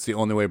 Maybe that's the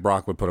only way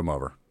Brock would put him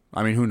over.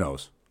 I mean, who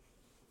knows?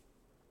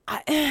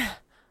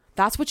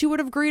 That's what you would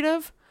have agreed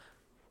of?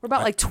 What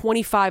about like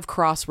 25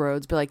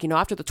 crossroads? Be like,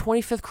 after the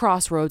 25th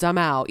crossroads, I'm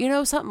out.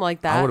 Something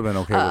like that. I would have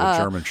been okay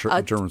with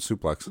a German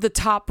suplex. The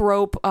top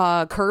rope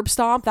curb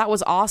stomp, that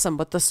was awesome.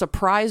 But the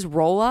surprise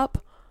roll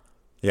up,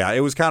 yeah,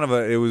 it was kind of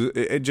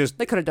it just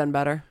they could have done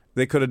better.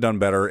 They could have done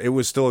better. It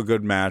was still a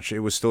good match. It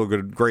was still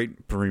a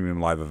great premium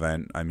live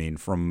event. I mean,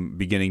 from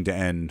beginning to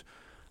end,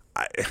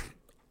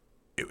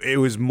 it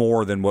was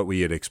more than what we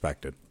had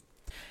expected.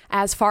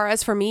 As far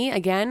as for me,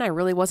 again, I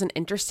really wasn't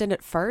interested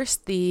at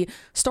first. The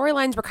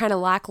storylines were kind of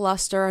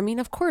lackluster. I mean,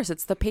 of course,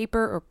 it's the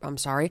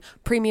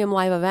premium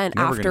live event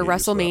after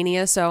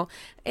WrestleMania. So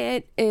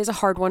it is a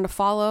hard one to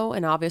follow.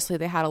 And obviously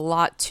they had a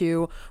lot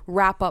to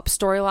wrap up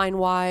storyline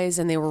wise.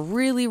 And they were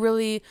really,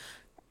 really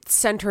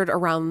centered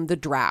around the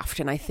draft.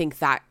 And I think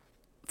that,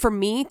 for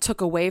me,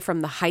 took away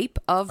from the hype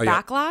of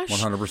Backlash.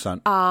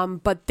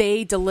 100%. But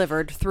they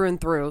delivered through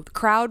and through. The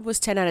crowd was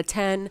 10 out of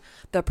 10.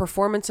 The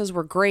performances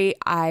were great.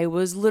 I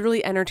was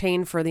literally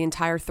entertained for the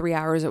entire 3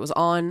 hours it was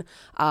on.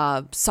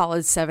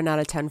 Solid 7 out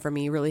of 10 for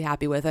me. Really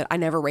happy with it. I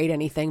never rate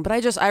anything, but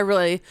I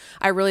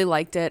really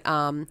liked it.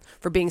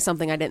 For being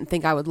something I didn't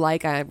think I would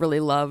like. I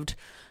really loved.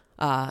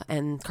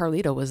 And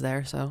Carlito was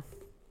there, so.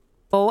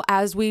 Oh,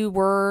 as we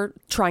were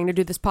trying to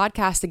do this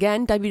podcast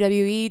again,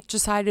 WWE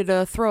decided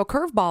to throw a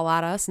curveball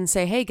at us and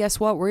say, hey, guess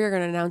what? We're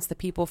going to announce the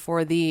people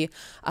for the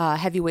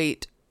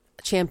heavyweight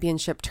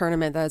championship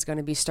tournament that is going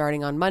to be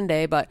starting on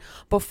Monday. But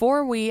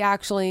before we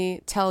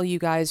actually tell you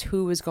guys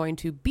who is going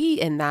to be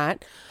in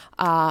that,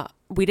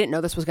 we didn't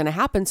know this was going to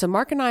happen. So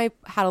Mark and I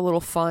had a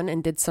little fun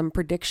and did some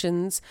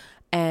predictions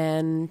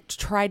and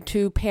tried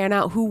to pan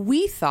out who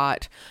we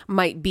thought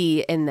might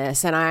be in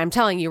this. And I'm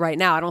telling you right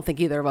now, I don't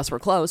think either of us were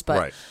close,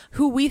 but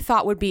who we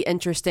thought would be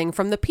interesting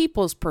from the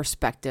people's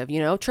perspective.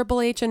 Triple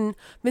H and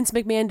Vince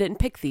McMahon didn't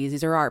pick these.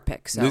 These are our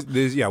picks. So.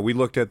 We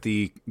looked at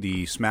the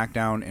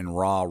SmackDown and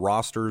Raw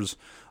rosters.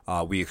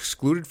 We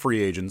excluded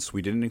free agents.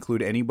 We didn't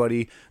include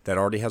anybody that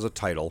already has a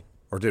title.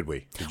 Or did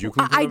we? Did you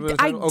include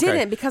I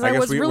didn't, because I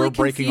was really confused.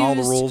 We're breaking all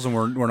the rules and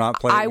we're not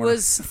playing. I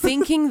was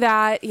thinking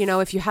that,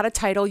 if you had a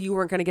title, you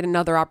weren't going to get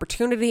another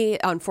opportunity.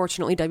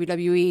 Unfortunately,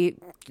 WWE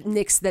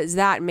nixed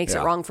that and makes it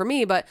wrong for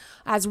me. But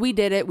as we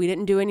did it, we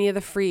didn't do any of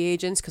the free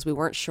agents because we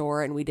weren't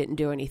sure, and we didn't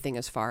do anything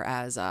as far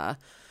as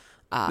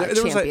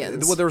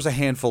champions. There was a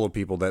handful of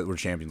people that were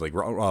champions, like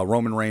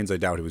Roman Reigns. I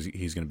doubt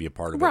he's going to be a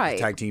part of it. Right.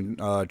 Tag team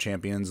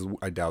champions,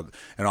 I doubt,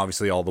 and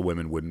obviously all the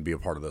women wouldn't be a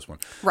part of this one.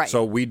 Right.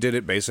 So we did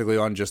it basically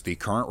on just the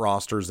current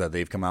rosters that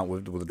they've come out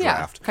with the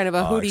draft. Kind of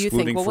a who do you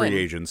think will win? Excluding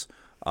free agents.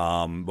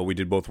 But we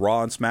did both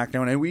Raw and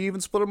SmackDown, and we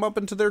even split them up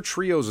into their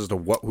trios as to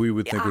what we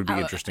would think would be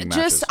interesting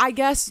matches. I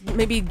guess,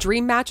 maybe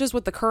dream matches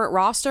with the current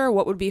roster.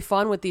 What would be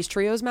fun with these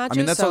trios matches?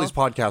 I mean, that's how these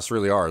podcasts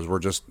really are. Is we're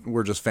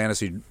just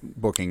fantasy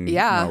booking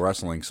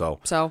wrestling.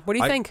 So what do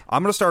you think?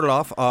 I'm going to start it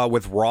off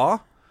with Raw.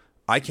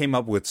 I came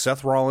up with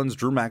Seth Rollins,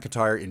 Drew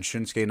McIntyre, and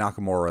Shinsuke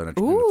Nakamura in a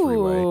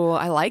three-way. Ooh,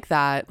 I like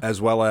that.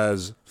 As well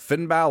as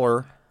Finn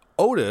Balor,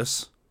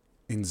 Otis,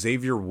 and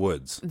Xavier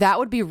Woods. That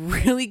would be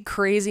really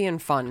crazy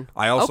and fun.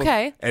 I also,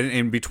 and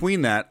in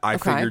between that, I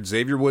figured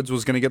Xavier Woods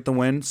was going to get the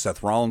win,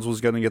 Seth Rollins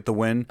was going to get the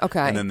win,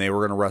 and then they were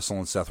going to wrestle,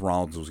 and Seth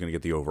Rollins was going to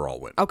get the overall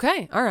win.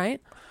 Okay, all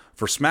right.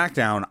 For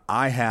SmackDown,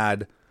 I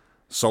had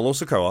Solo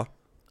Sikoa,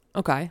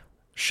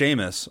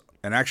 Sheamus,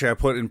 and actually I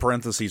put in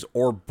parentheses,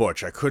 or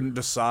Butch. I couldn't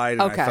decide,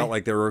 and I felt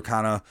like they were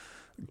kind of...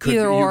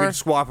 You could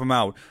swap them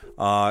out.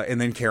 And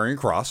then Karrion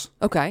Kross.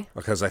 Okay.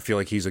 Because I feel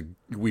like you and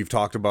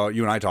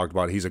I talked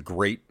about, he's a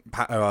great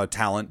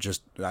talent.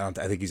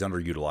 I think he's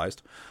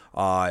underutilized.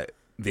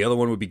 The other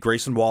one would be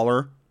Grayson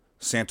Waller,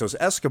 Santos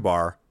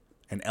Escobar,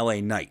 and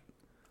LA Knight.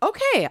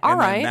 Okay, all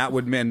right. And that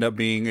would end up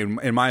being,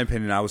 in my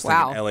opinion, I was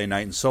thinking LA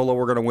Knight and Solo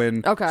were going to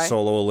win. Okay.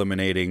 Solo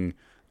eliminating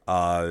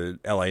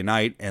LA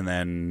Knight, and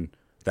then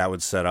that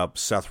would set up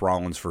Seth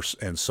Rollins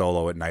and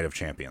Solo at Night of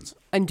Champions.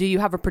 And do you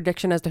have a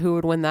prediction as to who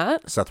would win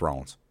that? Seth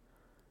Rollins.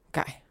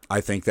 Okay. I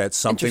think that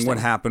something would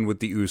happen with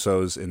the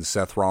Usos, and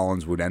Seth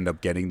Rollins would end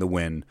up getting the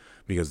win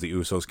because the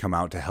Usos come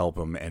out to help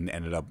him and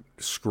ended up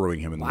screwing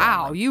him in the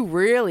long run. You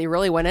really,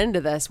 really went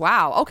into this.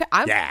 Wow. Okay.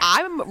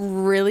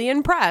 I'm really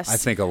impressed. I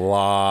think a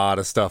lot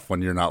of stuff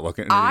when you're not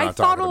looking. I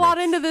thought a lot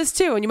into this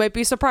too, and you might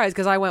be surprised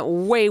because I went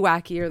way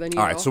wackier than you.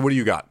 All right. So what do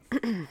you got?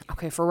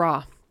 Okay, for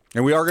Raw.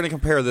 And we are going to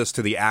compare this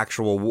to the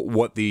actual,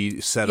 what the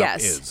setup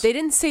is. Yes, they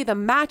didn't say the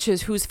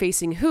matches, who's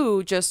facing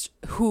who, just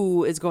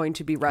who is going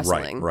to be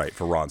wrestling. Right,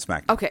 for Raw and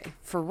SmackDown. Okay,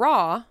 for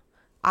Raw,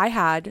 I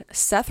had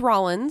Seth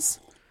Rollins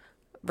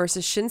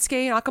versus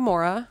Shinsuke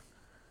Nakamura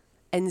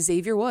and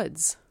Xavier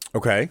Woods.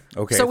 Okay.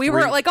 So we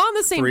were like on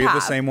the same three path.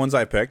 Of the same ones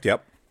I picked,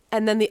 yep.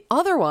 And then the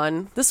other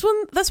one, this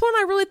one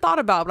I really thought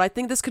about, but I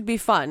think this could be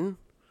fun.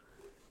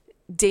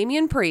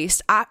 Damian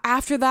Priest.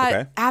 After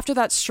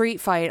that street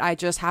fight, I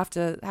just have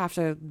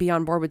to be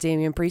on board with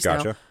Damian Priest now.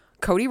 Gotcha.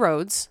 Cody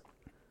Rhodes.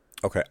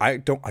 Okay. I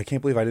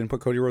can't believe I didn't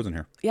put Cody Rhodes in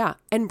here. Yeah,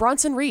 and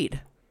Bronson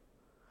Reed.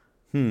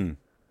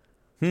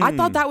 I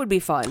thought that would be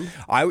fun.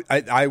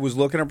 I was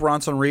looking at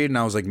Bronson Reed and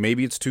I was like,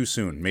 maybe it's too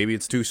soon. Maybe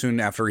it's too soon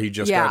after he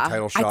just got a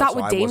title shot. I thought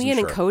so with Damian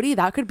and Cody,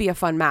 that could be a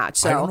fun match.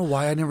 So I don't know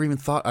why I never even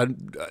thought. I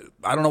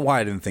don't know why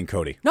I didn't think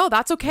Cody. No,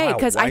 that's okay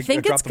because I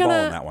think it's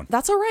gonna. That one.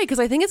 That's all right because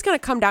I think it's gonna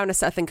come down to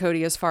Seth and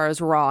Cody as far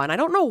as Raw, and I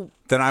don't know.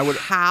 Then I would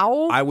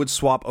how I would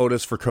swap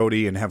Otis for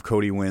Cody and have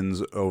Cody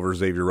wins over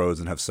Xavier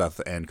Rhodes and have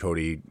Seth and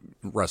Cody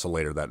wrestle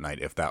later that night.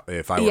 If I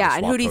were to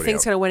and who do you Cody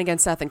think's gonna win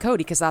against Seth and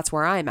Cody? Because that's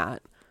where I'm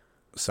at.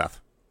 Seth.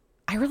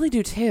 I really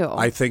do too.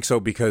 I think so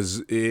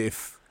because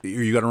if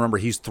you got to remember,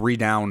 he's 3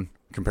 down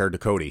compared to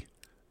Cody.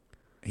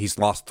 He's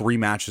lost 3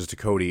 matches to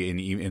Cody,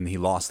 and he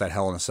lost that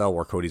Hell in a Cell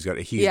where Cody's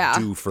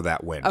due for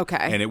that win. Okay,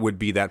 and it would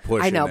be that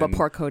push. I know, but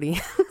poor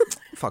Cody.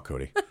 Fuck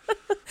Cody.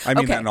 I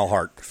mean that in all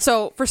heart.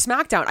 So for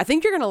SmackDown, I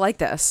think you're gonna like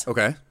this.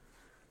 Okay.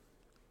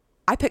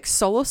 I picked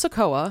Solo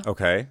Sikoa.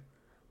 Okay.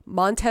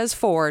 Montez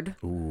Ford.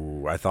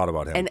 Ooh, I thought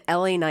about him. And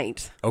LA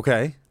Knight.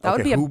 Okay. That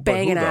would be a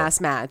banging ass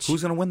match.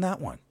 Who's gonna win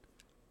that one?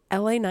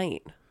 LA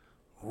Knight.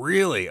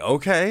 Really?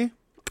 Okay.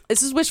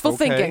 This is wishful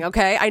thinking,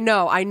 okay? I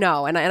know.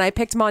 And I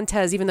picked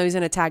Montez even though he's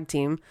in a tag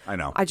team. I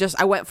know.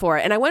 I went for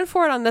it. And I went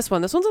for it on this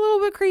one. This one's a little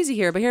bit crazy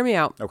here, but hear me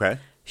out. Okay.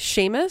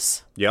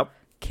 Sheamus. Yep.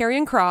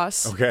 Karrion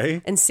Kross.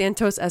 Okay. And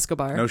Santos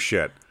Escobar. No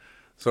shit.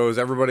 So is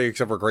everybody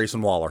except for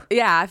Grayson Waller.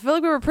 Yeah, I feel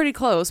like we were pretty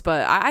close,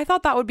 but I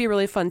thought that would be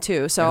really fun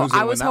too. So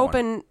I was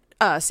hoping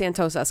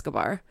Santos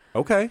Escobar.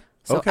 Okay.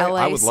 So okay. LA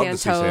I would love to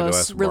see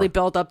Santos Santos really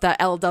built up that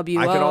LWO.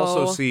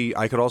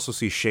 I could also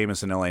see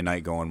Sheamus and LA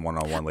Knight going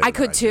 1-on-1 later.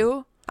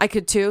 I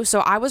could too. So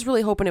I was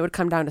really hoping it would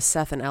come down to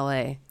Seth and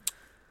LA.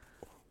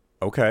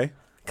 Okay.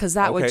 Because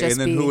that would just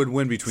be... And then who would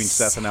win between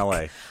Seth and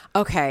LA?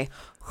 Okay.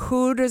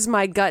 Who does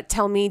my gut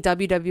tell me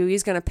WWE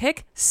is going to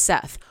pick?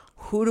 Seth.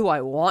 Who do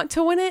I want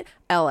to win it?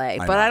 LA.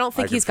 But I don't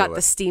think he's got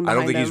the steam behind him.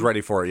 I don't think he's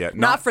ready for it yet.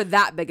 Not for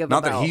that big of a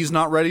belt. Not that he's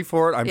not ready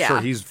for it. I'm sure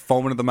he's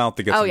foaming at the mouth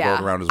to get some gold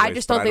around his waist. I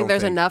just don't think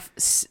there's enough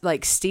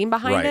steam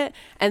behind it.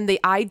 And the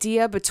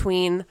idea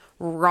between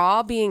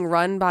Raw being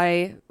run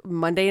by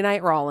Monday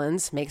Night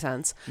Rollins makes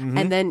sense. Mm-hmm.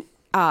 And then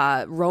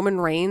Roman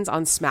Reigns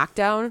on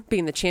SmackDown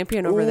being the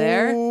champion over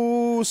there.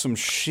 Ooh, some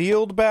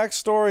Shield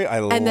backstory. I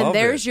love it. And then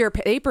there's your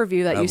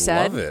pay-per-view that you said.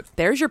 I love it.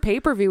 There's your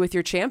pay-per-view with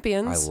your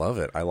champions. I love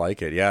it. I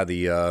like it. Yeah,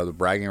 the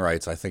bragging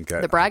rights, I think.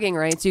 The bragging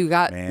rights. You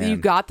got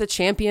the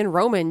champion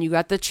Roman. You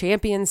got the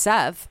champion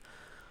Seth.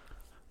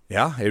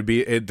 Yeah,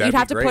 you'd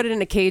have to put it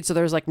in a cage so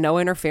there's like no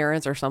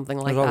interference or something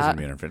like that. There's always going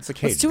to be interference. It's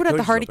a cage. Let's do it at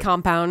the Hardy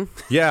compound.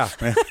 Yeah.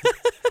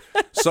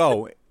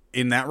 So...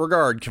 in that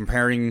regard,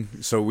 comparing,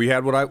 so we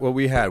had what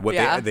we had.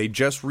 They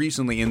just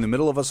recently, in the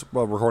middle of us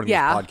recording this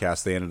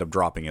podcast, they ended up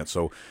dropping it.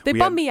 So they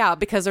bummed me out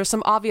because there's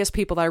some obvious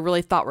people that I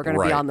really thought were going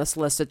to be on this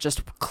list that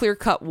just clear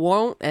cut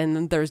won't,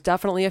 and there's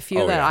definitely a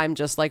few that I'm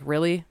just like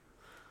really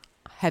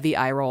heavy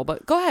eye roll.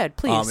 But go ahead,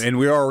 please. And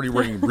we're already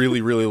running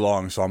really, really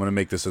long, so I'm going to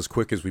make this as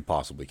quick as we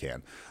possibly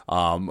can.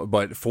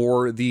 But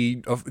for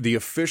the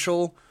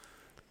official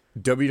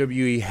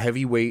WWE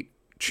Heavyweight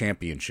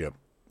Championship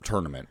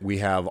tournament, we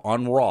have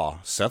on Raw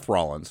Seth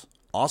Rollins,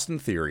 Austin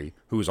Theory,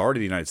 who is already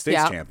the United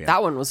States champion.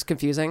 That one was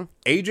confusing.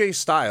 AJ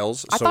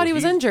Styles. I thought he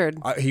was injured.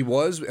 He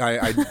was.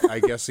 I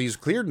guess he's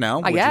cleared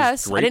now. I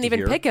guess. I didn't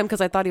even pick him because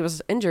I thought he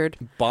was injured.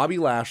 Bobby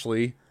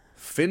Lashley,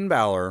 Finn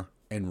Balor,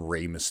 and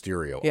Rey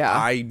Mysterio. Yeah.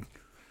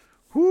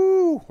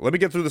 Let me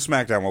get through the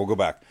SmackDown. We'll go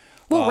back.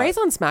 Well, Rey's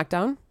on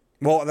SmackDown.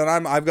 Well, then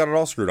I've got it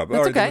all screwed up. That's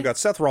all right, okay. Then we've got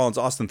Seth Rollins,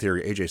 Austin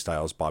Theory, AJ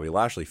Styles, Bobby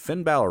Lashley,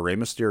 Finn Balor, Rey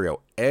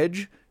Mysterio,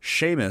 Edge,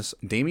 Sheamus,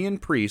 Damian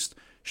Priest,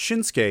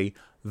 Shinsuke,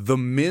 The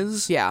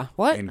Miz,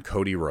 and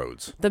Cody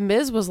Rhodes. The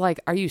Miz was like,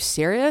 "Are you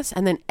serious?"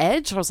 And then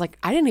Edge, I was like,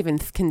 I didn't even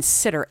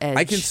consider Edge.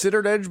 I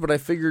considered Edge, but I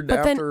figured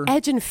then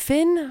Edge and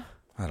Finn.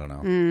 I don't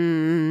know.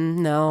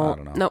 No. I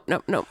don't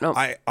know. No.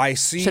 I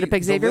see. Should have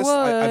picked Xavier Woods.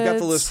 I've got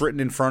the list written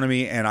in front of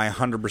me, and I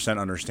 100%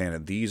 understand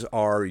it. These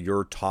are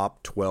your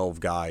top 12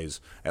 guys,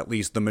 at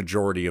least the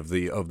majority of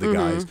the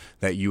guys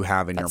that you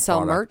have in your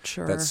product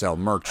that sell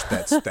merch,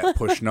 that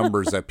push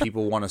numbers that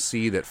people want to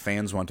see, that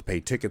fans want to pay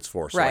tickets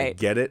for. So I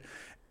get it,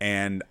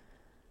 and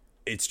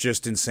it's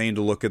just insane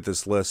to look at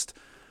this list,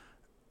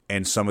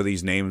 and some of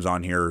these names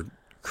on here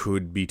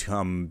could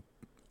become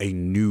a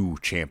new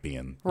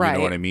champion. You know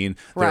what I mean?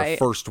 Their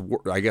first,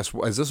 I guess,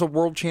 is this a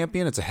world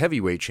champion? It's a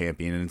heavyweight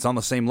champion, and it's on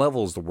the same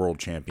level as the world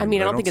champion. I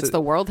mean, I don't think it's the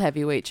world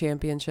heavyweight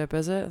championship,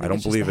 is it? I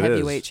don't believe it is.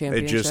 Heavyweight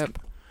championship.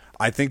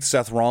 I think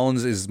Seth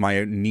Rollins is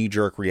my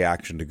knee-jerk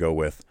reaction to go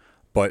with.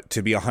 But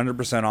to be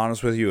 100%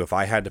 honest with you, if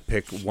I had to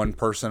pick one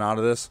person out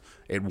of this,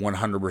 it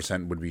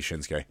 100% would be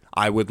Shinsuke.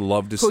 I would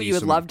love to see who you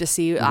would love to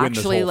see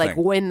actually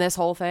win this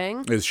whole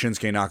thing. Is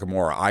Shinsuke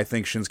Nakamura. I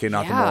think Shinsuke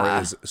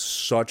Nakamura is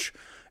such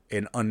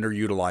an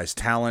underutilized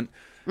talent.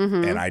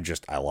 and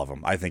I love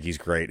him. I think he's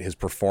great. His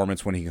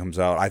performance when he comes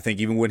out, I think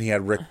even when he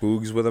had Rick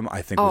Boogs with him,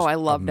 I think was I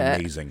loved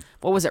amazing. it.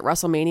 What was it,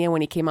 WrestleMania,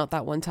 when he came out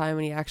that one time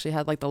and he actually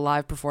had like the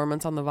live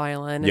performance on the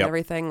violin and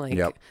everything? Like,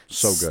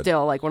 so good.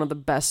 Still like one of the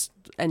best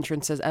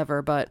entrances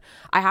ever. But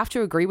I have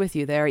to agree with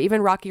you there.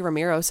 Even Rocky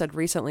Romero said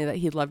recently that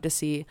he'd love to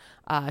see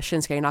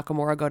Shinsuke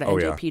Nakamura go to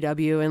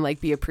NJPW and like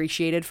be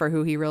appreciated for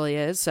who he really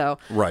is. So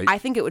I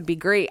think it would be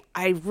great.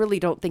 I really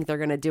don't think they're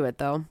going to do it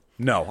though.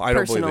 No, I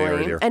don't believe they are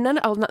either. And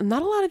not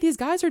a lot of these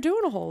guys are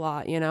doing a whole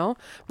lot, you know?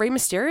 Rey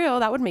Mysterio,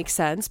 that would make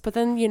sense. But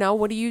then, you know,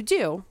 what do you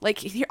do?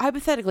 Like,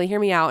 hypothetically, hear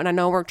me out. And I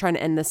know we're trying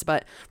to end this,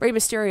 but Rey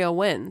Mysterio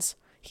wins.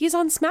 He's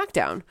on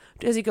SmackDown.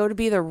 Does he go to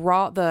be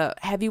the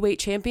heavyweight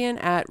champion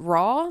at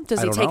Raw?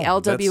 Does he take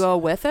LWO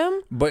with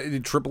him?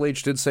 But Triple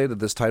H did say that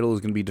this title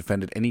is going to be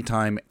defended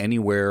anytime,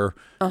 anywhere,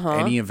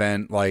 any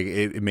event. Like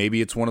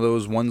maybe it's one of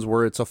those ones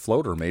where it's a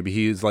floater. Maybe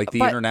he's like the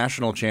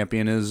international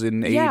champion is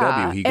in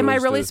AEW. Am I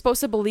really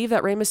supposed to believe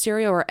that Rey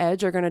Mysterio or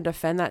Edge are going to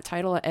defend that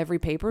title at every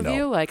pay-per-view?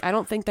 No. Like, I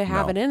don't think they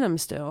have it in them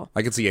still.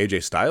 I could see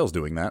AJ Styles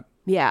doing that.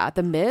 Yeah,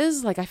 The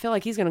Miz, like I feel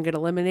like he's going to get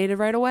eliminated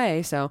right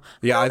away. So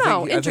I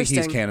think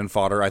he's cannon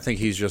fodder. I think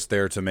he's just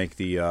there to make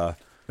the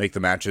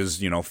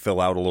matches, you know, fill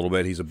out a little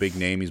bit. He's a big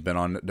name. He's been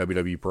on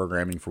WWE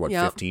programming for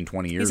 15,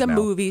 20 years now. He's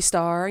a movie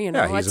star, you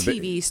know, a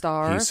TV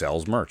star. He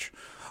sells merch.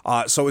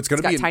 So it's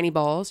going to be tiny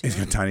balls. He's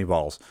got tiny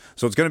balls.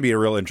 So it's going to be a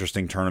real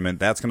interesting tournament.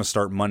 That's going to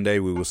start Monday.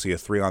 We will see a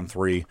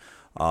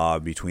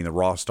 3-on-3 between the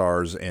Raw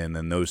stars, and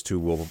then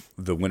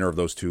the winner of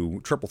those two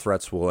triple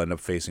threats will end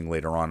up facing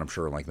later on, I'm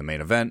sure, like the main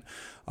event.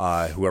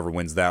 Whoever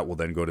wins that will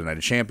then go to Night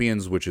of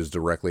Champions, which is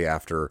directly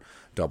after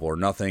Double or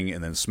Nothing,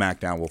 and then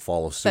SmackDown will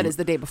follow suit. That is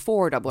the day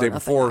before Double or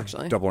Nothing,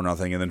 actually. Double or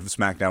Nothing, and then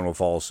SmackDown will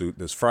follow suit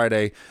this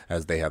Friday,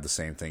 as they have the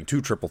same thing. 2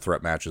 triple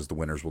threat matches. The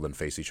winners will then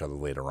face each other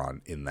later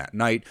on in that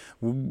night,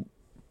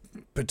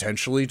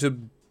 potentially to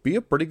be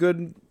a pretty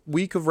good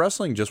week of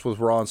wrestling just with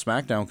Raw and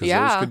SmackDown, because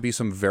those could be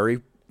some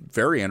very,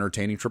 very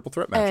entertaining triple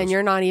threat matches. And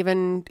you're not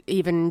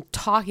even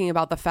talking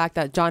about the fact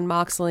that Jon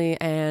Moxley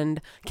and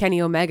Kenny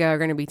Omega are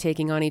going to be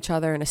taking on each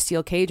other in a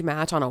steel cage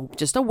match on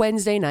just a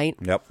Wednesday night.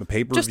 Yep, the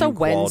pay-per-view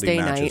quality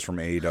matches from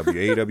AEW.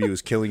 AEW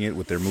is killing it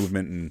with their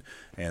movement,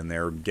 and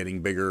they're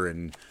getting bigger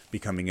and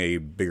becoming a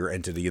bigger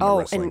entity in the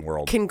wrestling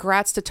world.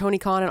 Congrats to Tony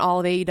Khan and all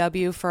of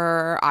AEW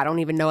for, I don't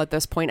even know at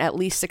this point, at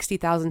least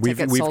 60,000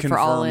 tickets sold for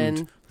All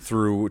In.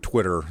 Through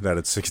Twitter that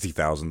it's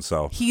 60,000.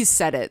 So he's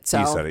said it. So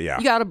he said it, yeah.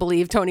 You got to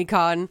believe Tony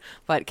Khan.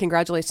 But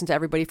congratulations to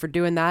everybody for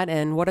doing that.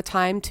 And what a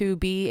time to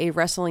be a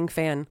wrestling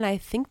fan. And I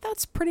think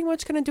that's pretty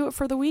much going to do it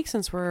for the week,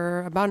 since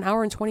we're about an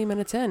hour and 20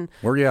 minutes in.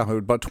 We're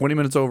about 20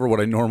 minutes over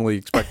what I normally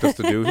expect us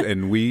to do.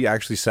 And we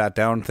actually sat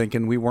down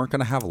thinking we weren't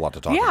going to have a lot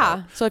to talk about.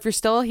 Yeah. So if you're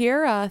still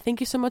here, thank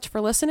you so much for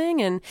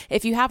listening. And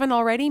if you haven't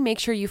already, make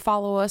sure you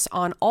follow us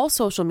on all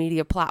social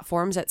media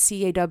platforms at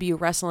CAW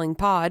Wrestling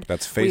Pod.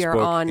 That's Facebook, we are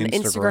on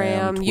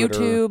Instagram,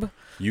 Twitter,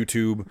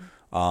 YouTube.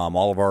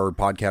 All of our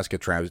podcasts get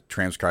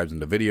transcribed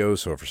into videos,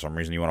 so if for some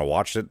reason you want to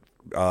watch it,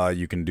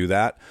 you can do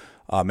that.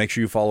 Make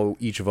sure you follow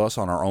each of us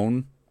on our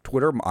own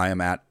Twitter. I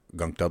am at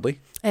Gunk Dudley.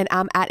 And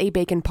I'm at A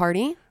Bacon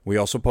Party. We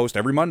also post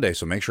every Monday,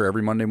 so make sure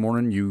every Monday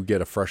morning you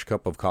get a fresh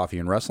cup of coffee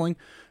and wrestling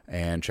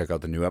and check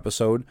out the new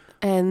episode.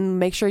 And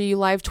make sure you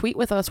live tweet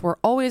with us. We're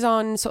always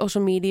on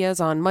social medias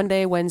on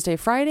Monday, Wednesday,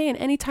 Friday, and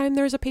anytime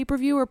there's a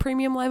pay-per-view or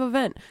premium live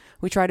event,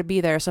 we try to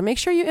be there. So make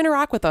sure you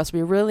interact with us.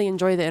 We really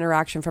enjoy the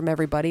interaction from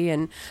everybody.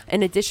 And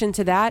in addition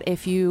to that,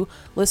 if you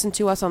listen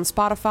to us on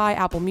Spotify,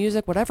 Apple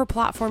Music, whatever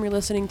platform you're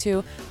listening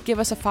to, give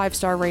us a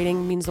 5-star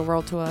rating. It means the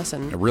world to us.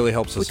 And it really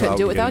helps us out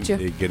do it without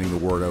you. Getting the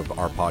word of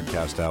our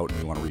podcast out. And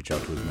we want to reach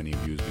out to as many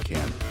of you as we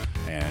can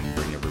and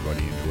bring everybody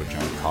into a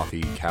giant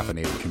coffee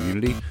caffeinated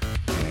community.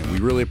 And we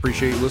really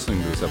appreciate you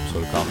listening to this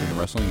episode of Coffee and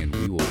Wrestling, and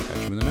we will catch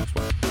you in the next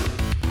one.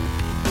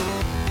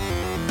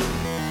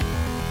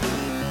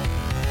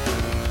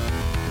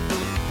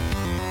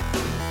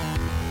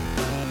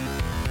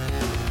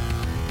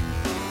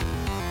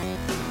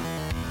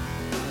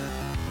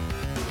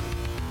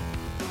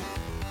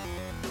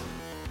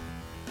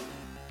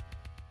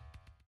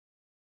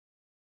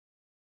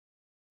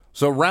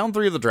 So round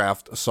 3 of the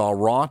draft saw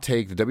Raw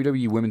take the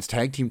WWE Women's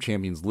Tag Team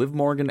Champions Liv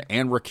Morgan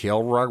and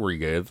Raquel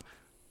Rodriguez.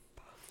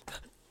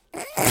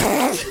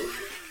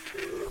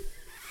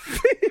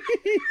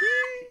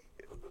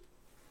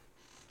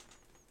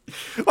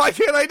 Why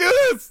can't I do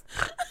this?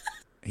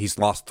 He's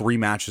lost 3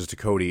 matches to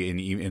Cody.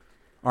 All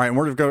right, and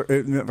we're going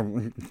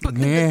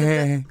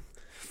to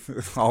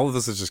go... all of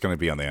this is just going to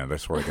be on the end, I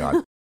swear to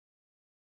God.